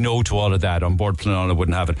 They said no to all of that. On board Planala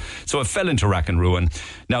wouldn't have it. So it fell into rack and ruin.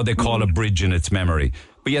 Now they call a bridge in its memory.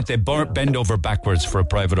 But yet they bend over backwards for a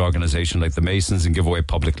private organisation like the Masons and give away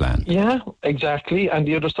public land. Yeah, exactly. And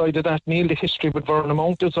the other side of that, Neil, the history with Vernon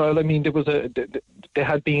Mount as well. I mean, there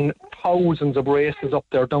had been thousands of races up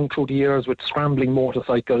there down through the years with scrambling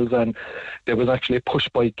motorcycles, and there was actually a push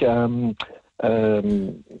bike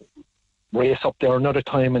race up there another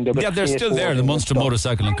time, and they're still there, the Munster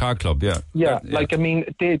Motorcycle and Car Club. Like, I mean,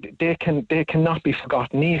 they cannot be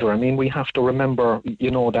forgotten either. I mean, we have to remember,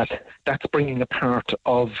 that that's bringing a part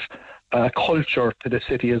of culture to the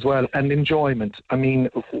city as well, and enjoyment. I mean,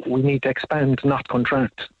 we need to expand, not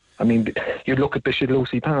contract. I mean, you look at Bishop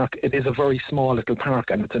Lucey Park, it is a very small little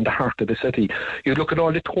park, and it's in the heart of the city. You look at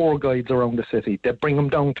all the tour guides around the city, they bring them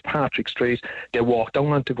down to Patrick Street, they walk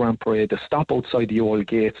down onto Grand Parade, they stop outside the old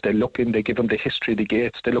gates, they look in, they give them the history of the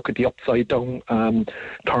gates, they look at the upside down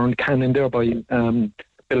turned cannon there by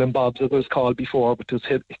Bill and Bob's, it was called before, but it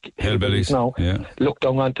was Hillbillies now. Yeah. Look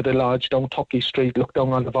down onto the lodge, down Tuckey Street, look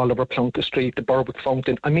down onto Oliver Plunkett Street, the Berwick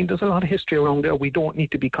Fountain. I mean, there's a lot of history around there. We don't need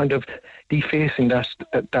to be kind of defacing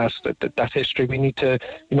that history. We need to,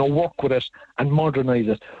 work with it and modernise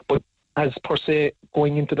it. But as per se,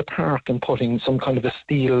 going into the park and putting some kind of a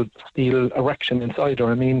steel erection inside her,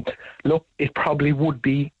 I mean, look, it probably would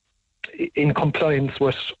be in compliance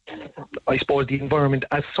with, I suppose, the environment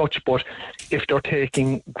as such, but if they're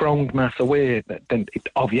taking ground mass away, then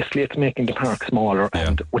obviously it's making the park smaller,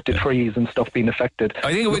 and with the trees and stuff being affected.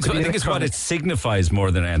 I think it's what it signifies more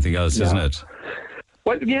than anything else, isn't it?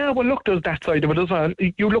 Well, look, there's that side of it as well.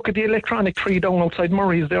 You look at the electronic tree down outside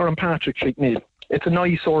Murray's there on Patrick Street, Neil. It's an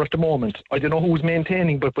eyesore at the moment. I don't know who's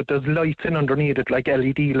maintaining, but there's lights in underneath it, like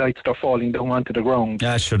LED lights that are falling down onto the ground.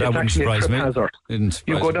 Yeah, sure, that wouldn't surprise me.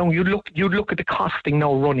 You go down, you look at the costing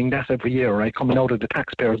now running that every year, right, coming out of the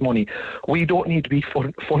taxpayers' money. We don't need to be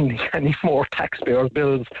funding any more taxpayers'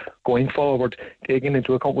 bills going forward, taking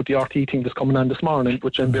into account with the RT team that's coming on this morning,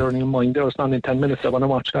 which I'm bearing in mind there. It's not in 10 minutes I want to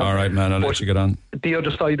watch that. All right, man, I'll let you get on. The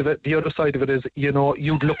other side of it is,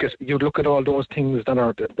 you'd look at all those things that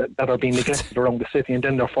are being neglected around the city, and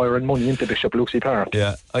then they're firing money into Bishop Lucey Park.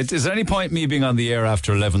 Yeah. Is there any point me being on the air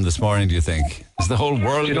after 11 this morning, do you think? Is the whole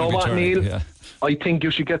world going to be turning? Neil? Yeah. I think you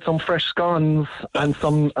should get some fresh scones and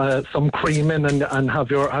some cream in, and have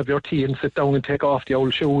your tea and sit down and take off the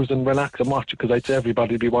old shoes and relax and watch it, because I'd say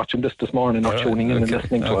everybody would be watching this morning or tuning in and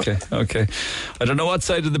listening to it. Okay. I don't know what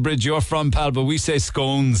side of the bridge you're from, pal, but we say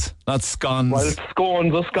scones, not scones. Well,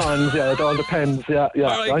 scones or scones, yeah, it all depends. Yeah.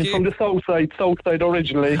 Right, I'm from the south side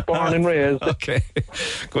originally, born and raised. Okay.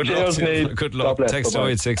 Good Cheers, luck. Neil. Good luck. Text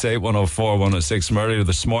 0868 104 106 from earlier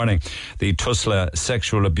this morning. The Tusla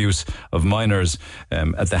sexual abuse of minors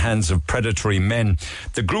at the hands of predatory men.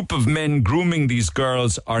 The group of men grooming these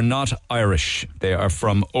girls are not Irish. They are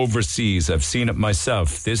from overseas. I've seen it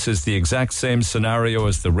myself. This is the exact same scenario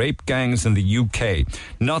as the rape gangs in the UK.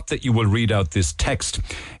 Not that you will read out this text.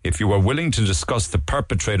 If you are willing to discuss the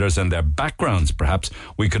perpetrators and their backgrounds, perhaps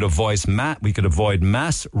we could avoid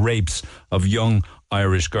mass rapes of young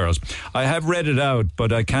Irish girls. I have read it out,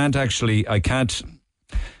 but I can't actually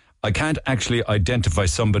identify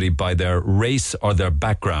somebody by their race or their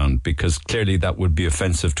background, because clearly that would be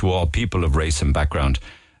offensive to all people of race and background.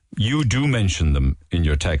 You do mention them in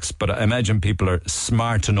your text, but I imagine people are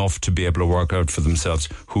smart enough to be able to work out for themselves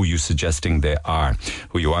who you are suggesting they are.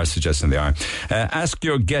 Ask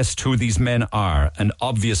your guest who these men are. An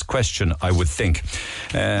obvious question, I would think.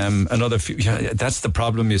 That's the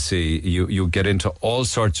problem, you see. You get into all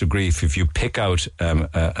sorts of grief if you pick out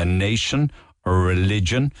a nation or a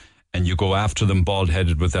religion and you go after them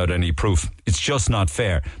bald-headed without any proof. It's just not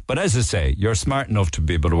fair. But as I say, you're smart enough to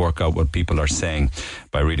be able to work out what people are saying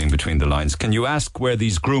by reading between the lines. Can you ask where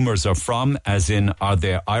these groomers are from, as in, are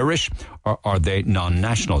they Irish or are they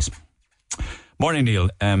non-nationals? Morning, Neil.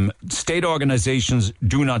 State organisations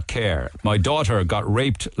do not care. My daughter got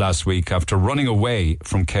raped last week after running away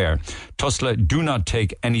from care. Tusla do not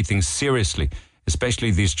take anything seriously,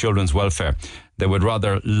 especially these children's welfare. They would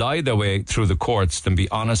rather lie their way through the courts than be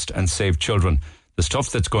honest and save children. The stuff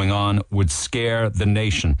that's going on would scare the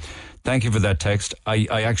nation. Thank you for that text. I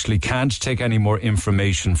actually can't take any more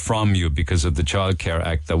information from you because of the Child Care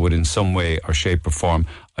Act that would in some way or shape or form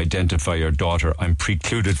identify your daughter. I'm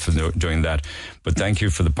precluded from doing that. But thank you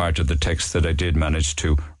for the part of the text that I did manage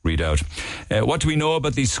to read out. What do we know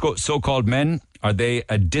about these so-called men? Are they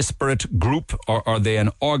a disparate group or are they an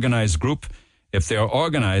organised group? If they are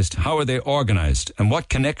organised, how are they organised? And what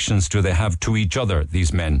connections do they have to each other,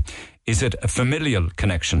 these men? Is it a familial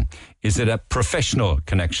connection? Is it a professional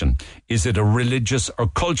connection? Is it a religious or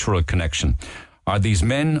cultural connection? Are these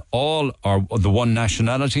men all are the one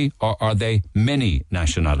nationality, or are they many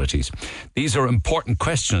nationalities? These are important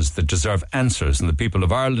questions that deserve answers, and the people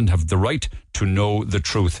of Ireland have the right to know the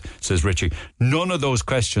truth, says Richie. None of those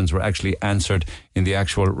questions were actually answered in the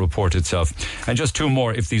actual report itself. And just two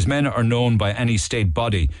more. If these men are known by any state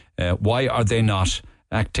body, why are they not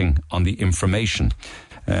acting on the information?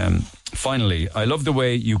 Finally, I love the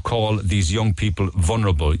way you call these young people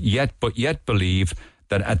vulnerable, yet believe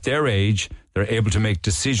that at their age, they're able to make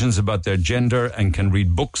decisions about their gender and can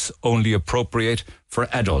read books only appropriate for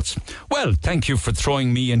adults. Well, thank you for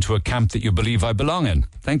throwing me into a camp that you believe I belong in.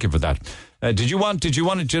 Thank you for that.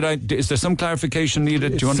 Is there some clarification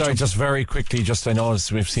needed? Just very quickly, I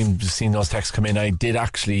noticed we've seen those texts come in. I did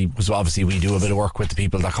actually, obviously we do a bit of work with the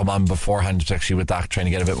people that come on beforehand, actually with that, trying to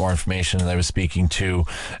get a bit more information. And I was speaking to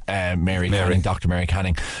Mary Canning, Dr. Mary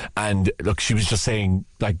Canning. And look, she was just saying,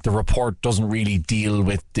 like, the report doesn't really deal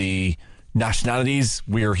with the nationalities.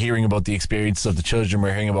 We're hearing about the experiences of the children.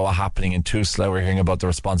 We're hearing about what's happening in Tusla. We're hearing about the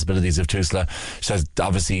responsibilities of Tusla. She says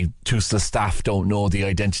obviously Tusla staff don't know the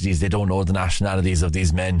identities. They don't know the nationalities of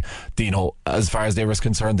these men. As far as they were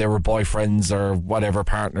concerned, they were boyfriends or whatever,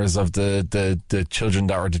 partners of the children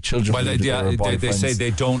that are the children. Well, they say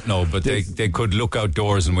they don't know, but they could look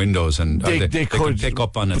outdoors and windows, and they could pick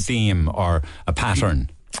up on a theme or a pattern.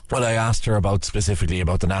 Well, I asked her specifically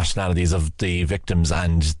about the nationalities of the victims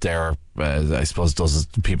and their, I suppose, those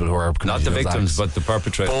people who are not the victims, but the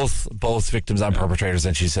perpetrators. Both victims and perpetrators,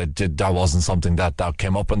 and she said that wasn't something that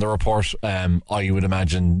came up in the report. I would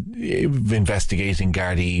imagine investigating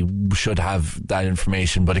Gardaí should have that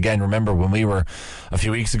information. But again, remember when we were a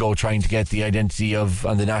few weeks ago trying to get the identity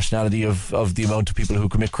and the nationality of the amount of people who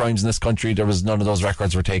commit crimes in this country, there was none of those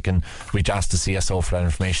records were taken. We asked the CSO for that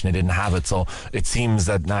information; they didn't have it. So it seems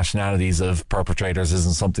that nationalities of perpetrators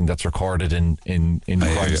isn't something that's recorded in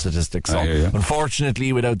crime statistics. So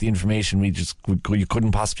unfortunately, without the information, you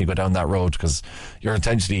couldn't possibly go down that road, because you're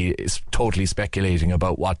intentionally totally speculating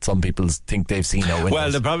about what some people think they've seen.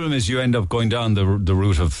 Well, the problem is you end up going down the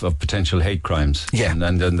route of potential hate crimes. Yeah,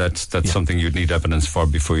 and that's something you'd need evidence for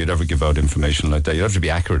before you'd ever give out information like that. You'd have to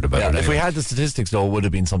be accurate about it. Anyway. If we had the statistics, though, it would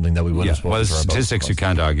have been something that we would have spoken well, statistics you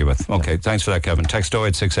can't argue with. Okay, thanks for that, Kevin. Text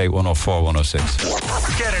 0868 104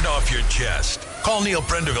 106. Get it off your chest. Call Neil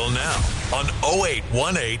Prendeville now on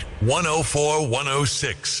 0818 104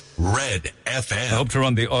 106. Red FM. I hope to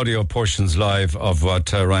run the audio portions live of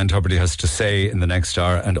what Ryan Tubridy has to say in the next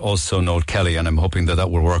hour, and also Noel Kelly, and I'm hoping that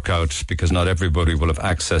will work out, because not everybody will have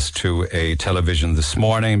access to a television this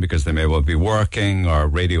morning because they may well be working, or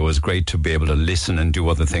radio is great to be able to listen and do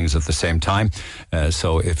other things at the same time.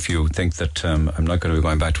 So if you think that I'm not going to be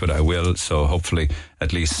going back to it, I will. So hopefully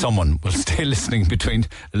at least someone will stay listening between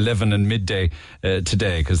 11 and midday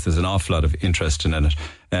today, because there's an awful lot of interest in it.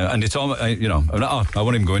 And it's all, I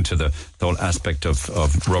won't even go into the whole aspect of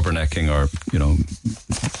rubbernecking, or,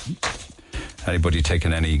 anybody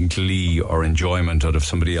taking any glee or enjoyment out of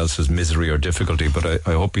somebody else's misery or difficulty. But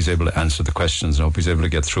I hope he's able to answer the questions. I hope he's able to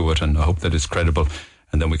get through it, and I hope that it's credible.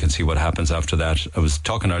 And then we can see what happens after that. I was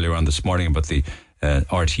talking earlier on this morning about the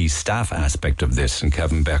RT staff aspect of this, and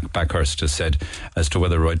Kevin Backhurst has said as to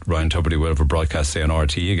whether Ryan Tubridy will ever broadcast, say, on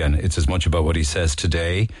RT again. It's as much about what he says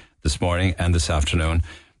today, this morning and this afternoon,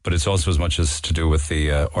 but it's also as much as to do with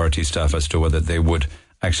the RT staff as to whether they would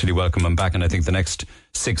actually welcome him back. And I think the next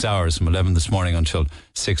 6 hours, from 11 this morning until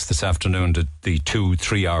 6 this afternoon, the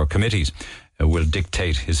 2-3 hour committees will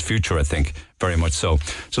dictate his future, I think, very much so.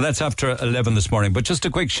 So that's after 11 this morning. But just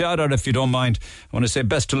a quick shout out, if you don't mind. I want to say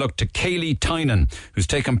best of luck to Kaylee Tynan, who's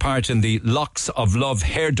taken part in the Locks of Love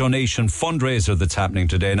hair donation fundraiser that's happening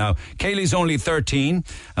today. Now, Kaylee's only 13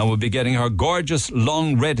 and will be getting her gorgeous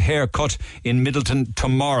long red hair cut in Middleton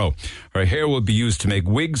tomorrow. Her hair will be used to make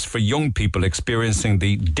wigs for young people experiencing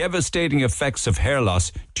the devastating effects of hair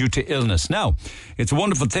loss due to illness. Now, it's a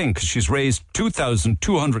wonderful thing, because she's raised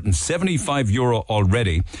 €2,275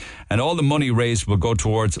 already, and all the money raised will go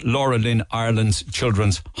towards Laura Lynn Ireland's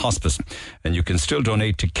Children's Hospice. And you can still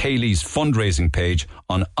donate to Kaylee's fundraising page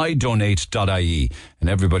on idonate.ie. And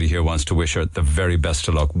everybody here wants to wish her the very best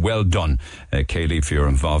of luck. Well done, Kaylee, for your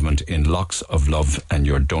involvement in Locks of Love and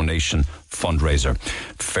your donation fundraiser.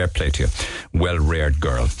 Fair play to you. Well-reared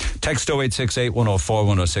girl. Text 0868 104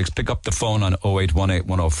 106. Pick up the phone on 0818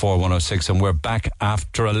 104 106, and we're back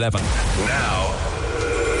after 11. Now,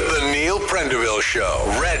 the Neil Prendeville Show,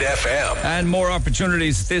 Red FM. And more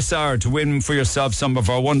opportunities this hour to win for yourself some of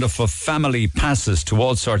our wonderful family passes to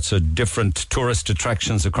all sorts of different tourist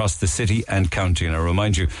attractions across the city and county. And I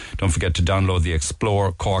remind you, don't forget to download the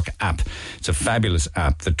Explore Cork app. It's a fabulous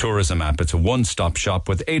app, the tourism app. It's a one-stop shop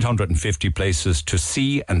with 850 places to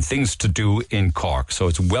see and things to do in Cork. So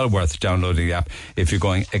it's well worth downloading the app if you're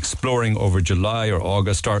going exploring over July or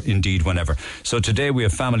August or indeed whenever. So today we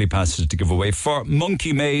have family passes to give away for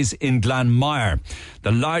Monkey Maze in Glanmire,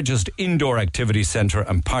 the largest indoor activity centre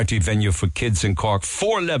and party venue for kids in Cork.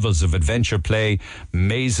 4 levels of adventure play,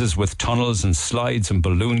 mazes with tunnels and slides and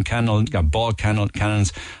balloon ball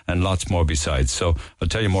cannons and lots more besides. So I'll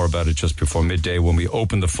tell you more about it just before midday when we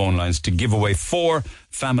open the phone lines to give away 4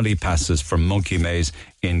 family passes for Monkey Maze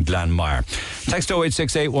in Glanmire. Text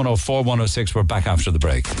 0868 104 106. We're back after the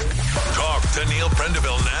break. Talk to Neil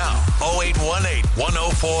Prendeville now. 0818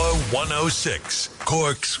 104 106.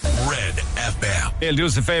 Cork's Red FM. Neil, do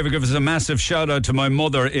us a favour, give us a massive shout out to my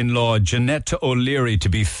mother-in-law, Jeanette O'Leary. To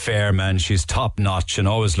be fair, man, she's top notch and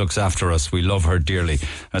always looks after us. We love her dearly.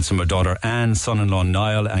 That's to my daughter Anne, son-in-law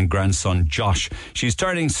Niall and grandson Josh. She's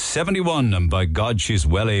turning 71 and by God she's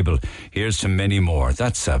well able. Here's to many more.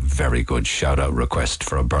 That's a very good shout out request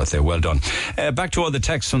for a birthday. Well done. Back to all the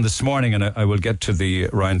texts from this morning, and I will get to the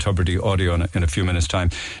Ryan Tubridy audio in a few minutes' time.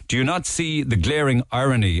 Do you not see the glaring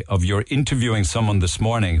irony of your interviewing someone this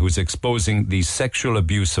morning who's exposing the sexual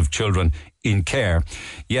abuse of children in care,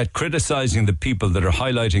 yet criticising the people that are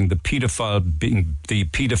highlighting the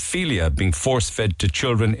paedophilia being force-fed to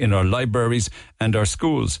children in our libraries and our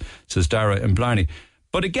schools, says Dara in Blarney.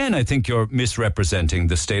 But again, I think you're misrepresenting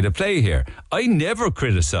the state of play here. I never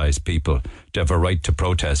criticise people to have a right to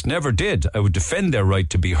protest. Never did. I would defend their right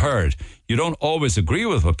to be heard. You don't always agree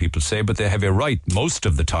with what people say, but they have a right, most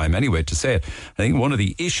of the time anyway, to say it. I think one of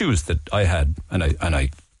the issues that I had, and I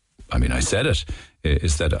said it,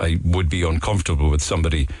 is that I would be uncomfortable with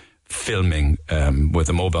somebody filming with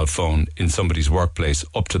a mobile phone in somebody's workplace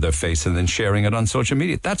up to their face and then sharing it on social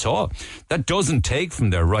media. That's all. That doesn't take from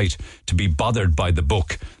their right to be bothered by the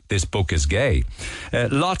book. This book is gay.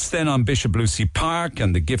 Lots then on Bishop Lucey Park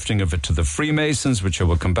and the gifting of it to the Freemasons, which I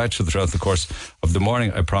will come back to throughout the course of the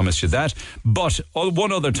morning. I promise you that. But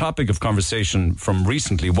one other topic of conversation from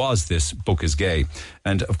recently was this book is gay.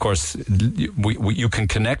 And of course, you can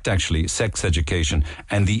connect actually sex education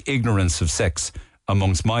and the ignorance of sex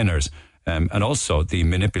amongst minors, and also the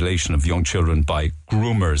manipulation of young children by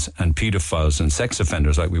groomers and paedophiles and sex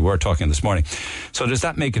offenders like we were talking this morning. So does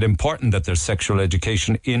that make it important that there's sexual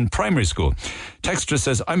education in primary school? Texter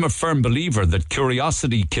says, I'm a firm believer that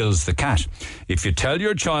curiosity kills the cat. If you tell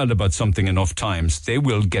your child about something enough times, they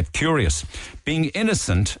will get curious. Being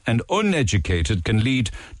innocent and uneducated can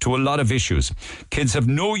lead to a lot of issues. Kids have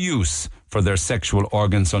no use for their sexual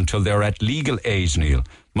organs until they're at legal age, Neil.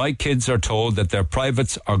 My kids are told that their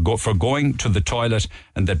privates are for going to the toilet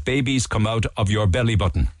and that babies come out of your belly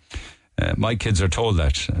button. My kids are told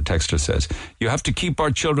that, Texter says. You have to keep our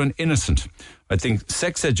children innocent. I think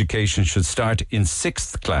sex education should start in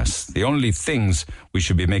 6th class. The only things we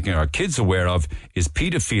should be making our kids aware of is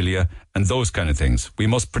paedophilia and those kind of things. We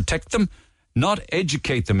must protect them, not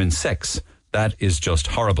educate them in sex. That is just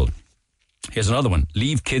horrible. Here's another one.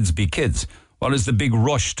 Leave kids be kids. What is the big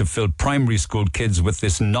rush to fill primary school kids with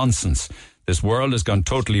this nonsense? This world has gone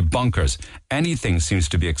totally bonkers. Anything seems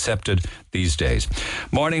to be accepted these days.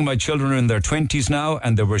 Morning, my children are in their 20s now,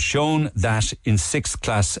 and they were shown that in 6th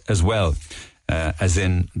class as well, as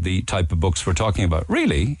in the type of books we're talking about.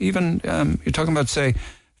 Really? Even, you're talking about, say,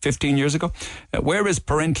 15 years ago? Where is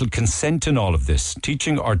parental consent in all of this?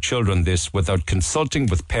 Teaching our children this without consulting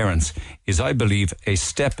with parents is, I believe, a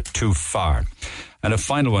step too far. And a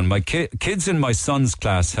final one. My kids in my son's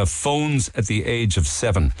class have phones at the age of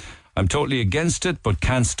 7. I'm totally against it, but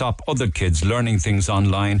can't stop other kids learning things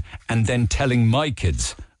online and then telling my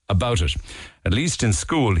kids about it. At least in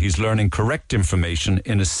school, he's learning correct information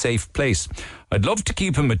in a safe place. I'd love to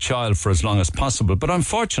keep him a child for as long as possible, but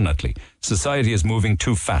unfortunately, society is moving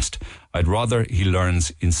too fast. I'd rather he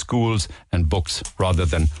learns in schools and books rather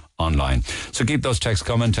than online. So keep those texts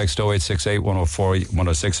coming. Text 0868 104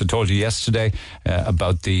 106. I told you yesterday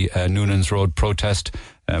about the Noonan's Road protest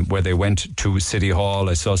where they went to City Hall.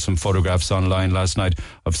 I saw some photographs online last night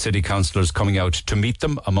of city councillors coming out to meet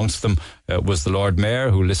them. Amongst them was the Lord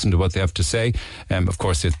Mayor, who listened to what they have to say. Of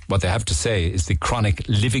course, what they have to say is the chronic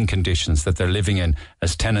living conditions that they're living in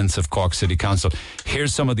as tenants of Cork City Council.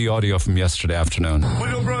 Here's some of the audio from yesterday afternoon.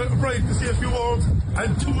 We'll break to see a few words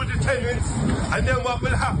and 2 of the tenants, and then what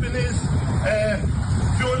will happen is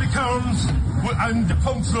the only councils and the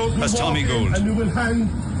councillors will walk in and we will hand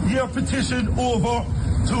your petition over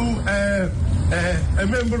to a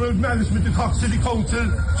member of management of Cork City Council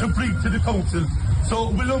to bring to the council. So,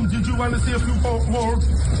 Willem, did you want to say a few words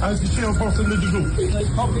as the chairperson of the group? It's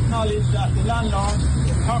public knowledge that the landlord,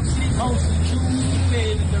 Cork City Council, choose to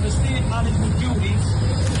fail in their estate management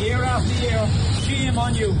duties year after year. Shame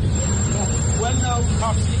on you. Well now,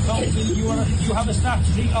 Cork City Council, you have a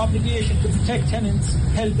statutory obligation to protect tenants'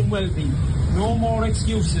 health and well-being. No more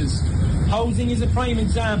excuses. Housing is a prime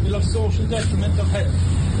example of social detriment of health,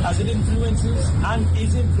 as it influences and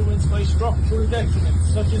is influenced by structural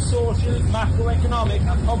detriments such as social, macroeconomic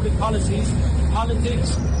and public policies,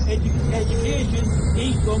 politics, education,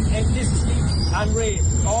 income, ethnicity and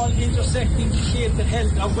race, all intersecting to shape the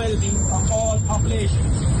health and well-being of all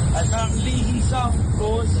populations. As Martin Leahy's song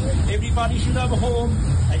goes, everybody should have a home,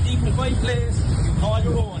 a dignified place you call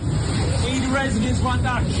your own. We the residents want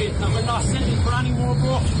action and we're not settling for any more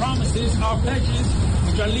broken promises or pledges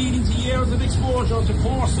which are leading to years of exposure to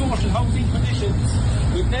poor social housing conditions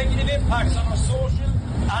with negative impacts on our social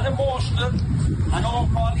and emotional and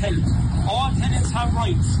overall health. All tenants have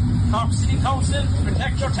rights. Cork City Council,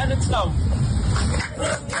 protect your tenants now.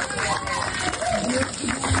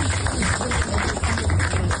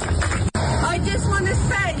 I just want to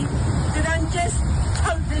say that I'm just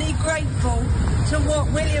totally grateful to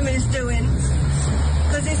what William is doing,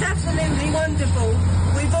 because it's absolutely wonderful.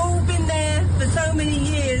 We've all been there for so many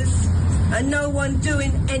years and no one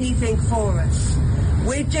doing anything for us.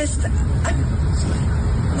 We're just,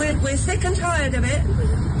 we're sick and tired of it.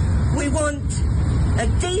 We want a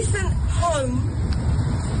decent home.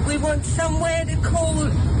 We want somewhere to call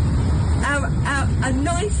a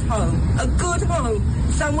nice home, a good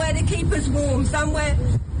home, somewhere to keep us warm, somewhere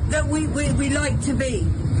that we like to be.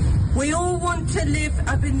 We all want to live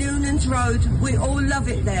up in Noonan's Road. We all love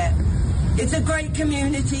it there. It's a great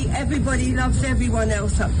community. Everybody loves everyone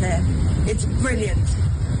else up there. It's brilliant.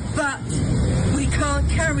 But we can't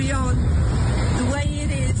carry on the way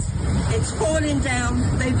it is. It's falling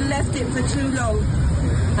down. They've left it for too long.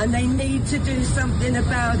 And they need to do something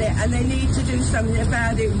about it. And they need to do something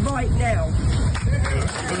about it right now.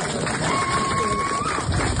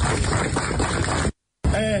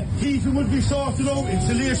 Heating will be sorted out,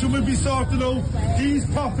 insulation will be sorted out. These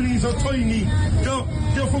properties are tiny.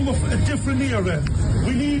 They're from a different era.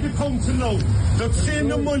 We need the council now. They're saying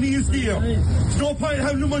the money is there. There's no point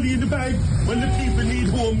having the money in the bag when the people need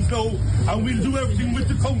homes now. And we'll do everything with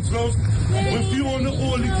the councillors. With Fiona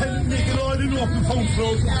Oley making all the local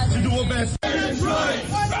councillors to do our best. It's right.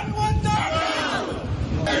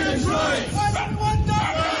 It's right.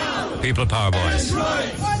 People Power Boys.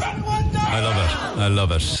 I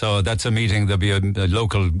love it. So that's a meeting. There'll be a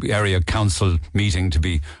local area council meeting to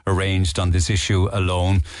be arranged on this issue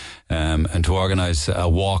alone, and to organise a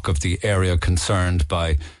walk of the area concerned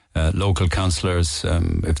by local councillors.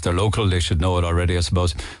 If they're local, they should know it already, I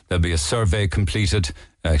suppose. There'll be a survey completed.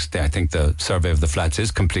 I think the survey of the flats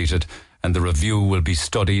is completed, and the review will be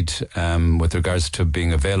studied with regards to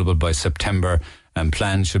being available by September, and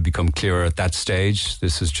plans should become clearer at that stage.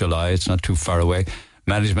 This is July. It's not too far away.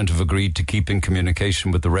 Management have agreed to keep in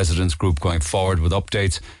communication with the residents group going forward with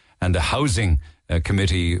updates, and the housing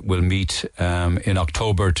committee will meet in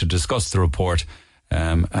October to discuss the report,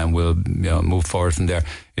 and we'll move forward from there.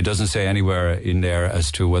 It doesn't say anywhere in there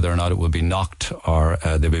as to whether or not it will be knocked or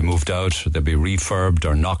they'll be moved out, or they'll be refurbed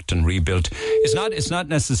or knocked and rebuilt. It's not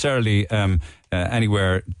necessarily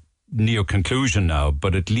anywhere near conclusion now,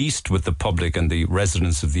 but at least with the public and the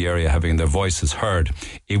residents of the area having their voices heard,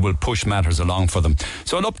 it will push matters along for them.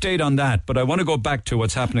 So an update on that, but I want to go back to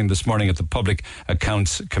what's happening this morning at the Public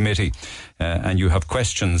Accounts Committee, and you have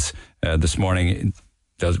questions this morning.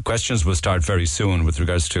 The questions will start very soon with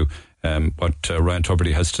regards to what Ryan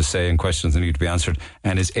Tubridy has to say, and questions that need to be answered,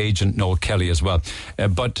 and his agent Noel Kelly as well.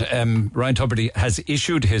 But Ryan Tubridy has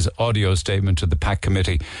issued his audio statement to the PAC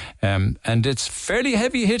committee, and it's fairly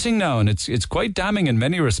heavy hitting now, and it's quite damning in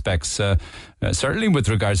many respects, certainly with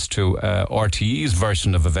regards to RTE's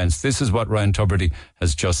version of events. This is what Ryan Tubridy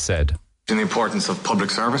has just said. In the importance of public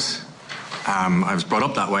service, I was brought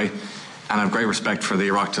up that way, and I have great respect for the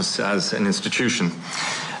Oireachtas as an institution.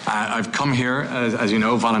 I've come here, as you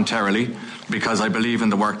know, voluntarily, because I believe in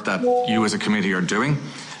the work that you as a committee are doing.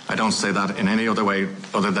 I don't say that in any other way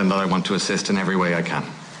other than that I want to assist in every way I can.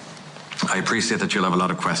 I appreciate that you'll have a lot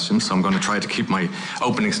of questions, so I'm going to try to keep my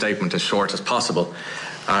opening statement as short as possible.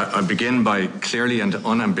 I begin by clearly and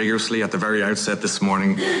unambiguously at the very outset this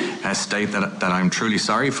morning state that I'm truly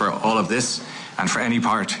sorry for all of this and for any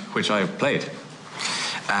part which I have played,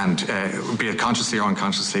 and be it consciously or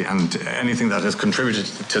unconsciously, and anything that has contributed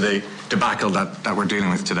to the debacle that we're dealing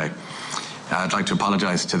with today. I'd like to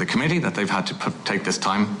apologise to the committee that they've had to take this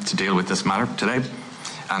time to deal with this matter today,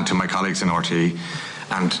 and to my colleagues in RTE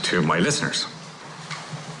and to my listeners.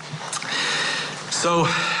 So,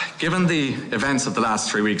 given the events of the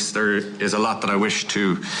last 3 weeks, there is a lot that I wish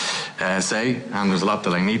to say, and there's a lot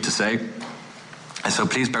that I need to say. So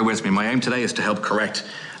please bear with me. My aim today is to help correct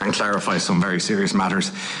and clarify some very serious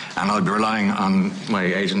matters, and I'll be relying on my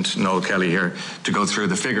agent, Noel Kelly, here to go through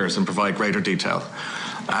the figures and provide greater detail.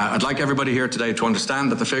 I'd like everybody here today to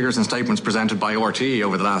understand that the figures and statements presented by RTE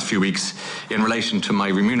over the last few weeks in relation to my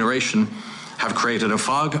remuneration have created a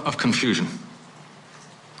fog of confusion.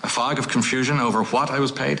 A fog of confusion over what I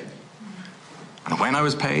was paid, and when I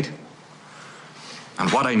was paid, and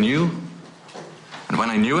what I knew, and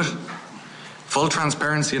when I knew it. Full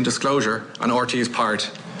transparency and disclosure on RTE's part,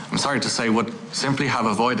 I'm sorry to say, would simply have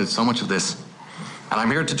avoided so much of this. And I'm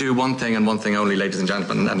here to do one thing and one thing only, ladies and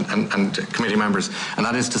gentlemen, and committee members, and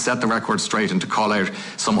that is to set the record straight and to call out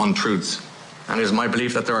some untruths. And it is my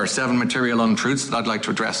belief that there are 7 material untruths that I'd like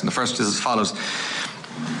to address. And the first is as follows.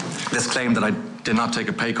 This claim that I did not take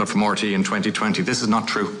a pay cut from RTE in 2020, this is not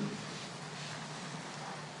true.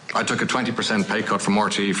 I took a 20% pay cut from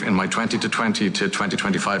RTE in my 2020 to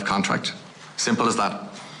 2025 contract. Simple as that.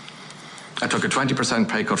 I took a 20%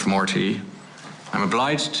 pay cut from RTE. I'm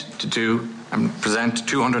obliged to do and present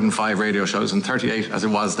 205 radio shows and 38, as it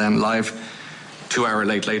was then, live 2-hour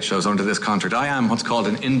late shows under this contract. I am what's called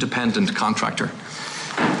an independent contractor.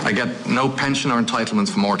 I get no pension or entitlements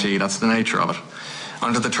from RTE. That's the nature of it.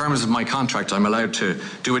 Under the terms of my contract, I'm allowed to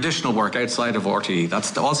do additional work outside of RTE.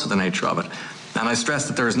 That's also the nature of it. And I stress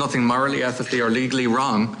that there is nothing morally, ethically or legally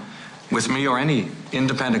wrong with me or any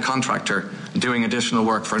independent contractor doing additional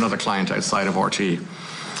work for another client outside of RTE.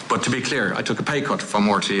 But to be clear, I took a pay cut from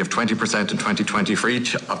RTE of 20% in 2020 for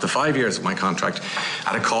each of the 5 years of my contract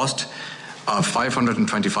at a cost of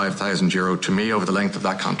 €525,000 to me over the length of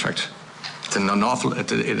that contract. It's an awful...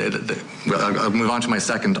 I'll move on to my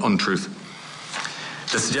second untruth.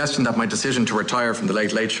 The suggestion that my decision to retire from the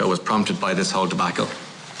Late Show was prompted by this whole debacle.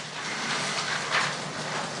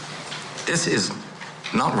 This is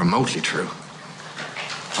not remotely true.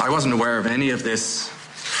 I wasn't aware of any of this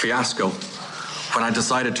fiasco when I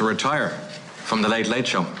decided to retire from the Late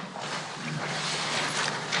Show.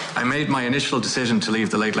 I made my initial decision to leave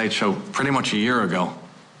the Late Show pretty much a year ago.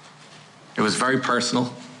 It was very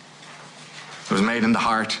personal. It was made in the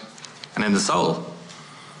heart and in the soul.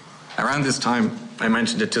 Around this time, I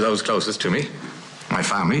mentioned it to those closest to me, my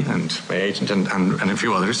family and my agent and a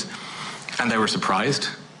few others, and they were surprised.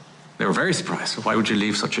 They were very surprised. Why would you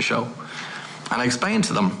leave such a show? And I explained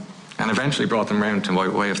to them, and eventually brought them round to my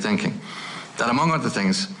way of thinking, that among other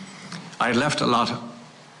things, I had left a lot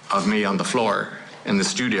of me on the floor in the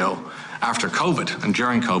studio after COVID, and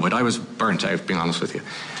during COVID. I was burnt out, being honest with you,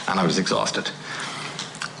 and I was exhausted.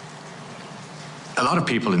 A lot of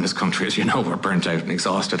people in this country, as you know, were burnt out and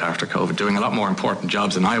exhausted after COVID, doing a lot more important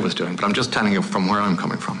jobs than I was doing, but I'm just telling you from where I'm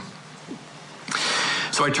coming from.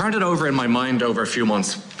 So I turned it over in my mind over a few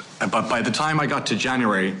months, but by the time I got to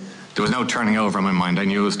January, there was no turning over in my mind. I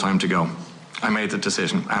knew it was time to go. I made the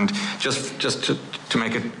decision. And just to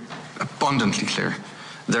make it abundantly clear,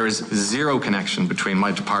 there is zero connection between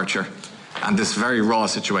my departure and this very raw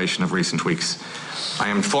situation of recent weeks.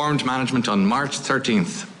 I informed management on March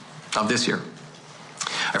 13th of this year.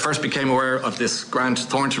 I first became aware of this Grant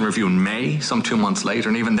Thornton review in May, some 2 months later,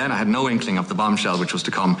 and even then I had no inkling of the bombshell which was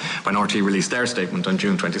to come when RTE released their statement on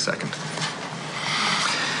June 22nd.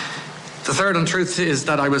 The third untruth is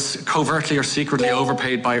that I was covertly or secretly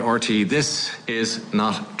overpaid by RTE. This is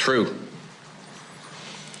not true.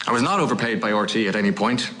 I was not overpaid by RTE at any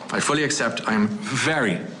point. I fully accept I am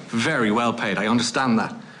very, very well paid. I understand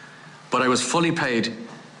that. But I was fully paid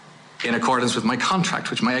in accordance with my contract,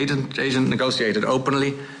 which my agent negotiated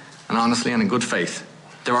openly and honestly and in good faith.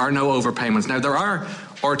 There are no overpayments. Now, there are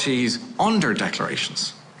RTE's under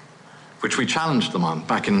declarations, which we challenged them on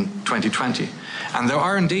back in 2020. And there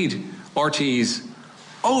are indeed RTE's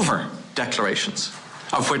over declarations,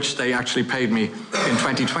 of which they actually paid me in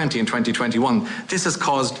 2020 and 2021. This has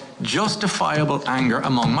caused justifiable anger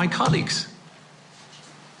among my colleagues.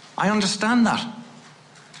 I understand that.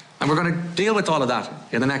 And we're going to deal with all of that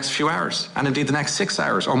in the next few hours, and indeed the next 6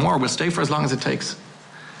 hours or more. We'll stay for as long as it takes.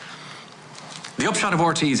 The upshot of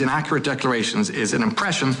RTE's inaccurate declarations is an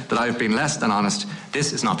impression that I have been less than honest.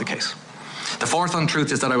 This is not the case. The fourth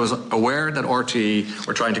untruth is that I was aware that RTE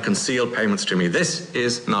were trying to conceal payments to me. This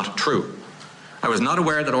is not true. I was not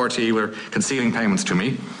aware that RTE were concealing payments to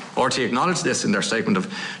me. RTE acknowledged this in their statement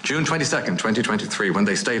of June 22nd, 2023, when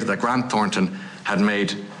they stated that Grant Thornton had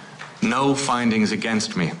made no findings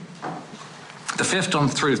against me. The fifth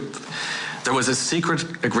untruth, there was a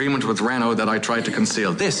secret agreement with Renault that I tried to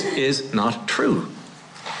conceal. This is not true.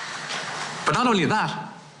 But not only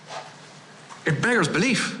that, it beggars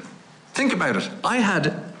belief. Think about it. I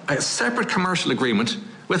had a separate commercial agreement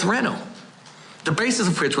with Renault, the basis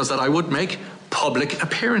of which was that I would make public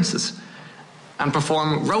appearances and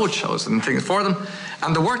perform road shows and things for them.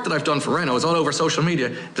 And the work that I've done for Renault is all over social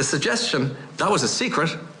media. The suggestion that was a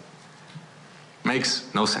secret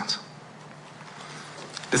makes no sense.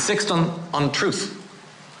 The sixth untruth,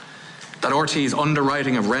 that RTE's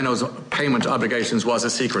underwriting of Renault's payment obligations was a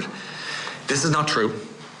secret. This is not true.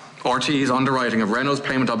 RTE's underwriting of Renault's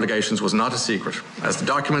payment obligations was not a secret, as the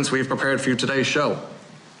documents we've prepared for you today show.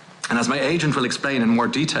 And as my agent will explain in more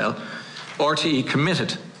detail, RTE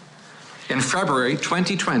committed in February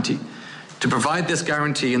 2020 to provide this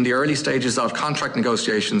guarantee in the early stages of contract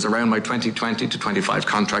negotiations around my 2020 to 25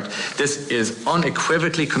 contract. This is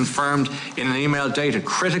unequivocally confirmed in an email dated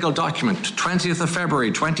critical document, 20th of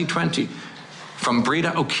February 2020, from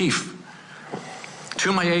Breda O'Keefe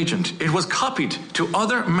to my agent. It was copied to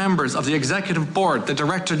other members of the executive board, the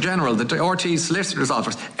director general, the RTE solicitor's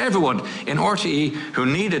office, everyone in RTE who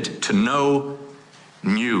needed to know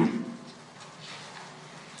knew.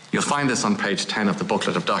 You'll find this on page 10 of the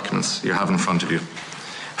booklet of documents you have in front of you.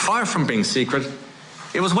 Far from being secret,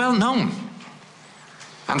 it was well known.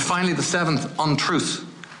 And finally, the seventh untruth,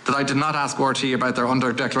 that I did not ask RTE about their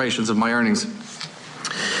under declarations of my earnings.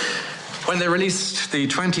 When they released the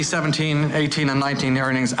 2017, 18 and 19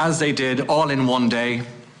 earnings, as they did all in one day,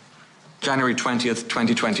 January 20th,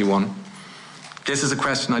 2021, this is a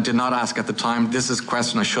question I did not ask at the time. This is a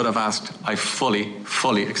question I should have asked. I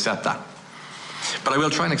fully accept that. But I will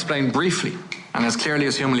try and explain briefly and as clearly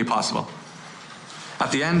as humanly possible.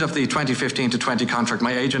 At the end of the 2015 to 20 contract,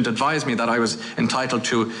 my agent advised me that I was entitled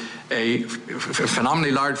to a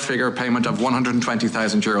phenomenally large figure payment of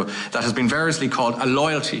 €120,000 that has been variously called a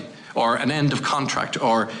loyalty or an end of contract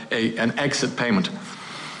or an exit payment.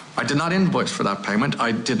 I did not invoice for that payment.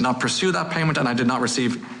 I did not pursue that payment, and I did not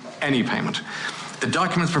receive any payment. The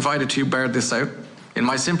documents provided to you bear this out. In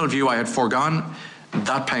my simple view, I had foregone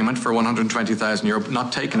that payment for €120,000,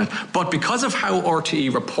 not taken it. But because of how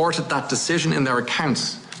RTE reported that decision in their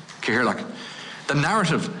accounts, Cahirlock, the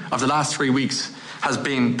narrative of the last 3 weeks has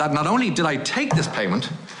been that not only did I take this payment,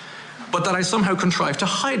 but that I somehow contrived to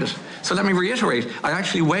hide it. So let me reiterate, I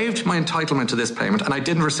actually waived my entitlement to this payment and I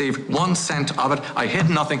didn't receive 1 cent of it. I hid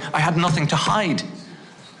nothing. I had nothing to hide.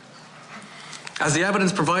 As the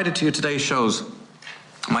evidence provided to you today shows,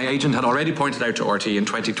 my agent had already pointed out to RTE in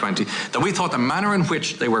 2020 that we thought the manner in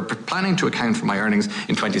which they were planning to account for my earnings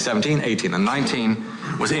in 2017, 18 and 19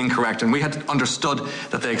 was incorrect, and we had understood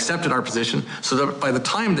that they accepted our position, so that by the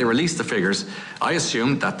time they released the figures, I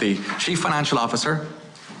assumed that the Chief Financial Officer,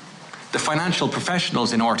 the financial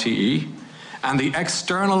professionals in RTE and the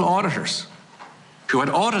external auditors who had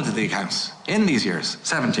audited the accounts in these years,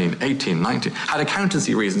 17, 18, 19, had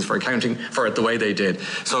accountancy reasons for accounting for it the way they did.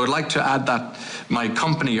 So I would like to add that my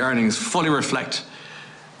company earnings fully reflect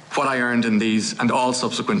what I earned in these and all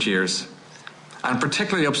subsequent years. I'm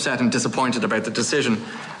particularly upset and disappointed about the decision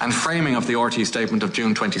and framing of the RTE statement of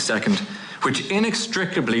June 22nd, which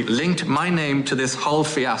inextricably linked my name to this whole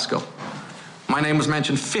fiasco. My name was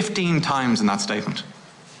mentioned 15 times in that statement.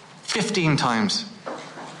 15 times.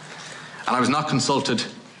 And I was not consulted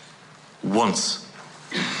once.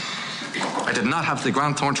 I did not have the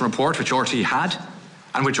Grant Thornton report, which RTE had,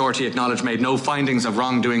 and which RTE acknowledged made no findings of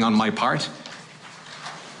wrongdoing on my part.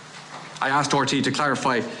 I asked RTE to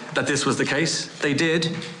clarify that this was the case. They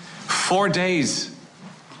did. 4 days.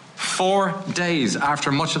 4 days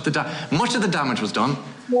after much of the damage was done.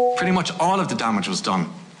 Pretty much all of the damage was done.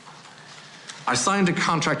 I signed a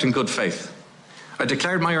contract in good faith. I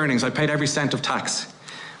declared my earnings. I paid every cent of tax.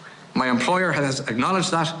 My employer has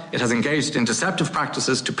acknowledged that. It has engaged in deceptive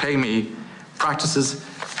practices to pay me, practices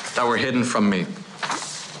that were hidden from me.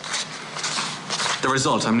 The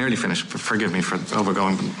result, I'm nearly finished, forgive me for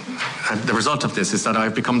overgoing. The result of this is that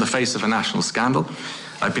I've become the face of a national scandal.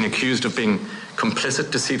 I've been accused of being complicit,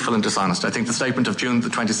 deceitful and dishonest. I think the statement of June the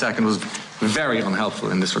 22nd was very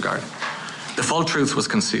unhelpful in this regard. The full truth was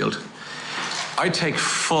concealed. I take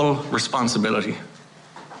full responsibility.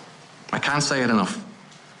 I can't say it enough.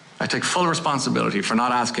 I take full responsibility for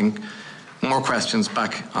not asking more questions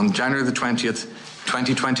back on January the 20th,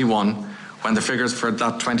 2021, when the figures for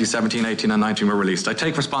that 2017, 18 and 19 were released. I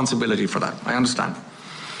take responsibility for that. I understand.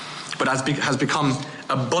 But as has become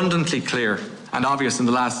abundantly clear and obvious in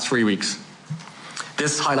the last 3 weeks,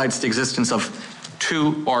 this highlights the existence of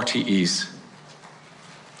 2 RTEs.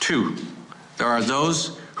 2. There are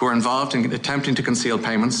those who are involved in attempting to conceal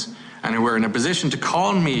payments, and who were in a position to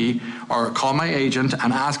call me or call my agent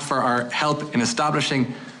and ask for our help in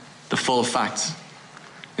establishing the full facts.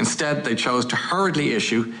 Instead, they chose to hurriedly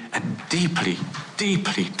issue a deeply,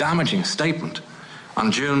 deeply damaging statement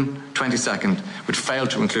on June 22nd, which failed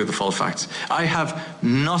to include the full facts. I have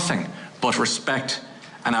nothing but respect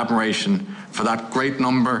and admiration for that great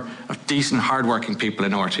number of decent, hard-working people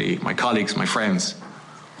in RTE, my colleagues, my friends.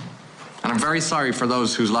 And I'm very sorry for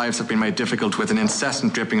those whose lives have been made difficult with an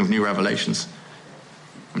incessant dripping of new revelations.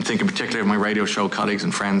 I'm thinking particularly of my radio show colleagues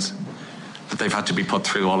and friends, that they've had to be put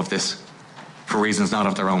through all of this for reasons not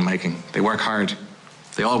of their own making. They work hard.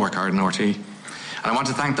 They all work hard in RTE. And I want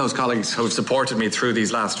to thank those colleagues who have supported me through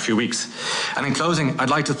these last few weeks. And in closing,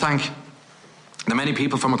 I'd like to thank the many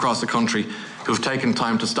people from across the country who've taken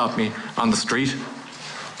time to stop me on the street,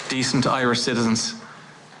 decent Irish citizens,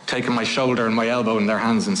 taking my shoulder and my elbow in their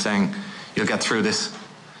hands and saying, "You'll get through this."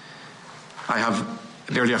 I have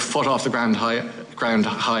nearly a foot off the ground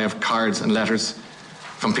high of cards and letters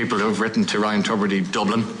from people who have written to Ryan Tubridy,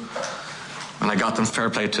 Dublin, and I got them.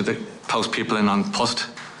 Fair play to the post people in on Pust,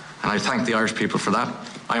 and I thank the Irish people for that.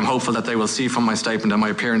 I am hopeful that they will see from my statement and my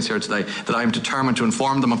appearance here today that I am determined to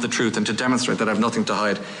inform them of the truth and to demonstrate that I have nothing to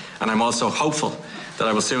hide. And I'm also hopeful that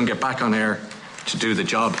I will soon get back on air to do the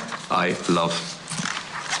job I love.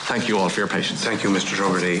 Thank you all for your patience. Thank you, Mr.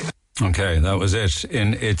 Tubridy. Okay, that was it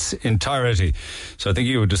in its entirety. So I think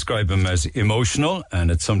you would describe him as emotional and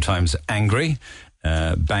at sometimes angry,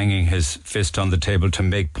 banging his fist on the table to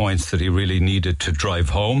make points that he really needed to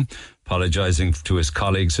drive home, apologising to his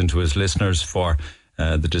colleagues and to his listeners for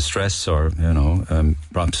the distress, or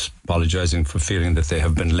perhaps apologising for feeling that they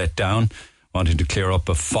have been let down, wanting to clear up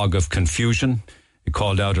a fog of confusion. He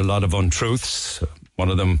called out a lot of untruths. One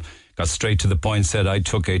of them got straight to the point, said, "I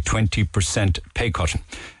took a 20% pay cut,"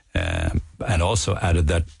 and also added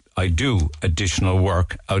that I do additional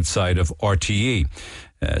work outside of RTE.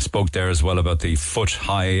 Spoke there as well about the foot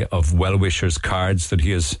high of well-wishers cards that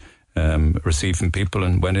he has received from people,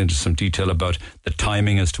 and went into some detail about the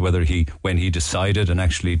timing as to when he decided and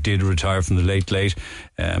actually did retire from the late,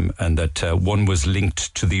 and that one was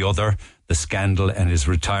linked to the other, the scandal and his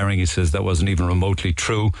retiring. He says that wasn't even remotely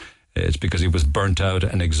true. It's because he was burnt out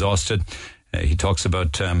and exhausted. He talks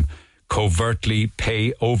about covertly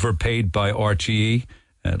overpaid by RTE,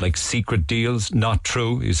 like secret deals. Not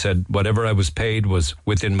true. He said whatever I was paid was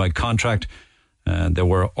within my contract. There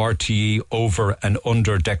were RTE over and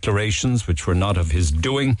under declarations which were not of his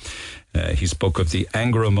doing. He spoke of the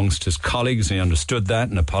anger amongst his colleagues, and he understood that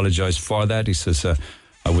and apologised for that. He says,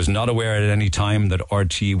 I was not aware at any time that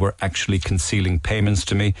RTE were actually concealing payments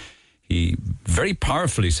to me. He very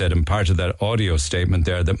powerfully said in part of that audio statement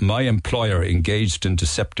there that my employer engaged in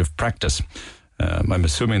deceptive practice. I'm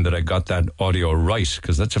assuming that I got that audio right,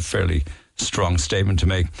 because that's a fairly strong statement to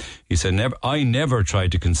make. He said, I never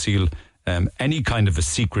tried to conceal any kind of a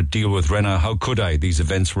secret deal with Renna. How could I? These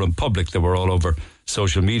events were in public. They were all over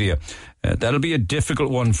social media. That'll be a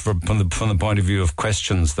difficult one from the point of view of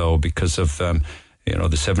questions, though, because of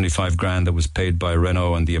the 75 grand that was paid by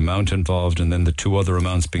Renault and the amount involved, and then the two other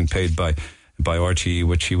amounts being paid by RTE,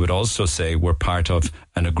 which he would also say were part of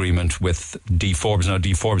an agreement with D. Forbes. Now,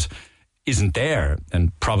 D. Forbes isn't there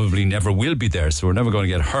and probably never will be there, so we're never going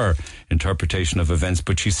to get her interpretation of events.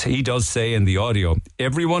 But he does say in the audio,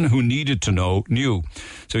 everyone who needed to know knew.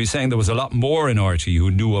 So he's saying there was a lot more in RTE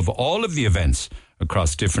who knew of all of the events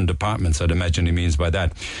across different departments. I'd imagine he means by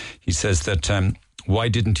that. He says that why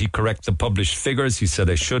didn't he correct the published figures? He said,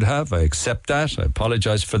 I should have. I accept that. I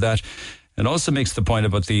apologise for that. And also makes the point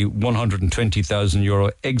about the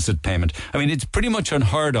 €120,000 exit payment. I mean, it's pretty much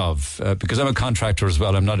unheard of, because I'm a contractor as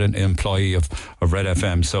well. I'm not an employee of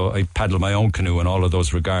RedFM, so I paddle my own canoe in all of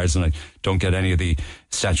those regards, and I don't get any of the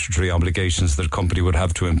statutory obligations that a company would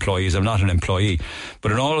have to employees. I'm not an employee.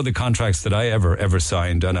 But in all of the contracts that I ever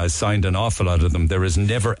signed, and I signed an awful lot of them, there is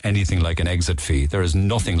never anything like an exit fee. There is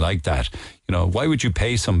nothing like that. Why would you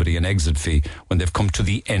pay somebody an exit fee when they've come to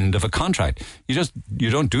the end of a contract? You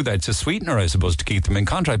don't do that. It's a sweetener, I suppose, to keep them in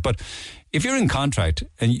contract. But if you're in contract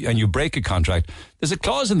and you break a contract, there's a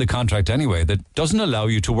clause in the contract anyway that doesn't allow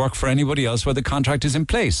you to work for anybody else while the contract is in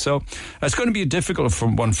place. So it's going to be a difficult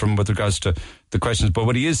one from with regards to the questions. But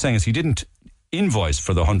what he is saying is he didn't invoice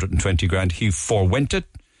for the 120 grand. He forwent it.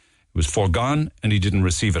 It was foregone and he didn't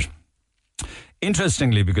receive it.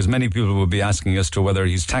 Interestingly, because many people will be asking as to whether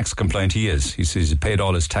he's tax compliant, he is. He says he paid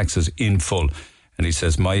all his taxes in full. And he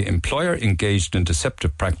says, my employer engaged in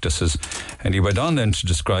deceptive practices. And he went on then to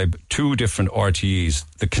describe two different RTEs,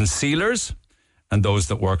 the concealers and those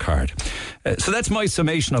that work hard. So that's my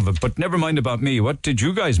summation of it, but never mind about me. What did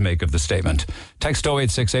you guys make of the statement? Text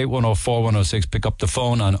 0868 104 106. Pick up the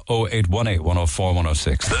phone on 0818 104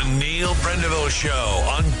 106. The Neil Prendeville Show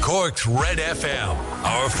on Cork's Red FM.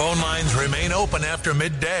 Our phone lines remain open after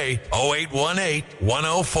midday. 0818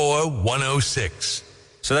 104 106.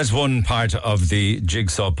 So that's one part of the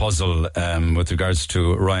jigsaw puzzle with regards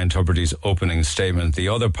to Ryan Tubridy's opening statement. The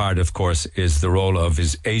other part, of course, is the role of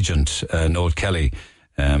his agent, Noel Kelly.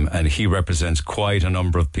 And he represents quite a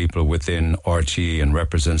number of people within RTE and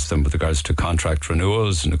represents them with regards to contract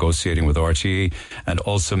renewals, negotiating with RTE, and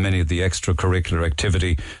also many of the extracurricular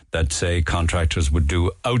activity that, say, contractors would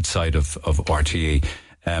do outside of RTE.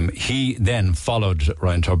 He then followed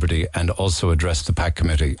Ryan Tubridy and also addressed the PAC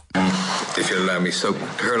committee. If you'll allow me. So,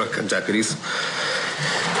 Herlock and deputies,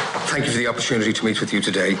 thank you for the opportunity to meet with you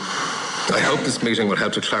today. I hope this meeting will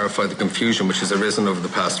help to clarify the confusion which has arisen over the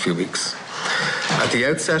past few weeks. At the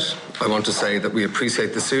outset, I want to say that we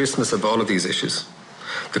appreciate the seriousness of all of these issues.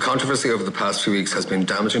 The controversy over the past few weeks has been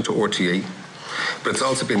damaging to RTE, but it's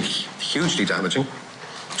also been hugely damaging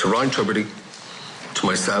to Ryan Tubridy, to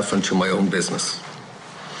myself and to my own business.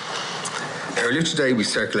 Earlier today, we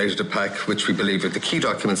circulated a pack which we believe are the key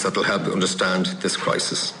documents that will help understand this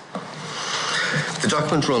crisis. The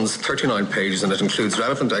document runs 39 pages and it includes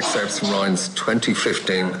relevant excerpts from Ryan's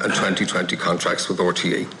 2015 and 2020 contracts with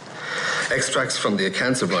RTE, extracts from the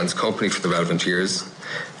accounts of Ryan's company for the relevant years,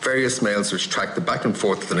 various mails which track the back and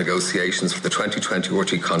forth of the negotiations for the 2020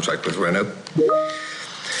 RTE contract with Renault.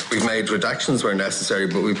 We've made redactions where necessary,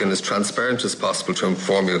 but we've been as transparent as possible to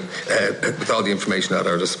inform you with all the information at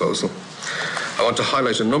our disposal. I want to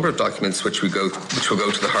highlight a number of documents which will go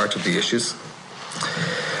to the heart of the issues.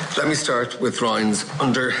 Let me start with Ryan's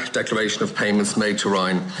under-declaration of payments made to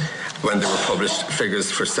Ryan when there were published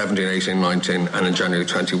figures for 17, 18, 19 and in January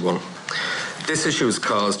 21. This issue has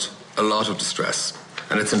caused a lot of distress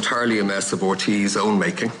and it's entirely a mess of RTE's own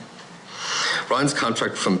making. Ryan's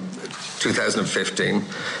contract from 2015,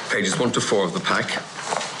 pages 1 to 4 of the pack,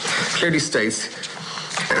 clearly states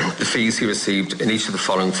the fees he received in each of the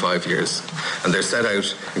following 5 years, and they're set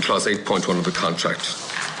out in clause 8.1 of the contract.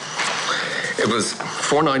 It was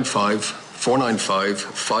 495, 495,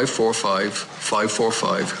 545,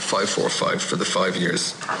 545, 545 for the 5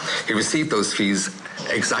 years. He received those fees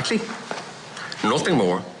exactly, nothing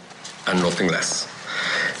more and nothing less.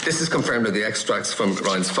 This is confirmed in the extracts from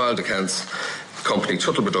Ryan's filed accounts company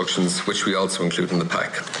Tuttle Productions, which we also include in the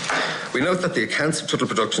pack. We note that the accounts of Tuttle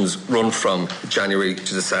Productions run from January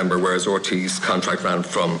to December, whereas RTE's contract ran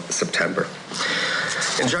from September.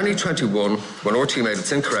 In January 21, when RTE made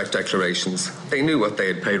its incorrect declarations, they knew what they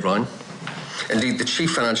had paid Ryan. Indeed, the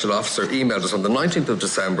Chief Financial Officer emailed us on the 19th of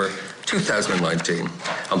December 2019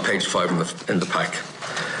 on page 5 in the pack.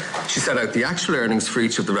 She set out the actual earnings for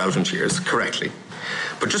each of the relevant years correctly.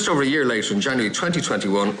 But just over a year later, in January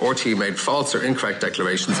 2021, RTE made false or incorrect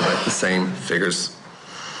declarations about the same figures.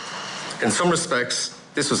 In some respects,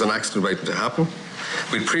 this was an accident waiting to happen.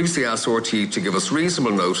 We'd previously asked RTE to give us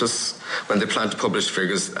reasonable notice when they planned to publish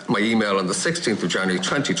figures. My email on the 16th of January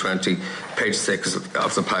 2020, page 6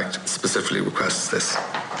 of the pact, specifically requests this.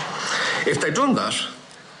 If they'd done that,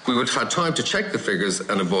 we would have had time to check the figures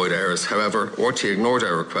and avoid errors. However, RTE ignored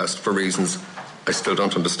our request for reasons I still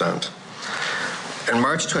don't understand. In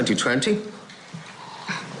March 2020,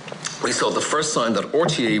 we saw the first sign that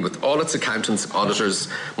RTE, with all its accountants, auditors,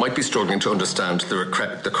 might be struggling to understand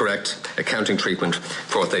the correct accounting treatment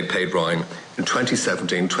for what they paid Ryan in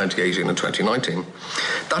 2017, 2018 and 2019.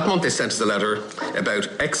 That month they sent us a letter about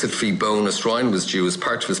exit fee bonus Ryan was due as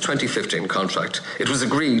part of his 2015 contract. It was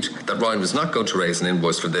agreed that Ryan was not going to raise an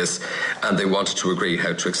invoice for this and they wanted to agree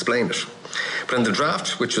how to explain it. But in the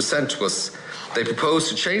draft which was sent to us, they proposed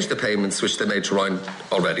to change the payments which they made to Ryan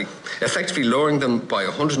already, effectively lowering them by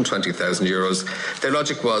 €120,000. Their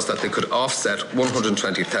logic was that they could offset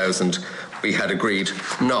 $120,000 we had agreed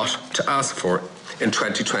not to ask for in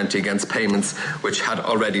 2020 against payments which had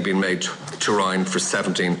already been made to Ryan for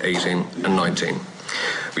 17, 18 and 19.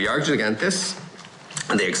 We argued against this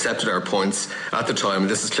and they accepted our points at the time, and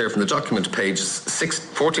this is clear from the document pages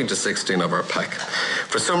 14 to 16 of our pack.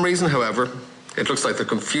 For some reason, however, it looks like the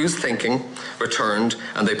confused thinking returned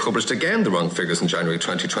and they published again the wrong figures in January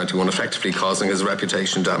 2021, effectively causing his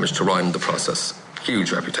reputation damage to Ryan in the process.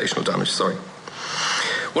 Huge reputational damage, sorry.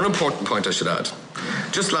 One important point I should add.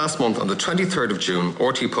 Just last month, on the 23rd of June,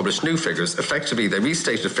 RTE published new figures. Effectively, they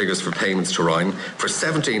restated figures for payments to Ryan for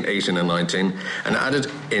 17, 18 and 19 and added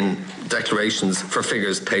in declarations for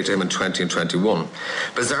figures paid to him in 20 and 21.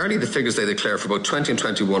 Bizarrely, the figures they declare for both 20 and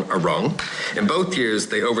 21 are wrong. In both years,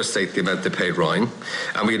 they overstate the amount they paid Ryan,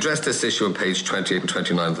 and we addressed this issue on page 28 and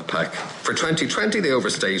 29 of the pack. For 2020, they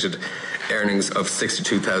overstated earnings of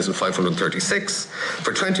 62,536.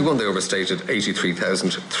 For 21, they overstated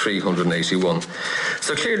 83,381.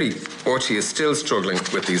 So clearly, RTE is still struggling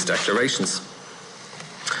with these declarations.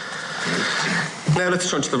 Now let's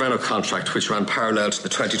turn to the Renault contract, which ran parallel to the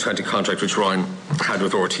 2020 contract which Ryan had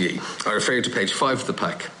with RTE. I refer you to page 5 of the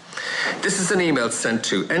pack. This is an email sent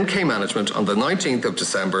to NK Management on the 19th of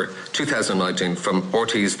December 2019 from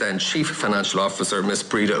RTE's then Chief Financial Officer, Ms.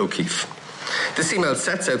 Breda O'Keefe. This email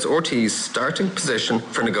sets out RTE's starting position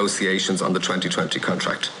for negotiations on the 2020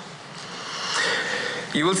 contract.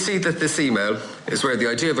 You will see that this email is where the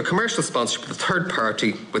idea of a commercial sponsorship with a third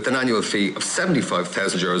party with an annual fee of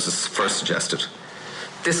 €75,000 is first suggested.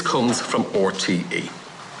 This comes from RTE.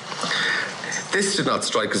 This did not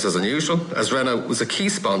strike us as unusual, as Renault was a key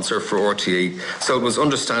sponsor for RTE, so it was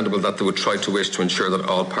understandable that they would try to wish to ensure that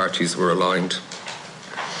all parties were aligned.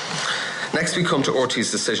 Next, we come to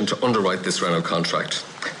RTE's decision to underwrite this Renault contract.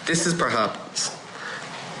 This is perhaps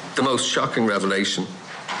the most shocking revelation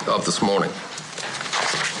of this morning.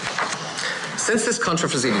 Since this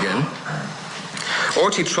controversy began,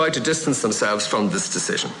 RTE tried to distance themselves from this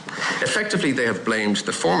decision. Effectively, they have blamed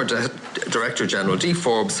the former Director General D.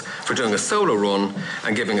 Forbes for doing a solo run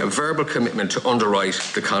and giving a verbal commitment to underwrite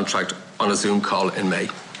the contract on a Zoom call in May.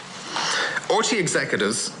 RTE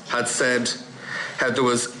executives had said how there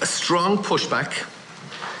was a strong pushback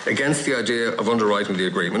against the idea of underwriting the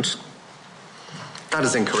agreement. That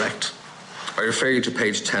is incorrect. I refer you to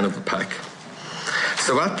page 10 of the pack.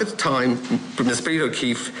 So at the time, Ms. Breda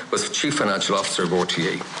O'Keefe was Chief Financial Officer of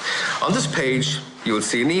RTE. On this page, you will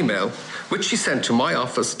see an email which she sent to my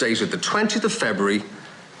office dated the 20th of February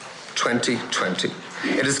 2020.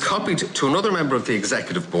 It is copied to another member of the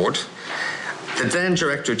Executive Board, the then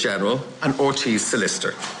Director General and RTE's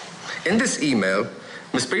solicitor. In this email,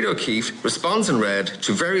 Ms. Breda O'Keefe responds in red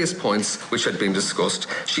to various points which had been discussed.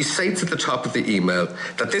 She states at the top of the email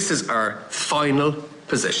that this is our final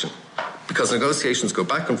position. Because negotiations go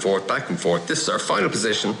back and forth, this is our final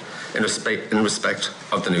position in respect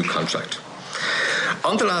of the new contract.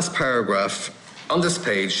 On the last paragraph on this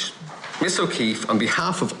page, Ms. O'Keefe, on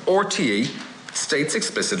behalf of RTE, states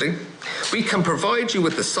explicitly, we can provide you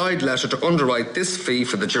with the side letter to underwrite this fee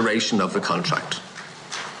for the duration of the contract.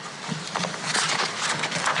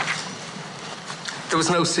 There was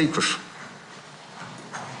no secret.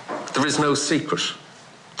 There is no secret.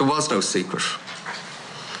 There was no secret.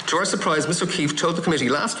 To our surprise, Ms. O'Keefe told the committee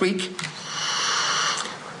last week,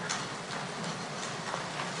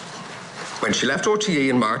 when she left RTE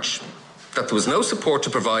in March, that there was no support to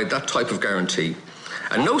provide that type of guarantee,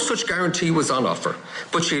 and no such guarantee was on offer.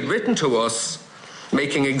 But she had written to us,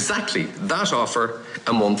 making exactly that offer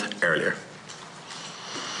a month earlier.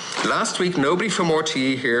 Last week, nobody from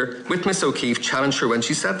RTE here with Ms. O'Keefe challenged her when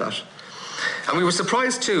she said that. And we were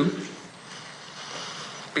surprised too,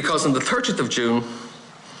 because on the 30th of June,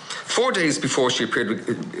 4 days before she appeared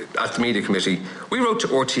at the media committee, we wrote to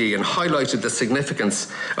RTE and highlighted the significance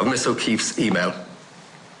of Ms. O'Keefe's email.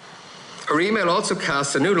 Her email also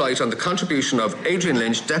casts a new light on the contribution of Adrian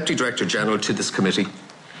Lynch, Deputy Director General, to this committee.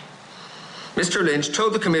 Mr. Lynch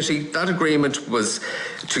told the committee that agreement was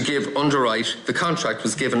to give underwrite. The contract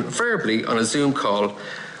was given verbally on a Zoom call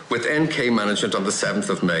with NK Management on the 7th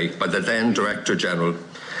of May by the then Director General,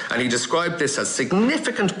 and he described this as a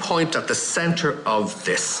significant point at the centre of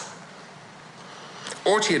this.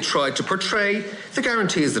 RTE had tried to portray the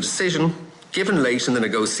guarantee as a decision given late in the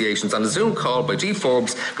negotiations on a Zoom call by D.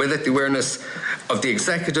 Forbes without the awareness of the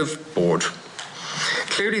Executive Board.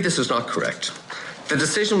 Clearly, this is not correct. The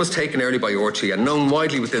decision was taken early by RTE and known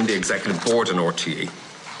widely within the Executive Board and RTE.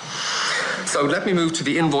 So let me move to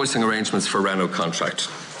the invoicing arrangements for Renault contract.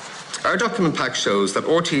 Our document pack shows that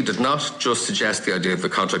RTE did not just suggest the idea of the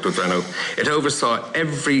contract with Renault, it oversaw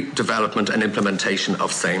every development and implementation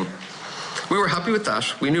of same. We were happy with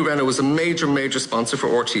that. We knew Renault was a major sponsor for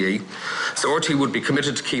RTE, so RTE would be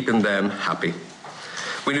committed to keeping them happy.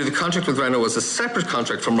 We knew the contract with Renault was a separate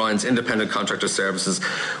contract from Ryan's independent contractor services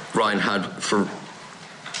Ryan had for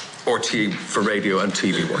RTE for radio and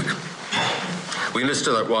TV work. We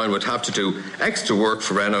understood that Ryan would have to do extra work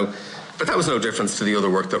for Renault, but that was no difference to the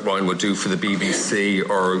other work that Ryan would do for the BBC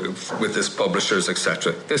or with his publishers,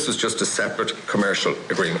 etc. This was just a separate commercial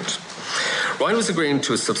agreement. Ryan was agreeing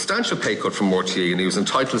to a substantial pay cut from RTE and he was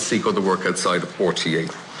entitled to seek other work outside of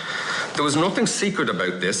RTE. There was nothing secret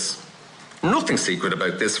about this. Nothing secret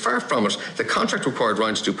about this, far from it. The contract required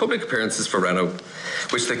Ryan to do public appearances for Renault,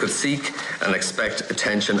 which they could seek and expect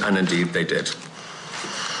attention, and indeed they did.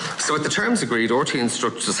 So with the terms agreed, RT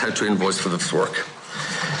instructed us how to invoice for this work.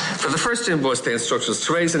 For the first invoice, they instructed us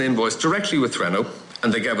to raise an invoice directly with Renault,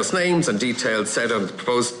 and they gave us names and details set out in the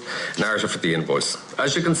proposed narrative for the invoice.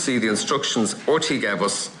 As you can see, the instructions RT gave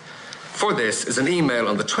us for this is an email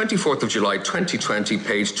on the 24th of July 2020,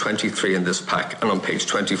 page 23 in this pack, and on page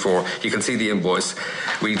 24 you can see the invoice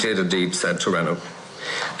we did indeed send to Renault.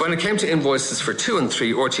 When it came to invoices for 2 and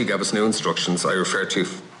 3, RT gave us new instructions. I refer to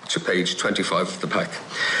page 25 of the pack.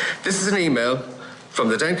 This is an email from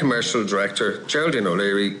the then Commercial Director, Geraldine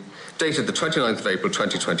O'Leary, dated the 29th of April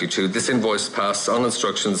 2022. This invoice passed on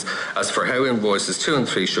instructions as for how invoices 2 and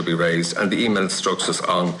 3 should be raised, and the email instructs us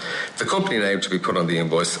on the company name to be put on the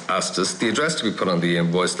invoice, Oireachtas, the address to be put on the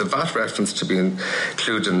invoice, the VAT reference to be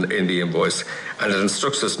included in the invoice, and it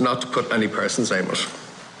instructs us not to put any person's name on it.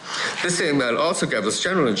 This email also gave us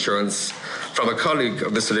general insurance from a colleague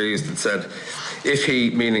of Mr. Leary's that said, if he,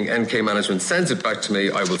 meaning NK Management, sends it back to me,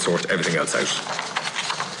 I will sort everything else out.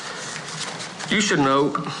 You should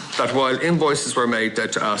know that while invoices were made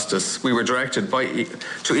out to Oireachtas, we were directed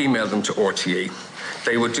to email them to RTE.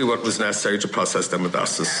 They would do what was necessary to process them with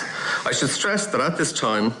Oireachtas. I should stress that at this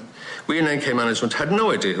time, we in NK Management had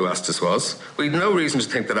no idea who Oireachtas was. We had no reason to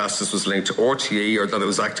think that Oireachtas was linked to RTE or that it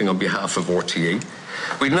was acting on behalf of RTE.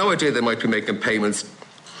 We had no idea they might be making payments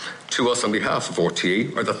to us on behalf of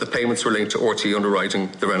RTE, or that the payments were linked to RTE underwriting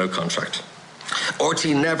the Renault contract.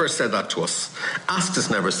 RTE never said that to us. Oireachtas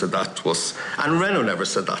never said that to us. And Renault never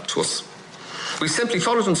said that to us. We simply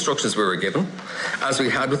followed instructions we were given, as we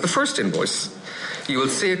had with the first invoice. You will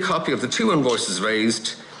see a copy of the 2 invoices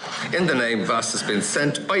raised in the name of Oireachtas being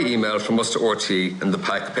sent by email from us to RTE in the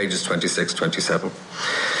pack, pages 26-27.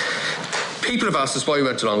 People have asked us why we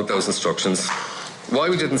went along with those instructions, why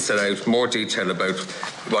we didn't set out more detail about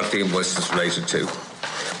what the invoice was related to.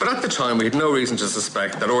 But at the time, we had no reason to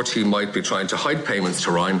suspect that RTE might be trying to hide payments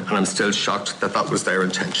to Ryan, and I'm still shocked that that was their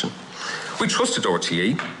intention. We trusted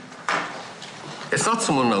RTE. It's not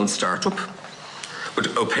some unknown startup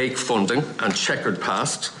with opaque funding and checkered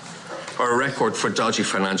past, or a record for dodgy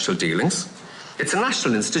financial dealings. It's a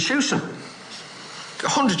national institution,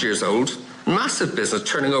 100 years old, massive business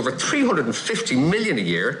turning over 350 million a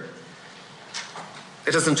year.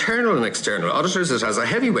 It has internal and external auditors. It has a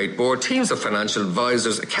heavyweight board, teams of financial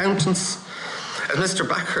advisors, accountants. As Mr.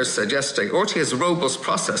 Backhurst said yesterday, RTE has robust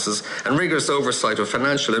processes and rigorous oversight of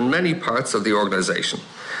financial in many parts of the organisation.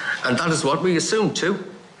 And that is what we assumed too.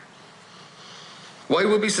 Why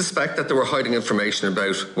would we suspect that they were hiding information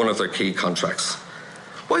about one of their key contracts?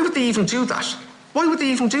 Why would they even do that? Why would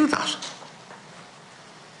they even do that?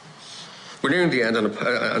 We're nearing the end, and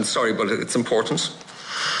I'm sorry, but it's important.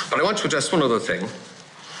 But I want to address one other thing.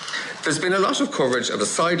 There's been a lot of coverage of a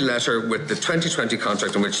side letter with the 2020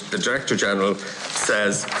 contract in which the Director General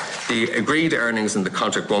says the agreed earnings in the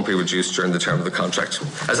contract won't be reduced during the term of the contract.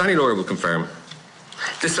 As any lawyer will confirm,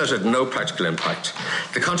 this letter had no practical impact.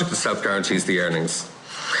 The contract itself guarantees the earnings,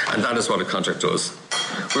 and that is what a contract does.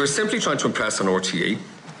 We were simply trying to impress on RTE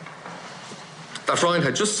that Ryan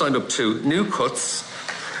had just signed up to new cuts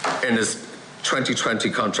in his 2020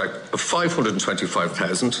 contract of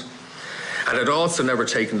 525,000, and had also never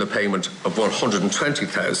taken the payment of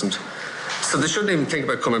 120,000. So they shouldn't even think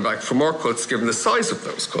about coming back for more cuts given the size of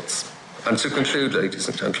those cuts. And to conclude, ladies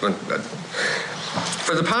and gentlemen,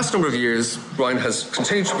 for the past number of years, Ryan has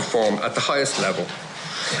continued to perform at the highest level,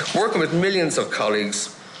 working with millions of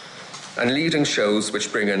colleagues and leading shows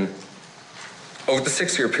which bring in, over the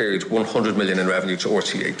 6-year period, 100 million in revenue to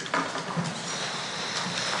RTE.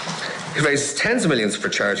 He raises tens of millions for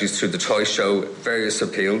charities through the toy show, various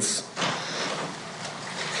appeals.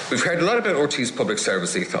 We've heard a lot about RTE's public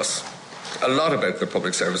service ethos, a lot about their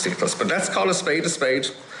public service ethos, but let's call a spade a spade.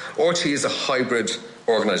 RTE is a hybrid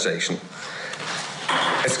organisation.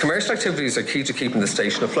 Its commercial activities are key to keeping the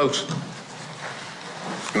station afloat,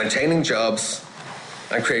 maintaining jobs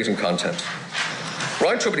and creating content.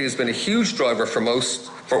 Ryan Tubridy has been a huge driver for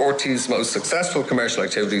RTE's most successful commercial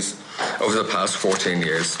activities over the past 14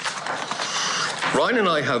 years. Ryan and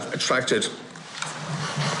I have attracted,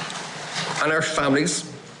 and our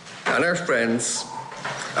families and our friends,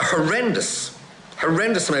 a horrendous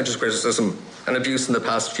amount of criticism and abuse in the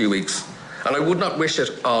past few weeks, and I would not wish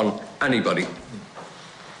it on anybody.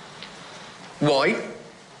 Why?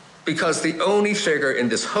 Because the only figure in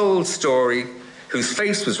this whole story whose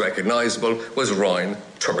face was recognisable was Ryan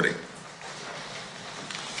Tubridy.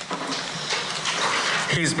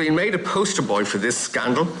 He's been made a poster boy for this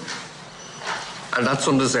scandal, and that's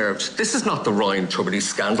undeserved. This is not the Ryan Tubridy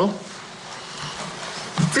scandal.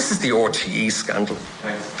 This is the RTE scandal.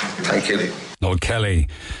 Thank you. Noel Kelly,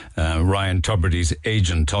 Ryan Tubridy's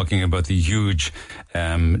agent, talking about the huge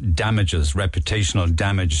damages, reputational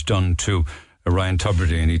damage done to Ryan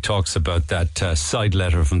Tubridy, and he talks about that side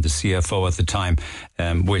letter from the CFO at the time,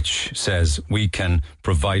 which says, we can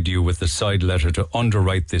provide you with the side letter to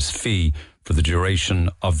underwrite this fee for the duration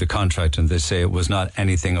of the contract. And they say it was not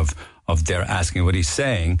anything of their asking. What he's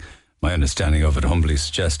saying, my understanding of it, humbly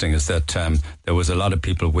suggesting, is that there was a lot of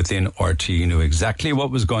people within RTE knew exactly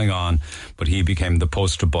what was going on, but he became the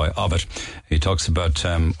poster boy of it. He talks about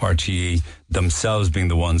RTE themselves being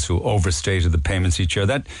the ones who overstated the payments each year.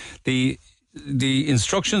 That the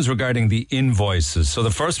instructions regarding the invoices, so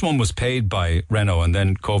the first one was paid by Renault, and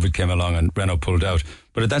then COVID came along and Renault pulled out.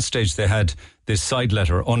 But at that stage they had this side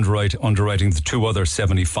letter underwriting the two other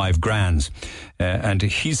 75 grand. And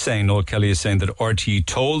he's saying, Noel Kelly is saying, that RTE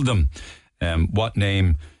told them what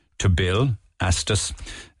name to bill, Astas,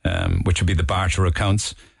 which would be the barter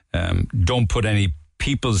accounts. Don't put any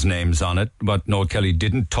people's names on it. What Noel Kelly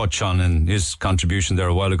didn't touch on in his contribution there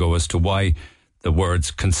a while ago as to why the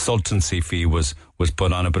words consultancy fee was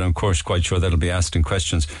put on it, but I'm of course quite sure that'll be asked in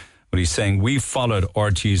questions. But he's saying we followed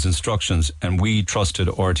RTE's instructions and we trusted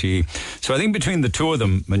RTE. So I think between the two of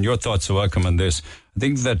them, and your thoughts are welcome on this, I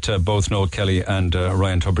think that both Noel Kelly and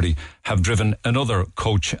Ryan Tubridy have driven another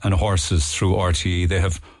coach and horses through RTE. They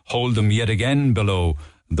have hauled them yet again below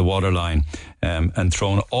the waterline and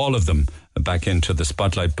thrown all of them back into the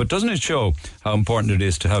spotlight. But doesn't it show how important it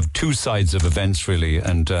is to have two sides of events, really,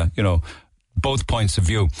 and, both points of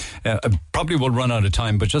view? Probably will run out of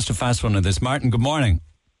time, but just a fast one on this. Martin, good morning.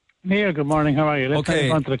 Neil, good morning. How are you? I just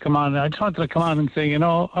wanted to come on and say,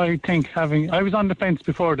 I think I was on the fence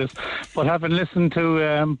before this, but having listened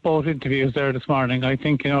to both interviews there this morning, I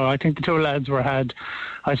think the two lads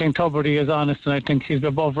I think Tubridy is honest, and I think he's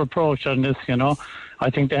above reproach on this, I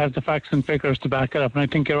think they have the facts and figures to back it up, and I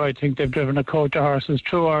think you're right. I think they've driven a coach of horses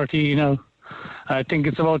through RTE now. I think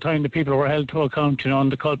it's about time the people were held to account,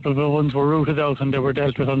 and the culpable ones were rooted out and they were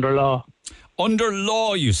dealt with under law. Under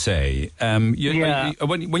law, you say? When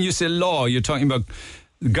you say law, you're talking about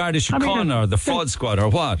Garda Síochána or the fraud squad or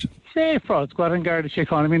what? Say fraud squad and Garda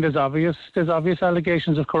Síochána. I mean, there's obvious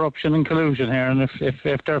allegations of corruption and collusion here, and if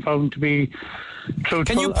they're found to be truthful,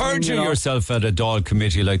 can you perjure yourself at a Dáil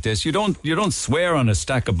committee like this? You don't swear on a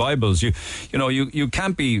stack of Bibles. You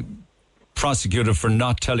can't be prosecuted for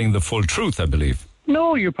not telling the full truth, I believe.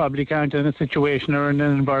 No, you probably can't in a situation or in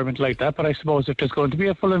an environment like that, but I suppose if there's going to be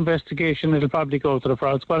a full investigation, it'll probably go to the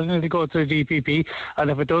fraud squad and it'll go to the DPP, and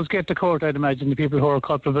if it does get to court, I'd imagine the people who are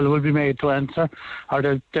culpable will be made to answer, or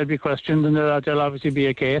they'll be questioned, and there'll obviously be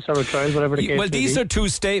a case or a trial, whatever the case Well, these are two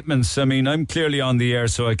statements. I mean, I'm clearly on the air,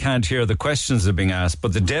 so I can't hear the questions that are being asked,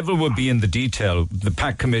 but the devil would be in the detail. The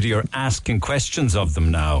PAC committee are asking questions of them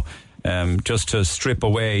now, just to strip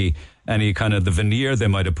away any kind of the veneer they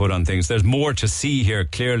might have put on things. There's more to see here,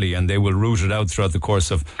 clearly, and they will root it out throughout the course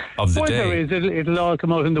of the day. There is. It'll all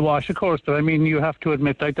come out in the wash, of course, but I mean, you have to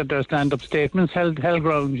admit that their stand-up statements held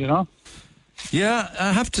ground, Yeah,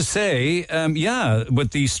 I have to say,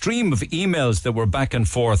 with the stream of emails that were back and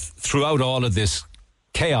forth throughout all of this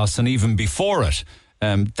chaos and even before it,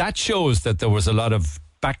 that shows that there was a lot of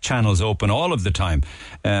back channels open all of the time,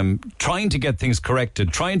 trying to get things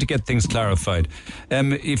corrected, trying to get things clarified.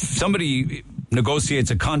 If somebody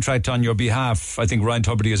negotiates a contract on your behalf, I think Ryan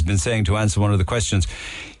Tubridy has been saying, to answer one of the questions,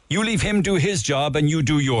 you leave him do his job and you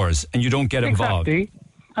do yours, and you don't get involved. Exactly.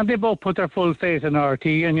 And they both put their full faith in RT,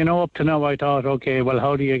 and up to now I thought, okay, well,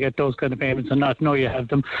 how do you get those kind of payments and not know you have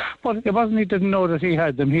them? But it wasn't he didn't know that he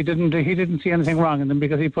had them. He didn't see anything wrong in them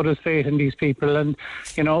because he put his faith in these people. And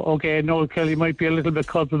okay, Noel Kelly might be a little bit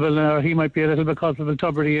culpable, or he might be a little bit culpable,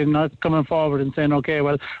 Tubridy, and not coming forward and saying, okay,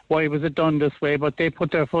 well, why was it done this way? But they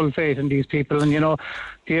put their full faith in these people, and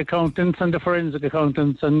the accountants and the forensic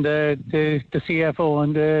accountants and the CFO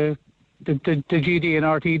and the GD and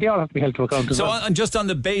RT, they all have to be held to account. So just on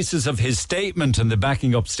the basis of his statement and the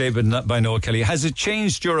backing up statement by Noel Kelly, has it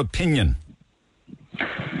changed your opinion?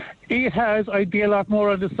 It has. I'd be a lot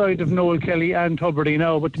more on the side of Noel Kelly and Tubridy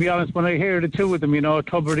now, but to be honest, when I hear the two of them,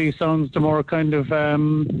 Tubridy sounds the more kind of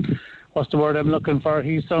what's the word I'm looking for?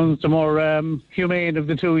 He sounds the more humane of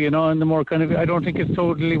the two, and the more kind of, I don't think it's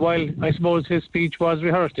totally, while I suppose his speech was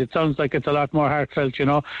rehearsed, it sounds like it's a lot more heartfelt,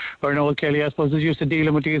 where Noel Kelly, I suppose, is used to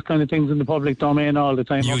dealing with these kind of things in the public domain all the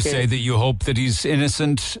time. You say that you hope that he's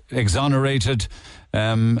innocent, exonerated,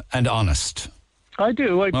 and honest. I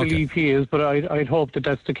do. I believe he is, but I'd hope that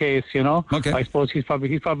that's the case, Okay. I suppose he's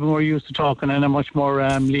probably more used to talking in a much more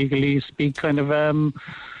legally speak kind of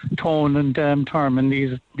tone and term in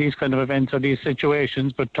these kind of events or these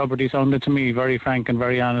situations, but Tubridy sounded to me very frank and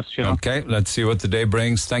very honest, you know. Okay, let's see what the day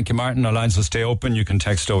brings. Thank you, Martin. Our lines will stay open. You can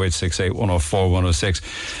text 0868 104 106.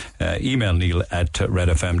 Email Neil at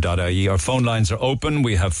redfm.ie. Our phone lines are open.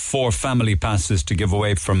 We have 4 family passes to give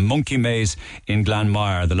away from Monkey Maze in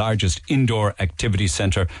Glanmire, the largest indoor activity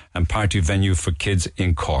centre and party venue for kids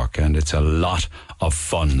in Cork. And it's a lot of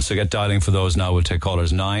fun. So get dialing for those now. We'll take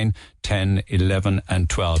callers 9, 10, 11 and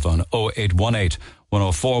 12 on 0818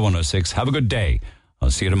 104 106. Have a good day. I'll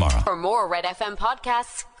see you tomorrow. For more Red FM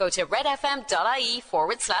podcasts, go to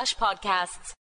redfm.ie/podcasts.